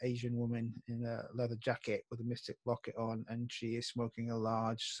 20s Asian woman in a leather jacket with a mystic locket on, and she is smoking a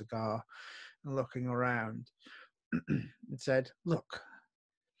large cigar and looking around. It said, "Look,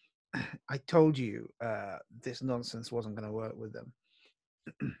 I told you this nonsense wasn't going to work with them."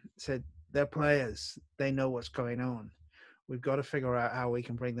 Said, "They're players. They know what's going on. We've got to figure out how we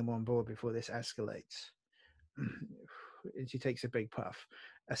can bring them on board before this escalates." And she takes a big puff,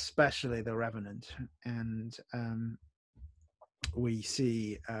 especially the Revenant. And we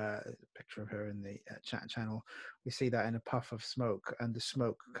see a picture of her in the chat channel. We see that in a puff of smoke, and the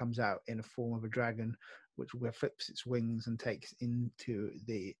smoke comes out in a form of a dragon, which flips its wings and takes into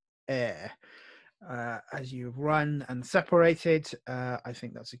the air. As you run and separated, I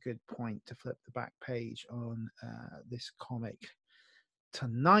think that's a good point to flip the back page on this comic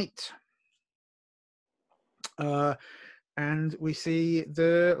tonight. And we see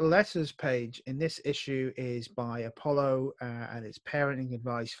the letters page in this issue is by Apollo, and it's parenting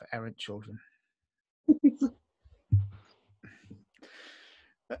advice for errant children.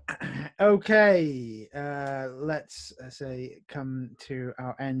 Okay, let's say come to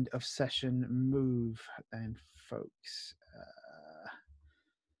our end of session move then, folks.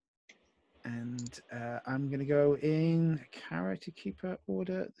 And I'm going to go in character keeper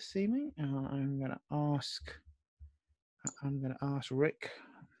order this evening. I'm going to ask Rick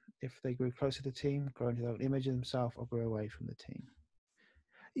if they grew closer to the team, grow into their own image of themselves, or grow away from the team.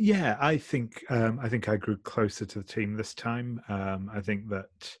 Yeah, I think I grew closer to the team this time. I think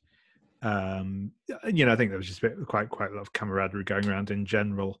that I think there was just quite a lot of camaraderie going around in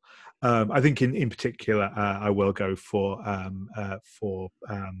general. I think in particular, I will go for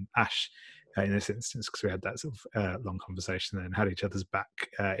Ash in this instance, because we had that sort of long conversation and had each other's back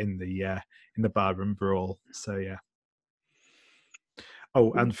in the barroom brawl. So yeah.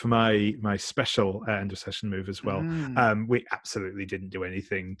 Oh, and for my special end of session move as well, we absolutely didn't do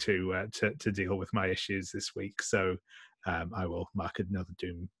anything to deal with my issues this week. So I will mark another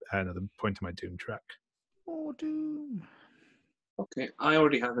point on my Doom track. Oh, Doom. Okay, I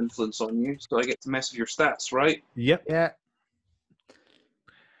already have influence on you, so I get to mess with your stats, right? Yep. Yeah.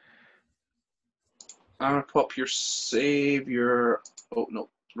 I'm gonna pop your save, oh no,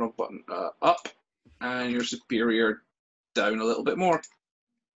 wrong button, up, and your superior down a little bit more.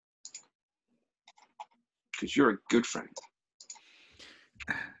 Because you're a good friend.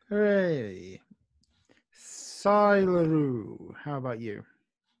 Hey. Silaru, how about you?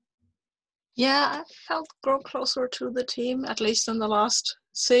 Yeah, I felt grow closer to the team, at least in the last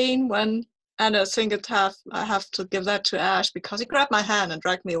scene and I think I have to give that to Ash, because he grabbed my hand and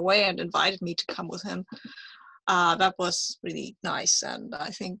dragged me away and invited me to come with him. That was really nice, and I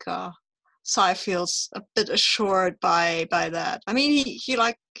think Sai feels a bit assured by that. I mean, he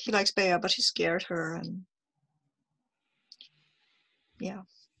likes Bea, but he scared her, and yeah,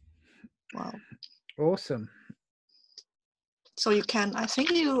 wow. Awesome. So I think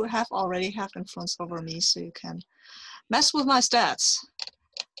you already have influence over me, so you can mess with my stats.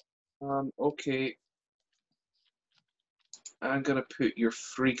 Okay. I'm gonna put your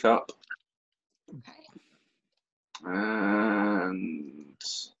freak up. Okay. And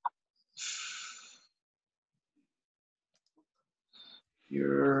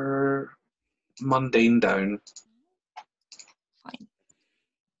your mundane down. Fine.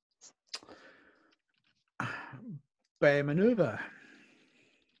 Bea Minervera.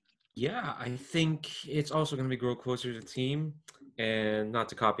 Yeah, I think it's also going to be grow closer to the team, and not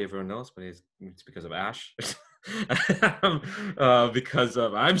to copy everyone else, but it's because of Ash. Because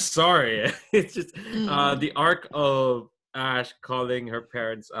of, I'm sorry, it's just the arc of Ash calling her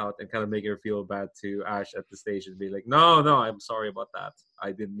parents out and kind of making her feel bad to Ash at the station, be like, no, I'm sorry about that.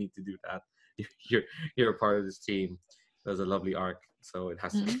 I didn't need to do that. you're a part of this team. It was a lovely arc, so it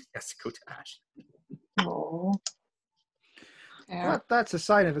has to Mhm. it has to go to Ash. Oh, Yeah. That's a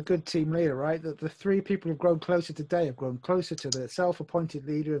sign of a good team leader, right? That the three people who've grown closer today have grown closer to the self-appointed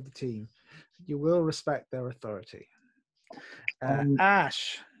leader of the team. You will respect their authority.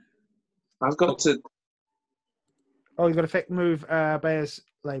 Ash. I've got to. Oh, you've got to move Bea's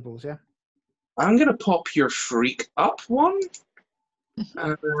labels, yeah? I'm gonna pop your freak up one,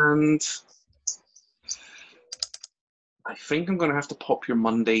 and I think I'm gonna have to pop your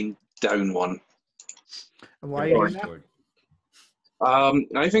mundane down one. And why are you doing that? Lord.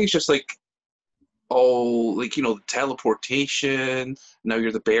 I think it's just like all like the teleportation. Now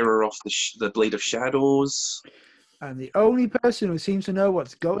you're the bearer of the blade of shadows. And the only person who seems to know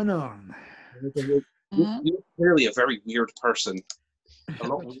what's going on. Mhm. You're clearly a very weird person. A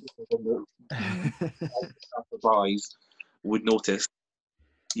lot of people eyes would notice.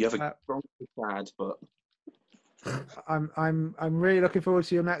 You have a strong facade, but I'm really looking forward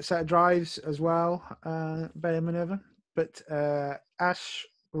to your next set of drives as well, Bea Minervera. But Ash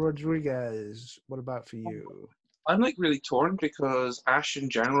Rodriguez, what about for you? I'm like really torn because Ash in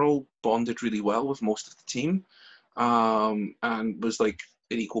general bonded really well with most of the team, and was like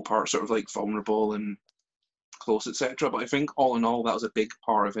in equal parts sort of like vulnerable and close, etc. But I think all in all, that was a big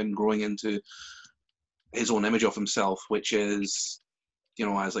part of him growing into his own image of himself, which is,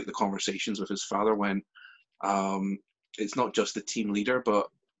 as like the conversations with his father went, it's not just the team leader, but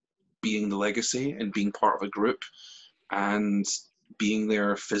being the legacy and being part of a group and being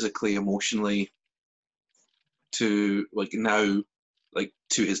there physically, emotionally to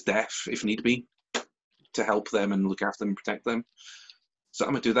to his death if need be, to help them and look after them and protect them. So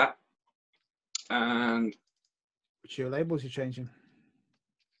I'm gonna do that. And Which your labels you're changing?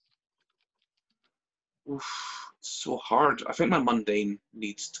 oof, it's so hard. I think my mundane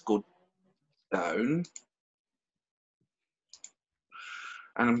needs to go down.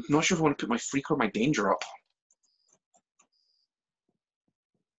 And I'm not sure if I want to put my freak or my danger up.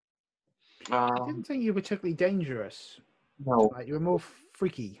 I didn't think you were particularly dangerous. No, Like, you were more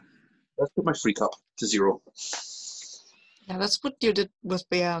freaky. let's put my freak up to 0. Yeah, that's what you did with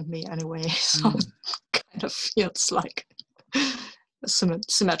Bea and me anyway. So it kind of feels like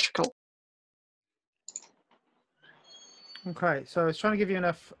symmetrical. Okay, so I was trying to give you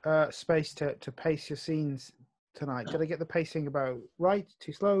enough space to pace your scenes tonight. Did I get the pacing about right?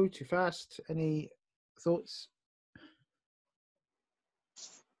 Too slow? Too fast? Any thoughts?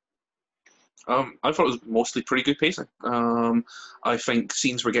 I thought it was mostly pretty good pacing. I think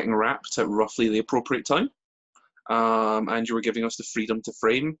scenes were getting wrapped at roughly the appropriate time, and you were giving us the freedom to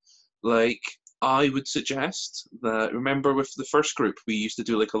frame. Like, I would suggest that, remember with the first group, we used to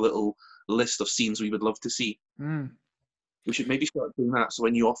do like a little list of scenes we would love to see. We should maybe start doing that, so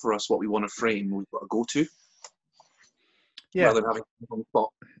when you offer us what we want to frame, we've got to go to. Yeah. Rather than having on the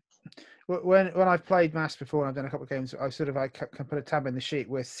spot. When I've played Mass before and I've done a couple of games, I can put a tab in the sheet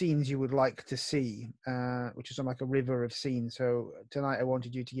with scenes you would like to see, which is on like a river of scenes. So tonight I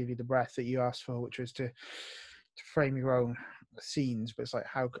wanted you to give you the breath that you asked for, which was to frame your own scenes. But it's like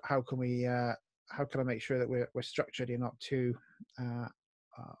how can I make sure that we're structured and not too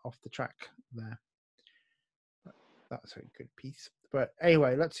off the track there. That's a good piece. But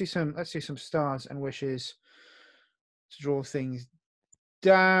anyway, let's do some stars and wishes to draw things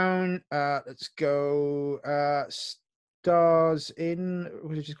down. Let's go stars in.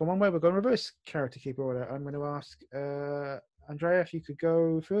 We've just gone one way. We're going reverse character keeper order. I'm going to ask Andrea if you could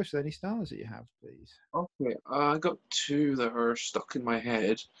go first with any stars that you have, please. Okay, I got 2 that are stuck in my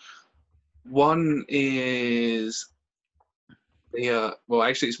head. One is well,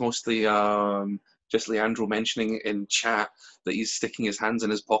 actually, it's mostly just Leandro mentioning in chat that he's sticking his hands in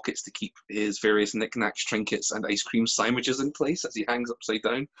his pockets to keep his various knickknacks, trinkets, and ice cream sandwiches in place as he hangs upside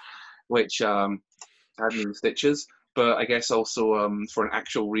down, which had me in stitches. But I guess also for an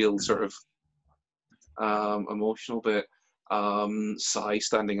actual, real sort of emotional bit, Sai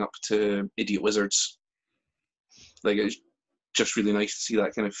standing up to idiot wizards. Like, it's just really nice to see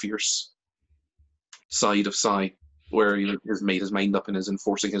that kind of fierce side of Sai, where he has made his mind up and is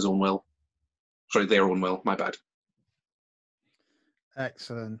enforcing his own will. Sorry, their own will. My bad.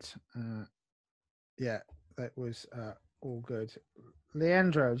 Excellent. Yeah, that was all good.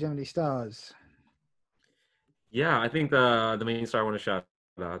 Leandro, do you have any stars? Yeah, I think the main star I want to shout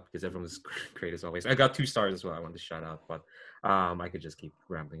out because everyone's great as always. I got 2 stars as well I wanted to shout out, but I could just keep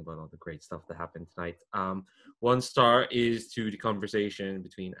rambling about all the great stuff that happened tonight. 1 star is to the conversation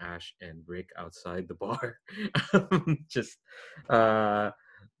between Ash and Rick outside the bar. Just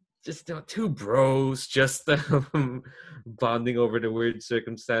just two bros just bonding over the weird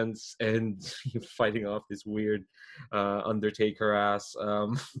circumstance and fighting off this weird Undertaker ass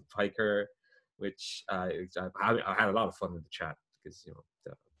biker, which I had a lot of fun in the chat because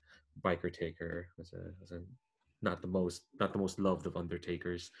the biker taker was a not the most loved of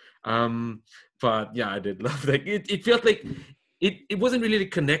Undertakers. But yeah, I did love like it felt like it wasn't really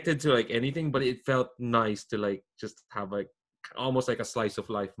connected to like anything, but it felt nice to like just have like almost like a slice of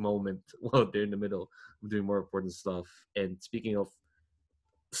life moment while they're in the middle of doing more important stuff. And speaking of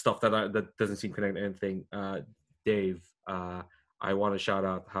stuff that doesn't seem connected to anything, Dave, I want to shout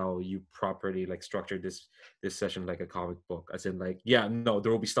out how you properly like structured this session like a comic book, as in like, yeah, no,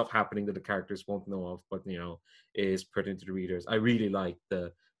 there will be stuff happening that the characters won't know of, but is pertinent to the readers. I really like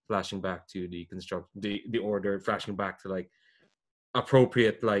the flashing back to the the order, flashing back to like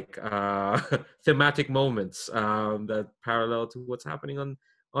appropriate like thematic moments that parallel to what's happening on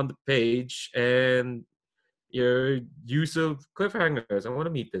the page, and your use of cliffhangers. I want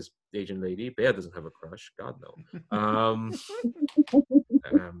to meet this Asian lady. Bea doesn't have a crush, God no.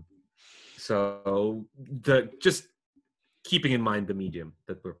 So the just keeping in mind the medium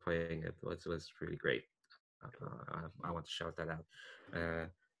that we're playing it was really great. I want to shout that out.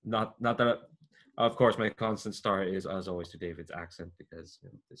 Not that of course my constant star is as always to David's accent, because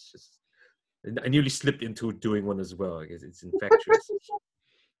it's just I nearly slipped into doing one as well because it's infectious.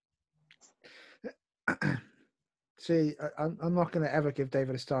 See, I'm not going to ever give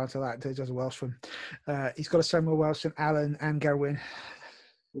David a star until that he does a Welsh one. He's got to say more Welsh than Alan and Gerwin.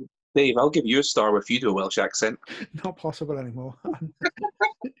 Dave, I'll give you a star if you do a Welsh accent. Not possible anymore.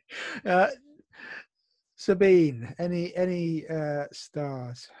 Sabine, any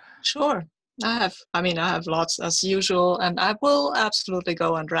stars? Sure. I have lots as usual, and I will absolutely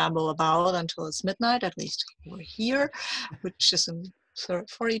go and ramble about until it's midnight. At least we're here, which is in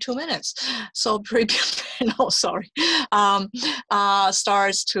 42 minutes. So no, sorry.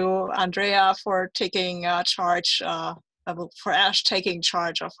 Stars to Andrea for taking charge. For Ash taking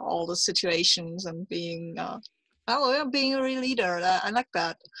charge of all the situations and being being a real leader. I like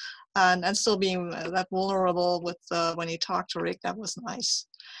that, and still being that vulnerable with when you talk to Rick. That was nice.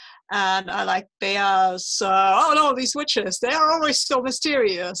 And I like Bea's, oh no, these witches, they are always so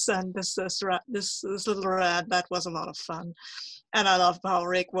mysterious. And this little rat, that was a lot of fun. And I love how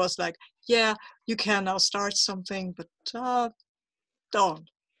Rick was like, yeah, you can now start something, but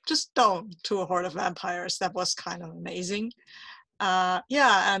just don't to a horde of vampires. That was kind of amazing.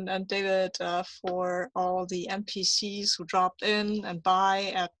 And David for all the NPCs who dropped in and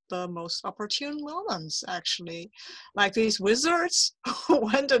by at the most opportune moments, actually. Like these wizards who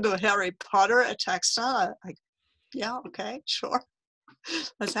went into Harry Potter attack style. Like, yeah, okay, sure.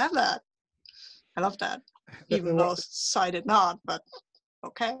 Let's have that. I love that. Even though Sai did not, but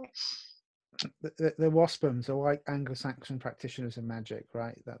okay. The Waspums are like Anglo-Saxon practitioners of magic,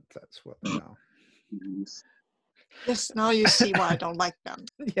 right? That's what they are. Yes, now you see why I don't like them.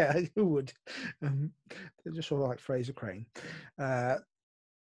 Yeah, who would? They're just sort of like Fraser Crane.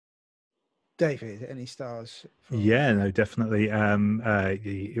 David, any stars? Yeah, no, definitely.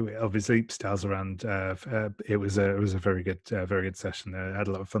 Obviously, stars around. It was a very good session. I had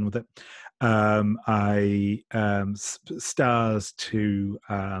a lot of fun with it. Stars to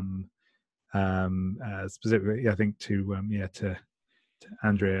specifically, I think to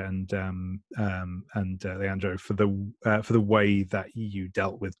Andrea and Leandro for the way that you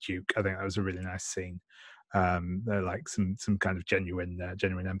dealt with Duke. I think that was a really nice scene. They're like some kind of genuine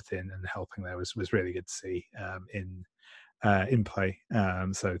empathy and helping there was really good to see in play.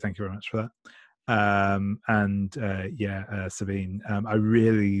 So thank you very much for that. Sabine, I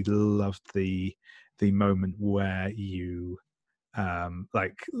really loved the moment where you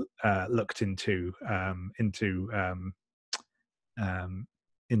looked into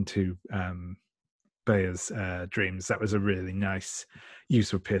Bea's dreams. That was a really nice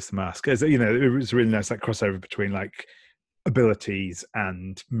use of Pierce the Mask. As it was a really nice crossover between abilities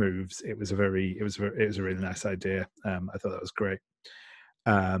and moves. It was a really nice idea. I thought that was great.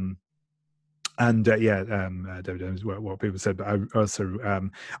 David, what people said, but I also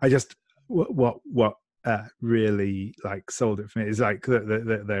I just what really sold it for me is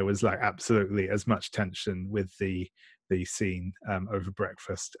that there was absolutely as much tension with the scene over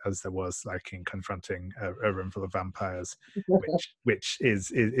breakfast as there was in confronting a room full of vampires, which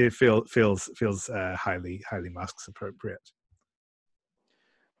feels highly Masks appropriate.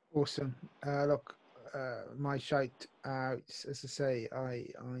 Awesome. Look, my shout out, as I say,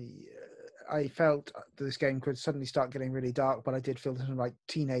 I felt that this game could suddenly start getting really dark, but I did feel some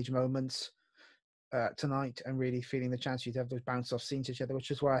teenage moments tonight and really feeling the chance you to have those bounce off scenes together,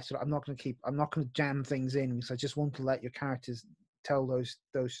 which is why I'm not going to jam things in, because I just want to let your characters tell those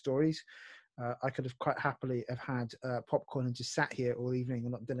stories. I could have quite happily have had popcorn and just sat here all evening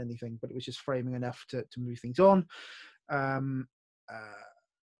and not done anything, but it was just framing enough to move things on.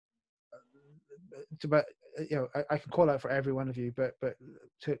 But I can call out for every one of you, but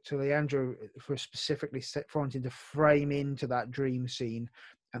to Leandro for specifically wanting to frame into that dream scene,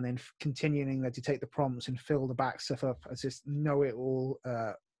 and then continuing to take the prompts and fill the back stuff up as just know it all,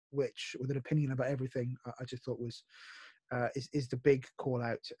 which with an opinion about everything, I just thought was is the big call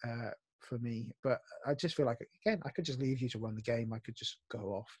out for me. But I just feel like, again, I could just leave you to run the game. I could just go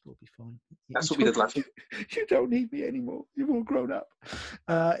off. It'll be fine. That's what we did last week. You don't need me anymore. You've all grown up.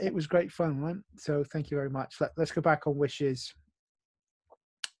 It was great fun, right? So thank you very much. Let's go back on wishes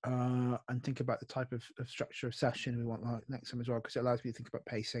and think about the type of structure of session we want next time as well, because it allows me to think about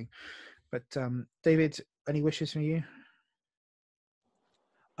pacing. But David, any wishes from you?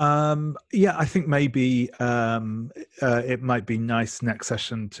 Yeah, I think maybe it might be nice next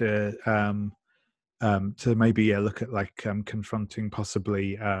session to maybe look at like confronting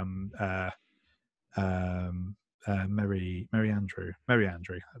possibly Mary Andrew.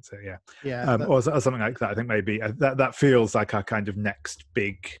 That's it. Yeah, or something like that. I think maybe that feels like our kind of next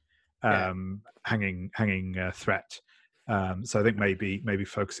big hanging threat. So I think maybe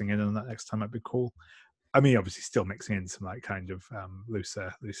focusing in on that next time might be cool. I mean, obviously, still mixing in some like kind of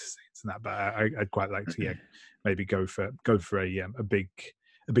looser scenes and that, but I'd quite like to maybe go for a big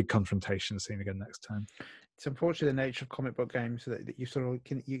confrontation scene again next time. It's unfortunate the nature of comic book games that you sort of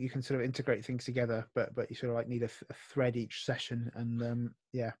you can sort of integrate things together, but you sort of like need a thread each session. And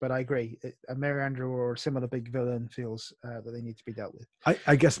but I agree. A Mary Andrew or a similar big villain feels that they need to be dealt with.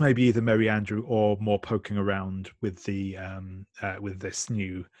 I guess maybe either Mary Andrew or more poking around with the with this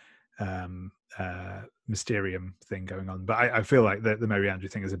new Magisterium thing going on, but I feel like the Mary Andrew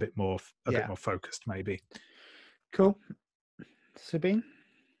thing is a bit more focused, maybe. Cool. Sabine?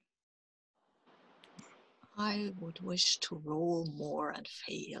 I would wish to roll more and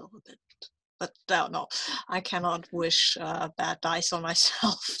fail a bit. But no, I cannot wish bad dice on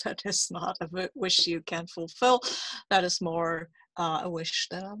myself. That is not a wish you can fulfill. That is more a wish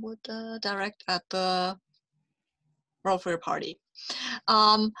that I would direct at the roll for your party.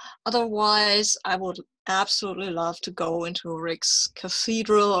 Otherwise, I would absolutely love to go into Rick's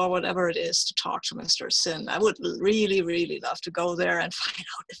cathedral or whatever it is to talk to Mr. Sin. I would really, really love to go there and find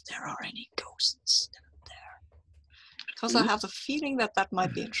out if there are any ghosts there. Because I have the feeling that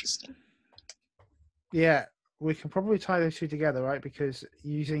might be interesting. Yeah, we can probably tie those two together, right? Because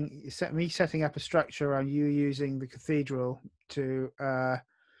me setting up a structure around you using the cathedral to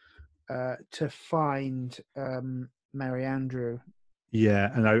find Mary Andrew.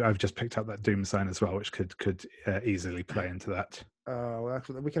 Yeah, and I've just picked up that Doom sign as well, which could easily play into that. Oh, well,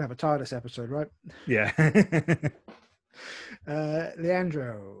 we can have a TARDIS episode, right? Yeah.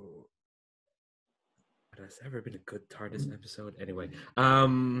 Leandro. Has ever been a good TARDIS episode? Anyway,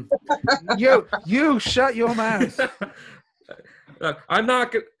 you shut your mouth. Look, I'm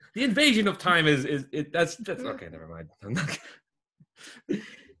not. The invasion of time is that's okay. Never mind. I'm not.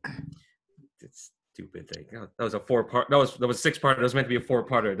 It's stupid thing. Oh, that was a 4-part. That was 6-part. It was meant to be a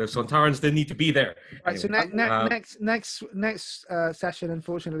 4-parter. The Sontarans didn't need to be there. Right. Anyway, So next session,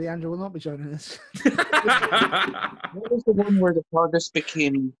 unfortunately, Andrew will not be joining us. What was the one where the TARDIS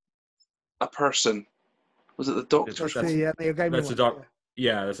became a person? Was it the Doctor? That's the Neil Gaiman that's one. the doc.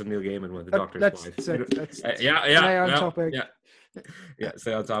 Yeah, that's a Neil Gaiman one. The Doctor's wife. Stay on topic. Yeah.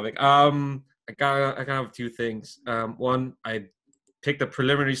 Stay on topic. I gotta have 2 things. One, I picked a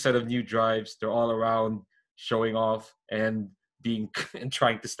preliminary set of new drives. They're all around showing off and and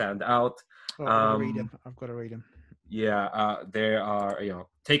trying to stand out. I've got to read them. Yeah, there are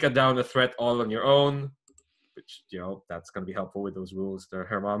take down the threat all on your own, which that's gonna be helpful with those rules that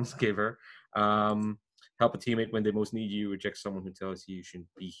her moms gave her. Help a teammate when they most need you. Reject someone who tells you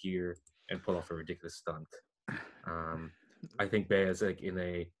shouldn't be here, and pull off a ridiculous stunt. I think Bea is like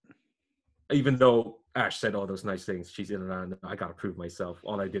even though Ash said all those nice things, she's in and I gotta prove myself.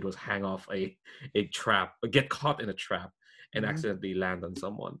 All I did was hang off a trap, get caught in a trap, and accidentally land on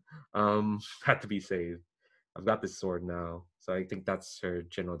someone. Had to be saved. I've got this sword now, so I think that's her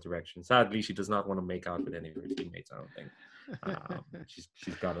general direction. Sadly, she does not want to make out with any of her teammates. I don't think.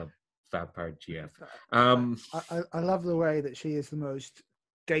 She's got a vampire GF. I love the way that she is the most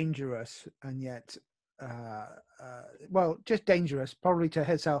dangerous and yet just dangerous, probably to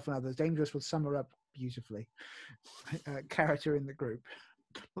herself and others. Dangerous would sum her up beautifully. Character in the group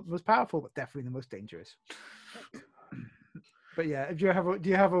was powerful, but definitely the most dangerous. But yeah, do you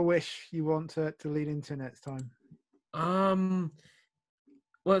have a wish you want to lead into next time?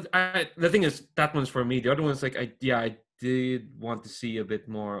 Well, the thing is that one's for me. The other one's like I did want to see a bit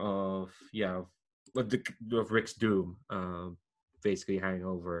more of of Rick's doom, basically hanging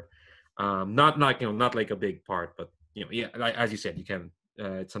over. Not not like a big part, but like, as you said, you can.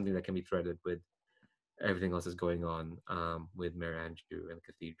 It's something that can be threaded with everything else that's going on with Mayor Andrew and the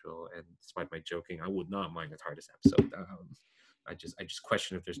Cathedral. And despite my joking, I would not mind a TARDIS episode. I just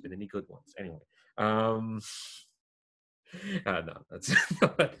question if there's been any good ones. Anyway, no, that's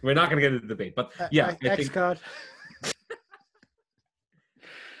we're not going to get into the debate. But yeah, I X think. card.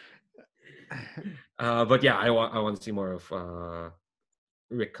 But yeah, I want to see more of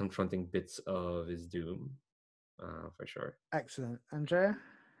Rick confronting bits of his doom, for sure. Excellent, Andrea.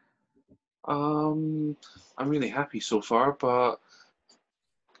 I'm really happy so far, but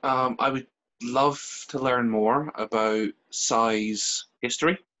I would love to learn more about Sai's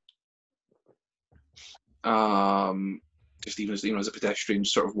history. Just even as as a pedestrian,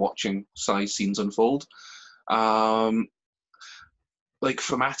 sort of watching Sai's scenes unfold. Like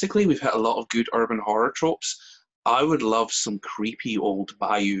thematically, we've hit a lot of good urban horror tropes. I would love some creepy old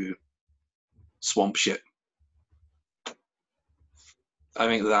bayou swamp shit. I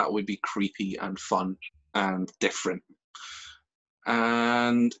think that would be creepy and fun and different.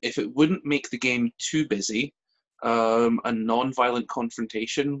 And if it wouldn't make the game too busy, a non-violent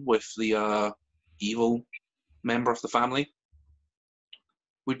confrontation with the evil member of the family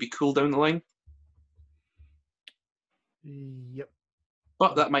would be cool down the line. Yep.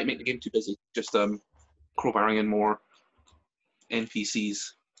 But that might make the game too busy. Just crowbarring in more NPCs.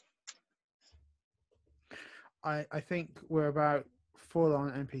 I think we're about full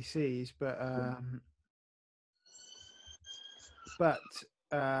on NPCs, but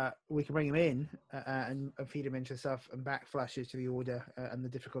we can bring them in and feed them into stuff and backflashes to the order and the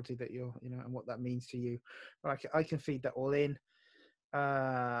difficulty that you're and what that means to you. But I can feed that all in.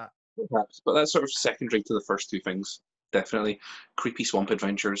 Perhaps, but that's sort of secondary to the first two things. Definitely, creepy swamp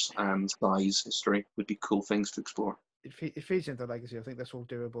adventures and Sai's history would be cool things to explore. It feeds into legacy. I think that's all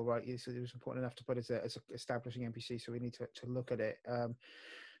doable, right? It was important enough to put as establishing NPC, so we need to look at it.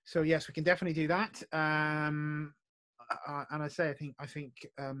 So yes, we can definitely do that. And I think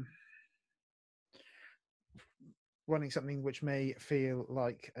running something which may feel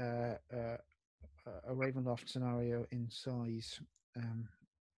like a Ravenloft scenario in Sai's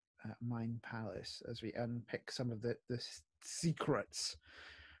Mind Palace, as we unpick some of the secrets.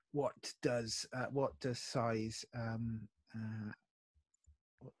 What does Sai's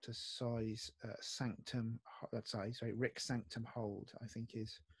sanctum? That's Rick's sanctum hold. I think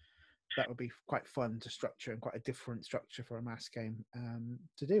that would be quite fun to structure and quite a different structure for a mass game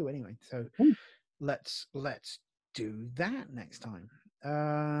to do. Anyway, so let's do that next time.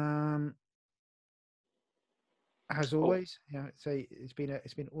 As always, it's been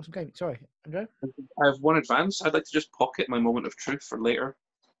an awesome game. Sorry, Andrew. I have one advance. I'd like to just pocket my moment of truth for later.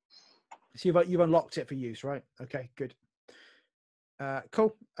 So you've unlocked it for use, right? Okay, good.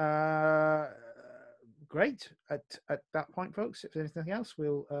 Cool. Great. At that point, folks, if there's anything else,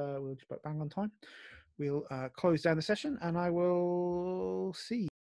 we'll just bang on time. We'll close down the session, and I will see